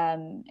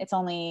it's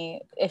only,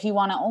 if you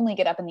want to only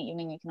get up in the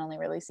evening, you can only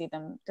really see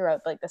them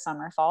throughout like the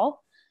summer,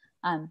 fall.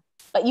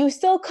 But you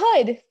still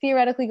could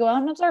theoretically go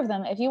out and observe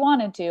them if you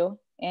wanted to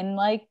in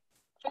like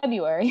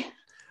February.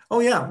 Oh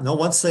yeah, no,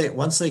 once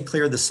they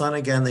clear the sun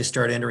again, they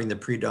start entering the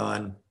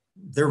pre-dawn.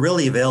 They're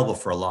really available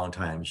for a long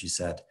time, as you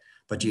said.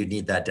 But you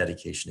need that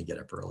dedication to get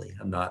up early.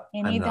 I'm not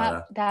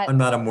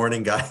a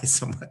morning guy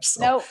so much.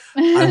 So nope.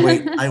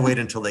 I wait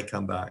until they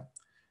come back.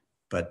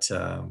 But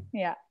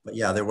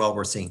yeah, they're well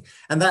worth seeing.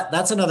 And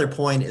that's another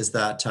point, is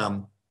that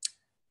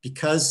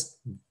because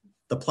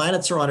the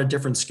planets are on a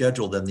different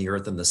schedule than the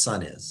Earth and the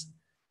Sun is.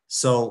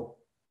 So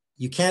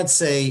you can't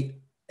say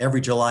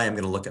every July I'm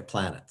going to look at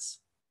planets,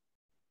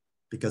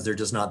 because they're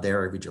just not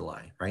there every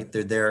July, right?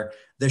 They're there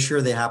this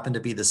year. They happen to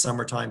be the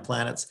summertime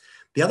planets.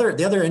 The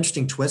other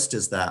interesting twist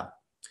is that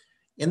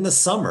in the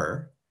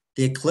summer,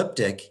 the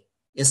ecliptic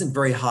isn't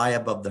very high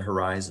above the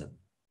horizon,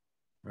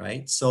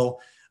 right? So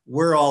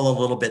we're all a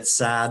little bit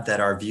sad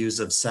that our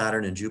views of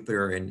Saturn and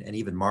Jupiter and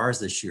even Mars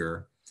this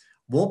year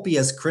won't be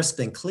as crisp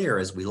and clear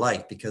as we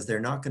like, because they're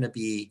not going to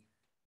be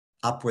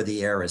up where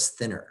the air is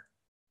thinner,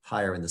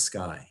 higher in the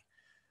sky.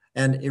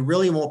 And it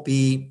really won't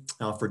be,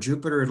 for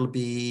Jupiter,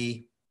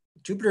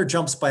 Jupiter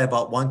jumps by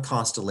about one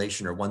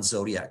constellation or one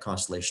zodiac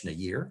constellation a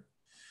year.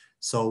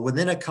 So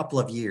within a couple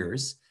of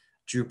years,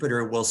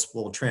 Jupiter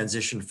will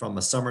transition from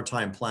a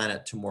summertime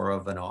planet to more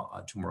of an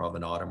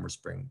autumn or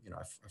spring.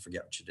 I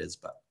forget which it is,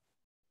 but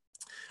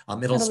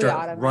it'll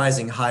start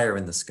rising higher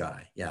in the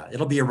sky. Yeah,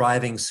 it'll be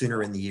arriving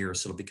sooner in the year,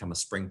 so it'll become a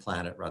spring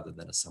planet rather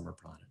than a summer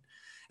planet.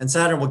 And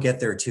Saturn will get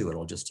there too.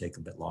 It'll just take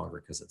a bit longer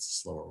because it's a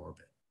slower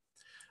orbit.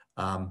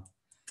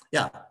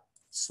 Yeah,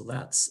 so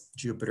that's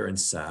Jupiter and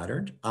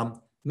Saturn.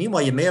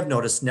 Meanwhile, you may have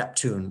noticed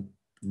Neptune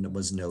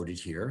was noted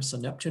here. So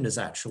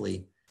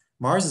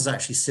Mars is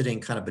actually sitting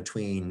kind of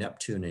between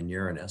Neptune and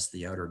Uranus,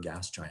 the outer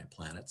gas giant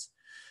planets.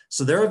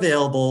 So they're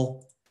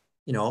available,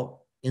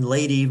 in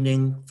late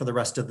evening for the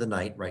rest of the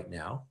night right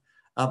now.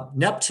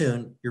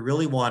 Neptune, you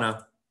really want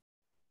to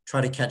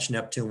try to catch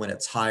Neptune when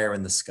it's higher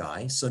in the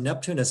sky. So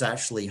Neptune is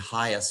actually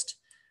highest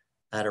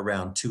at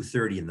around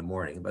 2:30 in the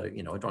morning, but I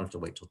don't have to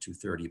wait till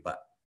 2:30. But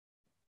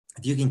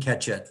if you can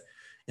catch it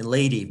in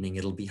late evening,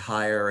 it'll be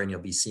higher and you'll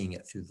be seeing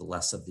it through the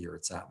less of the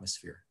Earth's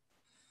atmosphere.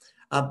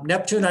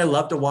 Neptune, I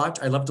love to watch.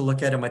 I love to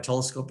look at in my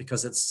telescope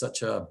because it's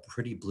such a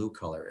pretty blue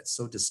color. It's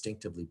so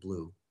distinctively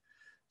blue.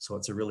 So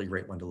it's a really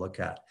great one to look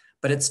at.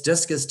 But its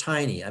disk is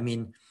tiny. I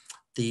mean,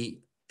 the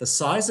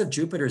size of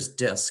Jupiter's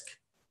disk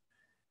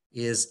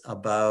is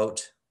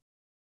about,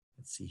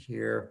 let's see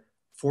here,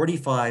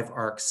 45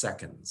 arc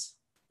seconds,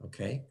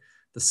 okay?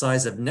 The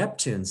size of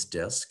Neptune's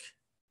disk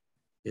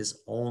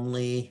is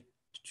only,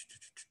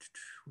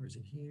 where's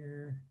it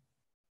here?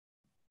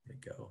 There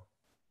we go.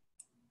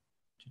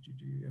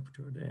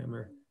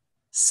 Diameter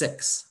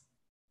 6.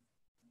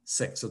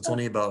 So it's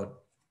only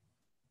about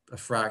a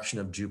fraction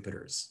of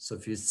Jupiter's. So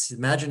if you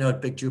imagine how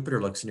big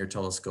Jupiter looks in your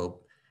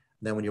telescope,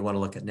 then when you want to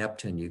look at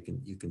Neptune, you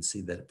can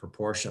see that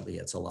proportionately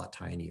it's a lot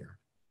tinier.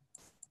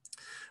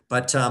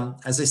 But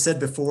as I said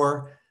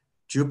before,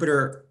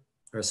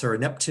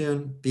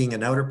 Neptune being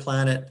an outer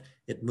planet,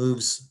 it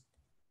moves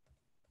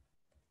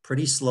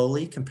pretty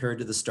slowly compared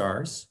to the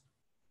stars.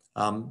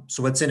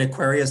 So it's in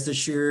Aquarius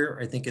this year.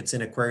 I think it's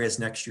in Aquarius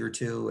next year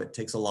too. It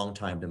takes a long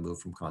time to move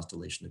from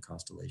constellation to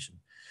constellation.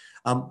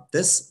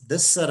 This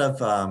set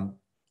of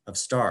of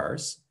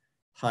stars,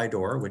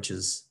 Hydor, which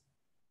is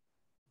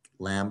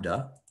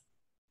Lambda,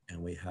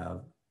 and we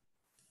have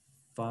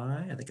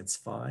Phi, I think it's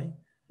Phi.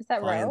 Is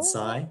that Phi and Rho?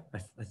 Psi.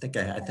 I think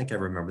I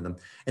remember them.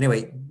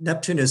 Anyway,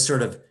 Neptune is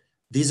sort of,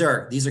 these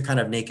are kind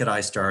of naked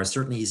eye stars,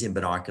 certainly easy in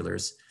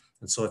binoculars.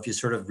 And so if you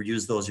sort of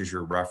use those as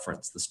your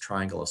reference, this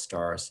triangle of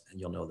stars, and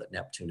you'll know that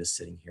Neptune is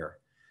sitting here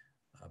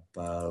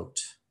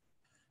about,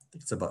 I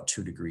think it's about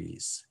 2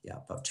 degrees. Yeah,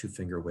 about 2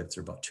 finger widths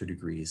or about 2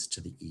 degrees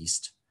to the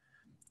east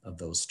of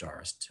those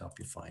stars to help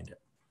you find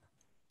it.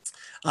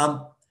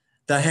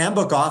 The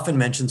handbook often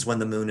mentions when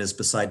the moon is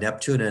beside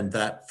Neptune, and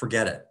that,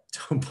 forget it.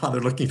 Don't bother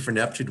looking for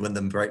Neptune when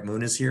the bright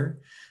moon is here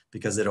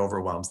because it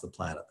overwhelms the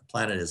planet. The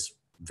planet is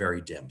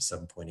very dim,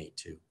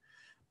 7.82.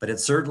 But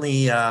it's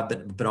certainly,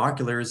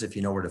 binoculars, if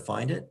you know where to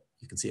find it,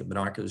 you can see it in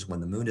binoculars when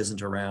the moon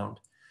isn't around.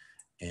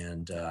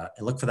 And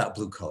look for that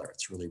blue color.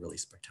 It's really, really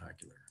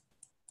spectacular.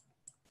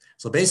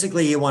 So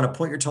basically you want to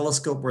point your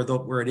telescope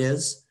where it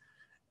is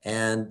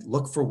and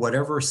look for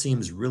whatever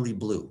seems really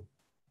blue.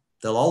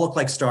 They'll all look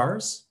like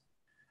stars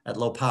at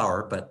low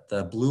power, but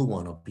the blue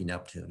one will be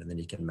Neptune, and then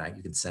you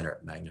can center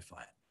it,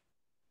 magnify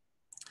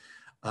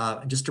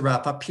it. Just to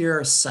wrap up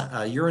here,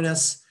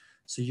 Uranus.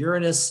 So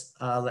Uranus,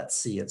 let's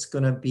see, it's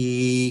going to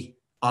be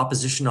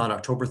opposition on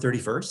October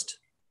 31st.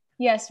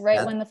 Yes,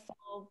 right when the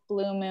full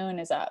blue moon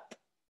is up.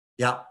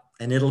 Yeah,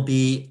 and it'll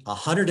be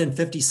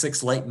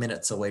 156 light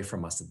minutes away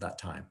from us at that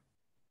time.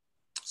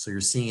 So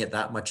you're seeing it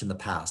that much in the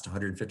past,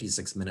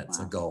 156 minutes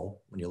ago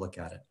when you look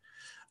at it.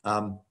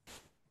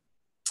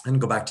 I'm going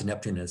to go back to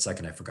Neptune in a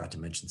second. I forgot to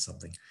mention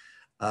something.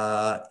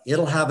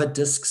 It'll have a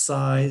disk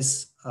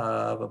size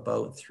of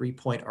about 3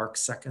 arc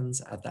seconds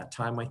at that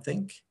time, I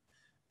think.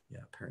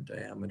 Yeah, apparent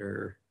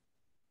diameter,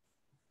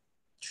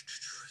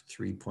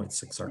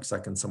 3.6 arc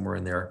seconds, somewhere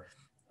in there.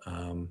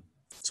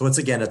 So it's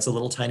a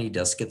little tiny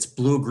disk. It's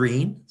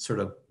blue-green, sort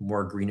of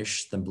more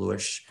greenish than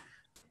bluish,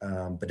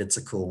 but it's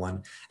a cool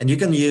one. And you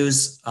can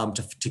use,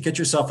 to get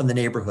yourself in the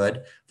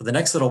neighborhood, for the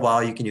next little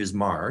while, you can use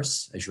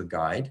Mars as your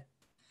guide.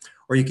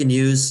 Or you can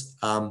use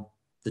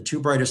the 2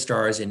 brightest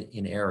stars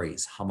in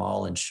Aries,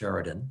 Hamal and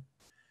Sheridan.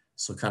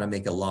 So kind of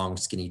make a long,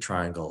 skinny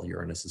triangle.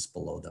 Uranus is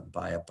below them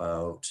by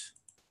about,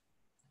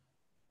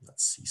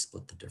 let's see,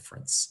 split the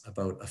difference,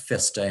 about a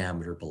fist's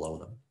diameter below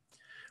them.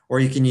 Or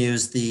you can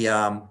use the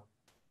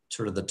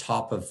sort of the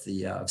top of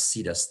the of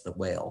Cetus, the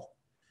whale,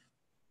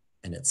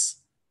 and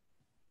it's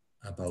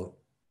about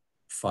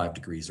 5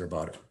 degrees or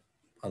about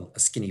a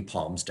skinny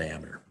palm's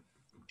diameter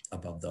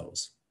above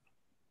those.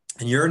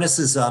 And Uranus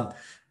is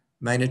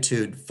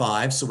magnitude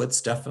 5, so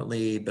it's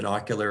definitely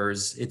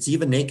binoculars. It's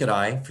even naked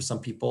eye for some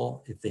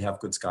people if they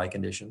have good sky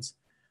conditions,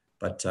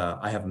 but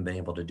I haven't been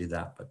able to do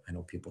that, but I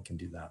know people can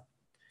do that.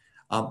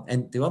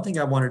 And the one thing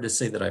I wanted to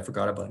say that I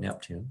forgot about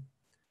Neptune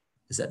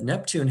is that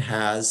Neptune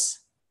has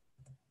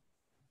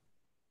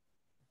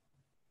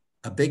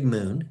a big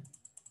moon.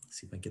 Let's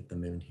see if I get the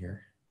moon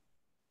here,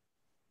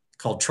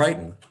 called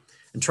Triton.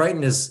 And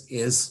Triton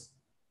is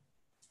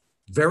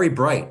very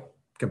bright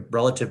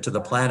relative to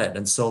the planet.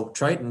 And so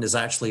Triton is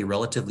actually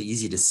relatively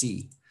easy to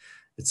see.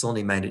 It's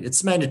only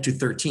magnitude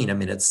 13. I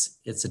mean, it's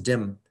a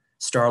dim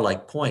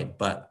star-like point,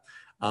 but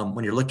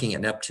when you're looking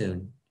at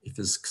Neptune, if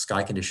the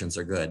sky conditions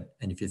are good,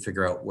 and if you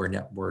figure out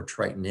where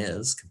Triton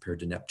is compared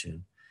to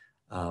Neptune,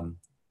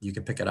 you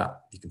can pick it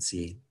up. You can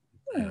see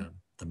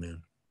the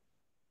moon.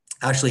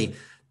 Actually,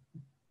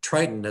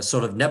 Triton,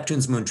 sort of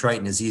Neptune's moon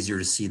Triton is easier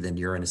to see than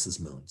Uranus's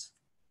moons,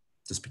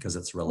 just because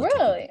it's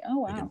relatively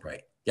big and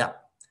bright. Yeah.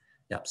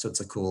 Yeah, so it's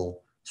a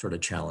cool sort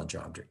of challenge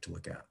object to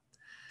look at.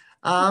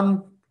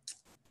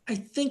 I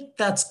think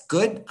that's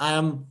good.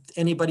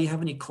 Anybody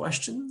have any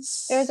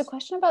questions? There's a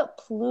question about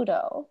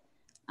Pluto.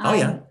 Oh,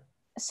 yeah.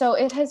 So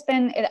it has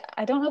been,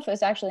 I don't know if it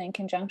was actually in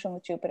conjunction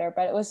with Jupiter,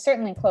 but it was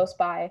certainly close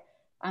by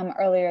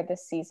earlier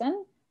this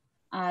season.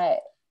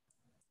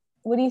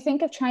 What do you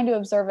think of trying to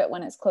observe it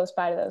when it's close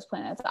by to those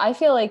planets? I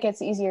feel like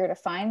it's easier to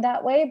find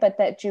that way, but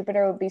that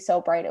Jupiter would be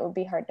so bright, it would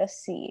be hard to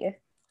see.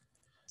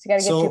 So you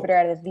got to get Jupiter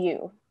out of the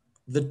view.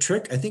 The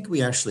trick, I think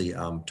we actually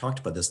talked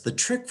about this. The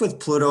trick with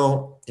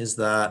Pluto is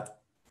that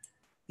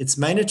it's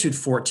magnitude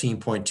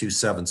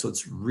 14.27. So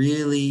it's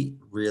really,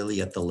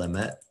 really at the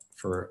limit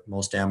for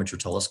most amateur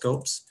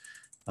telescopes.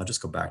 I'll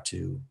just go back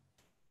to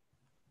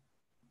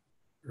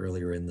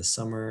earlier in the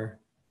summer.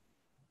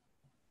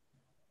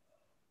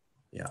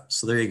 Yeah,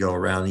 so there you go,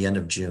 around the end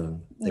of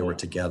June, they were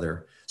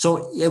together.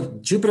 So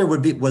Jupiter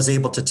was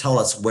able to tell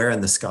us where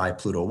in the sky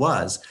Pluto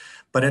was.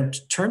 But in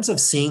terms of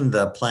seeing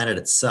the planet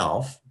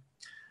itself,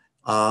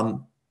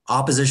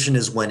 opposition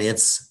is when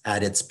it's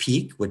at its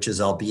peak, which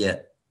is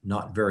albeit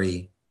not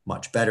very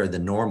much better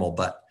than normal,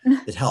 but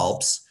it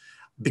helps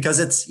because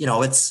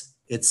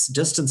its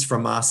distance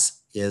from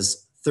us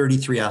is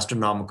 33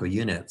 astronomical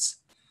units.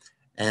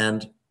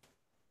 And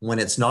when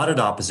it's not at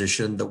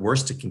opposition, the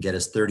worst it can get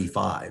is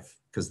 35,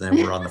 because then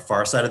we're on the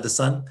far side of the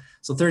sun.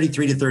 So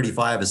 33 to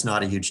 35 is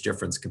not a huge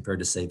difference compared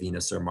to, say,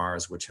 Venus or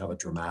Mars, which have a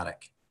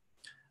dramatic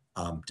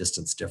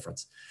distance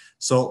difference.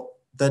 So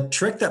the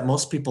trick that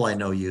most people I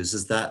know use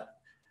is that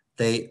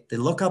they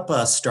look up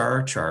a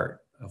star chart,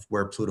 of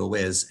where Pluto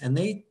is. And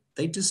they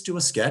just do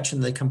a sketch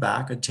and they come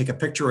back and take a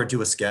picture or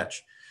do a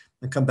sketch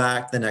and come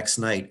back the next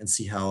night and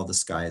see how the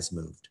sky has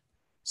moved.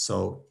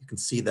 So you can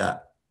see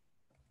that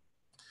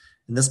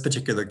in this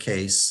particular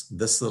case,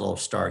 this little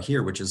star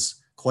here, which is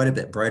quite a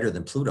bit brighter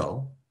than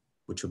Pluto,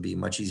 which would be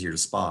much easier to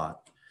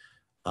spot,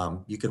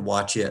 you could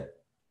watch it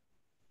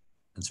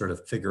and sort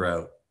of figure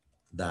out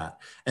that.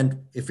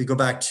 And if we go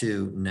back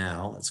to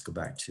now, let's go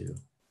back to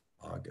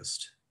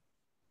August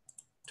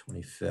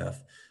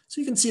 25th.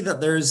 So you can see that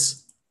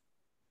there's,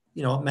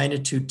 you know,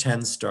 magnitude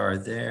 10 star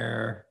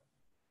there.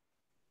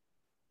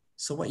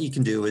 So what you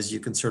can do is you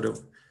can sort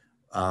of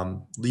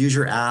use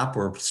your app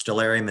or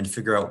Stellarium and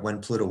figure out when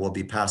Pluto will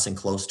be passing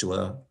close to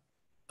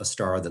a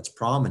star that's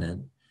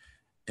prominent,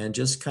 and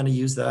just kind of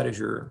use that as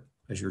your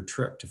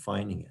trick to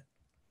finding it.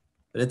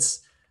 But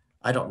it's,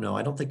 I don't know,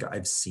 I don't think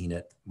I've seen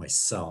it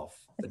myself,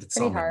 but it's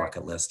on my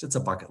bucket list. It's a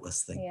bucket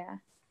list thing. Yeah.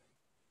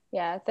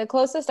 Yeah, the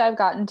closest I've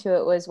gotten to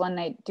it was one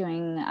night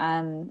doing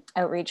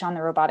outreach on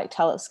the robotic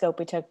telescope.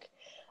 We took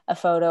a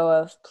photo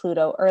of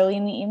Pluto early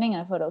in the evening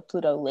and a photo of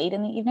Pluto late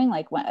in the evening,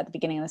 like at the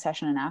beginning of the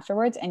session and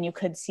afterwards, and you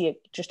could see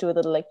it just do a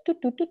little like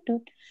doot, doot, doot,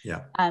 doot.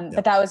 Yeah.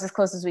 But that was as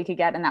close as we could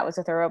get, and that was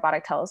with a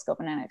robotic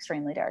telescope in an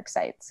extremely dark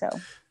site.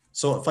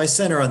 So if I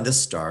center on this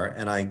star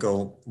and I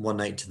go one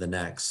night to the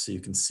next, so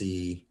you can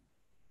see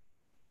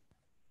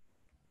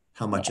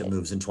how much it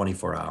moves in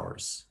 24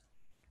 hours.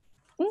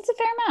 It's a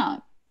fair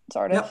amount,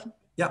 sort of.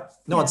 Yep.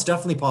 No, it's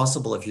definitely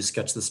possible if you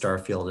sketch the star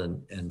field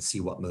and see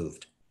what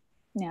moved.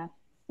 Yeah.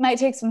 Might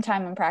take some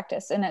time and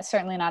practice, and it's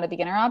certainly not a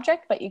beginner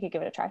object, but you could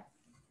give it a try.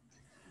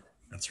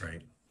 That's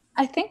right.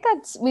 I think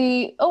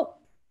we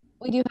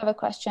do have a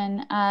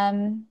question.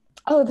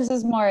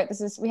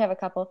 We have a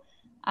couple.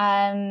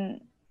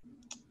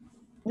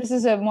 This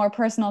is a more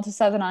personal to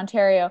Southern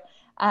Ontario.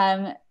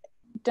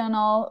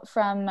 Donald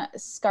from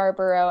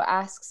Scarborough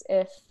asks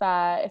if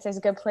there's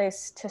a good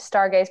place to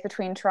stargaze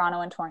between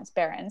Toronto and Torrance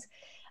Barrens.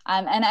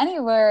 And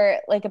anywhere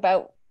like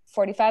about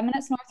 45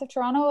 minutes north of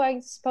Toronto, I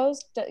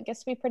suppose,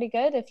 gets to be pretty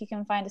good if you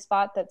can find a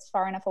spot that's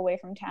far enough away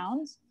from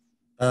towns.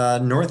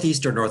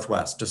 Northeast or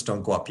northwest. Just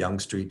don't go up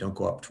Yonge Street. Don't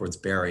go up towards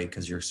Barrie,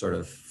 because you're sort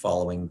of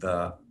following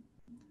the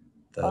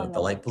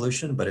light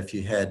pollution. But if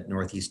you head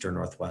northeast or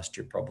northwest,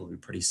 you're probably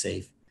pretty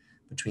safe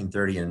between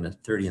 30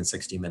 and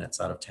 60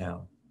 minutes out of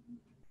town.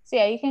 So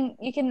yeah,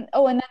 you can.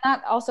 Oh, and then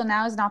that also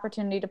now is an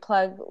opportunity to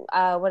plug.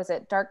 What is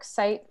it? Dark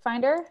Site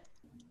Finder.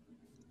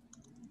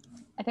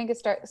 I think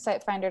it's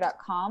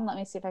darksitefinder.com. Let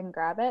me see if I can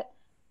grab it.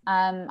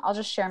 I'll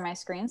just share my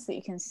screen so that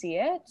you can see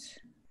it.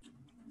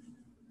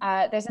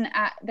 There's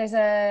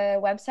a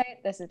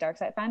website. This is Dark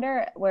Site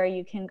Finder, where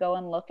you can go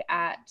and look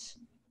at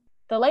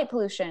the light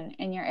pollution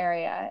in your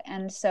area.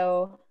 And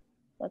so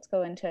let's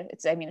go into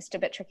it's a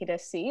bit tricky to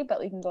see, but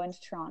we can go into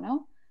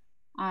Toronto,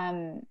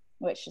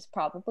 which is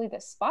probably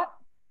this spot.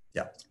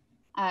 Yeah.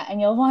 And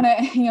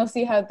you'll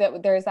see how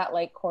there's that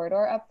light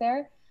corridor up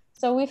there.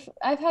 So we've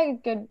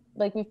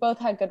both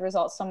had good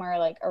results somewhere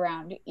like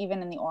around,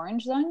 even in the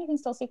orange zone, you can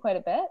still see quite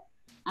a bit.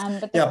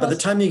 But by the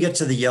time you get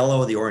to the yellow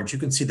or the orange, you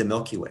can see the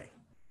Milky Way,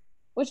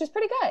 which is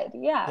pretty good.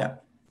 Yeah.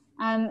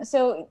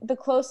 So the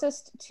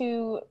closest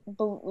to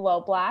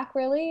black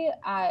really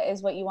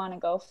is what you want to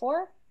go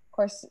for. Of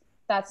course,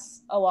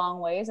 that's a long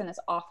ways and it's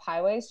off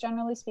highways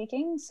generally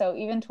speaking. So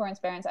even Torrance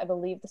Barrens, I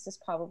believe this is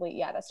probably,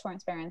 that's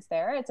Torrance Barrens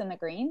there. It's in the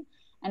green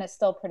and it's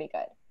still pretty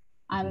good.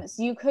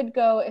 So you could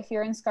go, if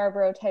you're in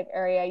Scarborough type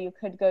area, you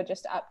could go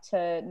just up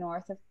to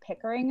north of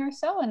Pickering or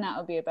so, and that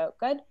would be about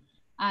good.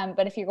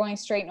 But if you're going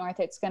straight north,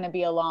 it's going to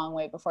be a long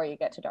way before you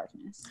get to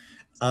darkness.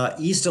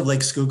 East of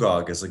Lake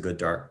Scugog is a good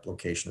dark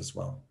location as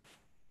well.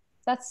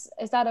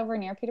 Is that over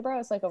near Peterborough?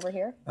 It's like over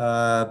here?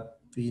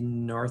 Be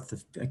north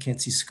of, I can't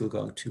see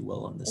Scugog too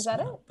well on this. Is that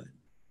map, it?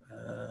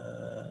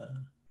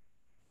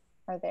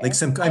 But, there. Lake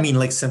Simcoe.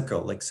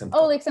 Lake Simcoe.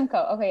 Oh, Lake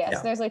Simcoe. Okay, yes,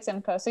 So there's Lake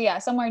Simcoe. So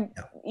somewhere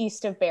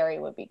east of Barrie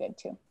would be good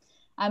too.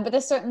 But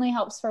this certainly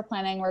helps for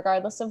planning,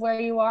 regardless of where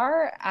you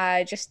are.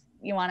 Just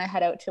you want to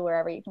head out to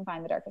wherever you can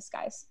find the darkest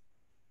skies.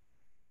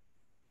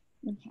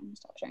 Okay, I'm gonna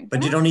stop sharing.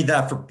 But you don't need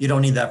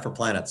that for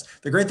planets.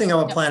 The great thing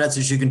about planets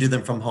is you can do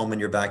them from home in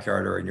your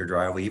backyard or in your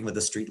driveway, even with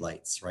the street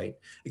lights, right?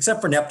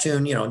 Except for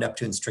Neptune.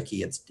 Neptune's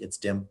tricky. It's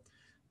dim,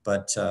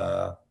 but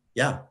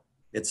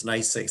it's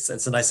nice.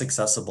 It's a nice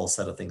accessible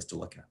set of things to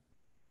look at.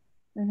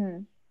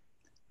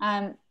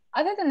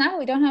 Other than that,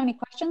 we don't have any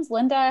questions.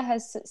 Linda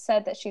has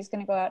said that she's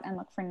going to go out and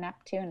look for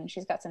Neptune, and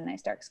she's got some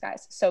nice dark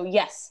skies. So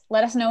yes,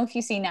 let us know if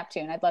you see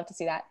Neptune. I'd love to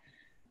see that,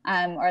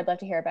 or I'd love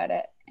to hear about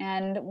it.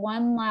 And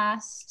one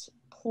last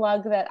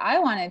plug that I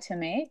wanted to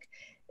make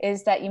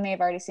is that you may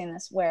have already seen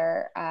this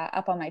where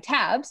up on my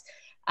tabs,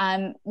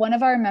 one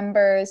of our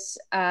members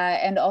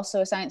and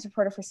also a science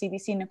reporter for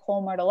CBC,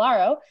 Nicole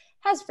Mortellaro,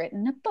 has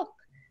written a book,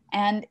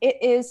 and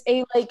it is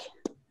an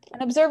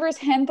observer's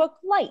handbook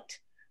light.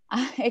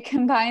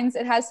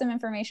 It has some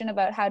information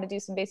about how to do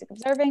some basic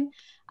observing,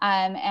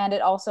 and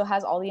it also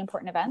has all the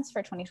important events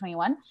for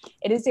 2021.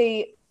 It is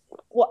a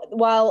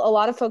while a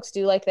lot of folks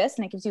do like this,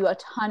 and it gives you a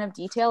ton of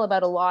detail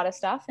about a lot of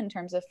stuff in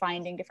terms of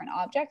finding different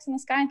objects in the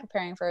sky and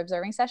preparing for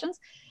observing sessions,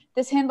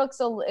 this handbook,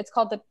 so it's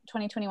called the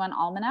 2021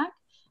 Almanac,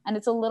 and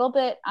it's a little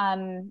bit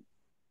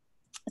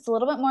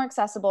more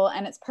accessible,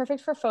 and it's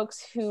perfect for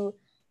folks who,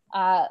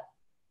 well,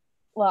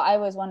 I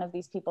was one of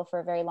these people for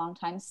a very long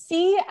time,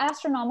 see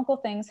astronomical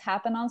things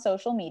happen on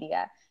social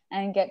media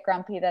and get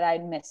grumpy that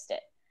I'd missed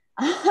it.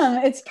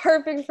 It's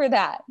perfect for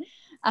that.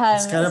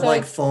 It's kind of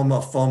like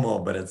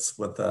FOMO, but it's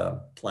with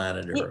a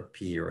planet or a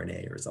P or an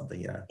A or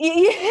something. Yeah.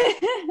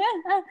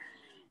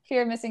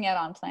 Fear of missing out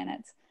on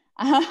planets.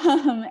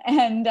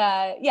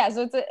 Yeah,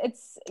 so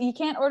it's you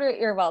can't order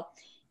it,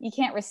 you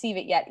can't receive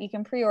it yet. You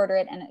can pre-order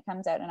it, and it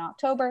comes out in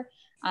October.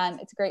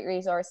 It's a great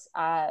resource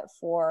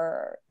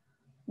for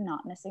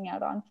not missing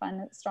out on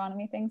fun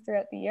astronomy things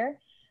throughout the year,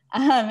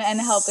 and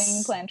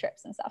helping plan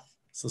trips and stuff.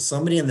 So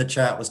somebody in the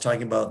chat was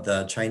talking about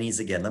the Chinese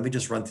again. Let me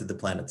just run through the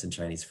planets in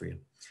Chinese for you.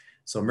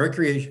 So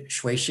Mercury,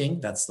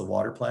 Shuixing, that's the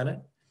water planet.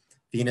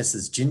 Venus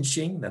is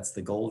Jinxing, that's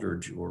the gold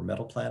or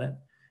metal planet.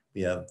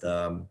 We have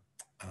the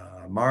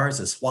Mars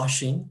is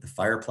Huaxing, the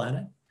fire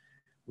planet.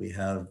 We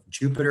have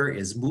Jupiter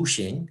is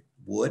Muxing,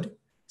 wood.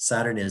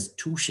 Saturn is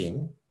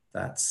Tuxing,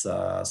 that's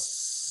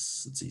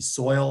let's see,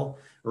 soil,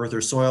 earth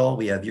or soil.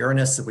 We have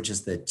Uranus, which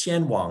is the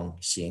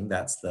Tianwang Xing,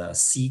 that's the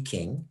sea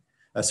king.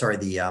 The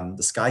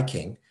sky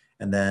king.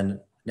 And then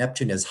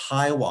Neptune is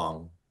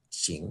Haiwang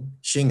Xing.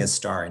 Xing is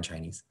star in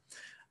Chinese.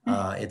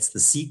 It's the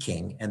sea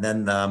king. And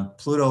then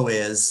Pluto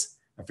is,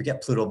 I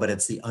forget Pluto, but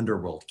it's the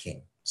underworld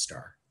king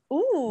star.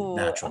 Ooh,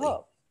 naturally.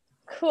 Oh,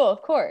 cool,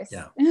 of course.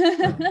 Yeah.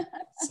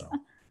 So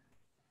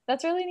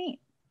that's really neat.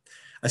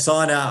 I saw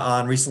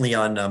on recently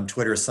on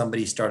Twitter,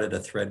 somebody started a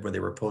thread where they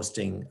were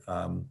posting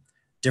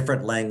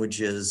different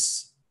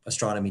languages,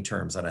 astronomy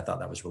terms, and I thought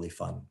that was really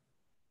fun.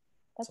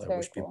 That's so I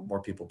very wish cool.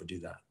 more people would do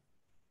that.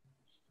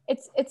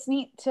 It's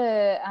neat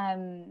to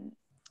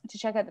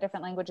check out the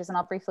different languages, and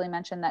I'll briefly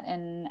mention that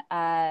in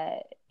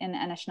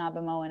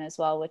Anishinaabemowin as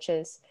well, which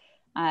is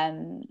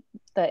the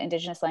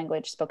indigenous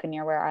language spoken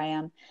near where I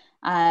am.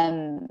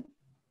 And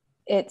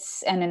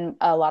in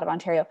a lot of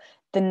Ontario,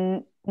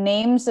 the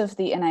names of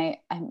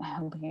I'm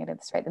hoping I get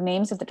this right. The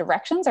names of the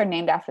directions are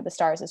named after the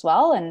stars as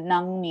well, and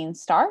Nung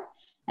means star,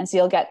 and so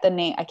you'll get the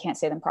name. I can't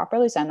say them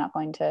properly, so I'm not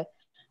going to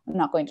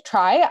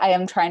try. I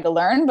am trying to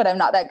learn, but I'm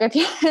not that good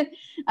yet.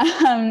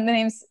 The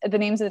names of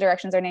the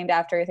directions are named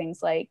after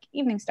things like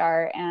Evening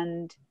Star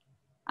and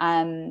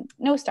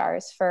No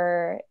Stars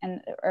or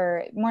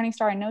Morning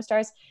Star and No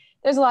Stars.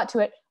 There's a lot to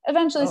it.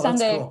 Eventually,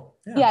 someday, cool.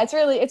 yeah, it's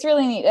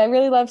really neat. I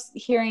really love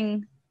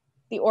hearing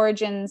the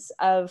origins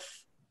of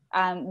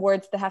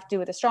words that have to do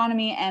with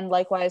astronomy, and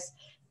likewise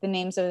the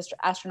names of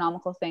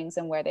astronomical things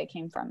and where they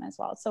came from as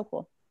well. It's so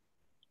cool.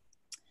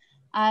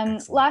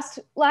 Last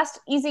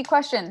easy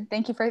question.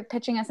 Thank you for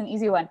pitching us an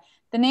easy one.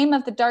 The name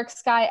of the Dark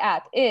Sky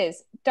app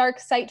is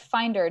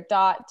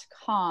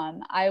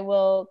darksightfinder.com. I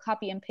will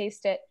copy and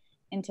paste it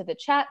into the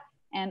chat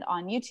and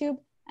on YouTube.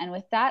 And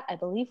with that, I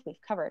believe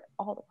we've covered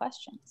all the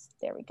questions.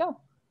 There we go.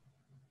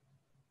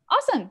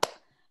 Awesome.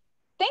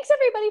 Thanks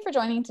everybody for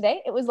joining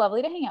today. It was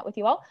lovely to hang out with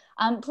you all.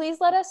 Please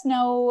let us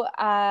know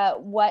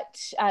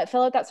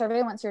fill out that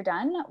survey once you're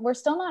done. We're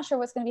still not sure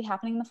what's going to be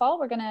happening in the fall.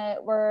 We're gonna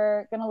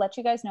let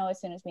you guys know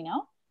as soon as we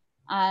know.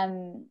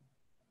 And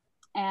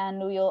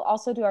we'll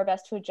also do our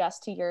best to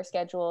adjust to your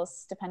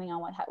schedules depending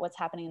on what's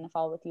happening in the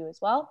fall with you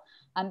as well.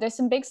 There's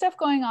some big stuff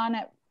going on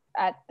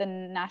at the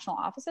national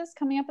offices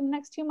coming up in the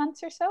next 2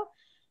 months or so.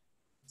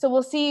 So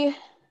we'll see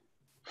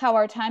how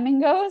our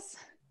timing goes.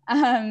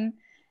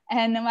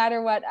 And no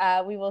matter what,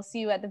 we will see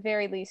you at the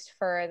very least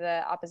for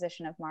the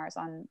opposition of Mars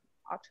on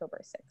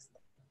October 6th.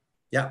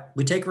 Yeah,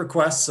 we take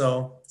requests,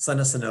 so send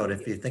us a note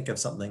if you think of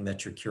something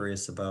that you're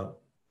curious about.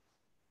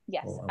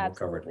 Yes,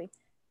 absolutely.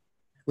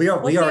 We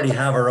already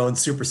have our own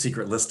super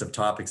secret list of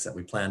topics that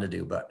we plan to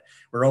do, but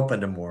we're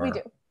open to more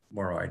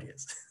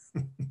ideas.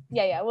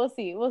 Yeah, we'll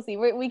see.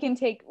 We can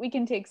take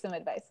some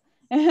advice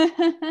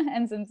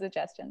and some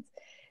suggestions.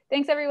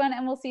 Thanks everyone,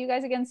 and we'll see you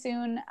guys again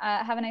soon.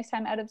 Have a nice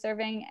time out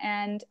observing.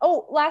 And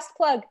last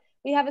plug,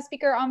 we have a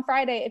speaker on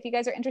Friday if you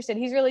guys are interested.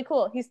 He's really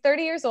cool. He's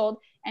 30 years old,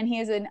 and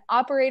he is an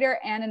operator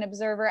and an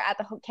observer at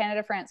the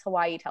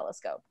Canada-France-Hawaii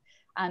telescope.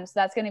 So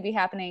that's going to be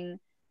happening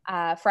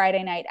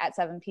Friday night at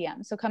 7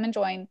 p.m. So come and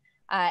join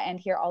and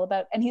hear all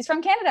about, and he's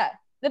from Canada.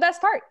 The best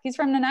part, he's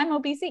from Nanaimo,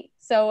 BC.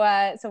 So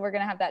we're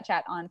going to have that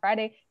chat on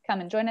Friday. Come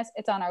and join us.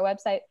 It's on our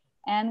website,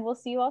 and we'll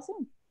see you all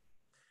soon.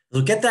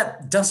 Well,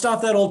 dust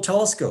off that old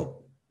telescope.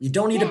 You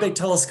don't need a big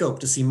telescope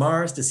to see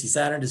Mars, to see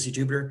Saturn, to see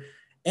Jupiter.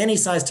 Any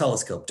size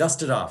telescope,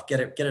 dust it off, get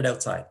it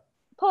outside.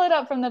 Pull it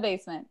up from the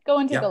basement. Go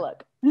and take a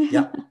look.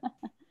 Yeah.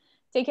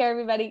 Take care,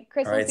 everybody.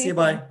 Chris, all right, see you.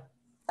 Bye.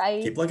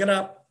 Bye. Keep looking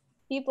up.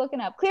 Keep looking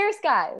up. Clear skies.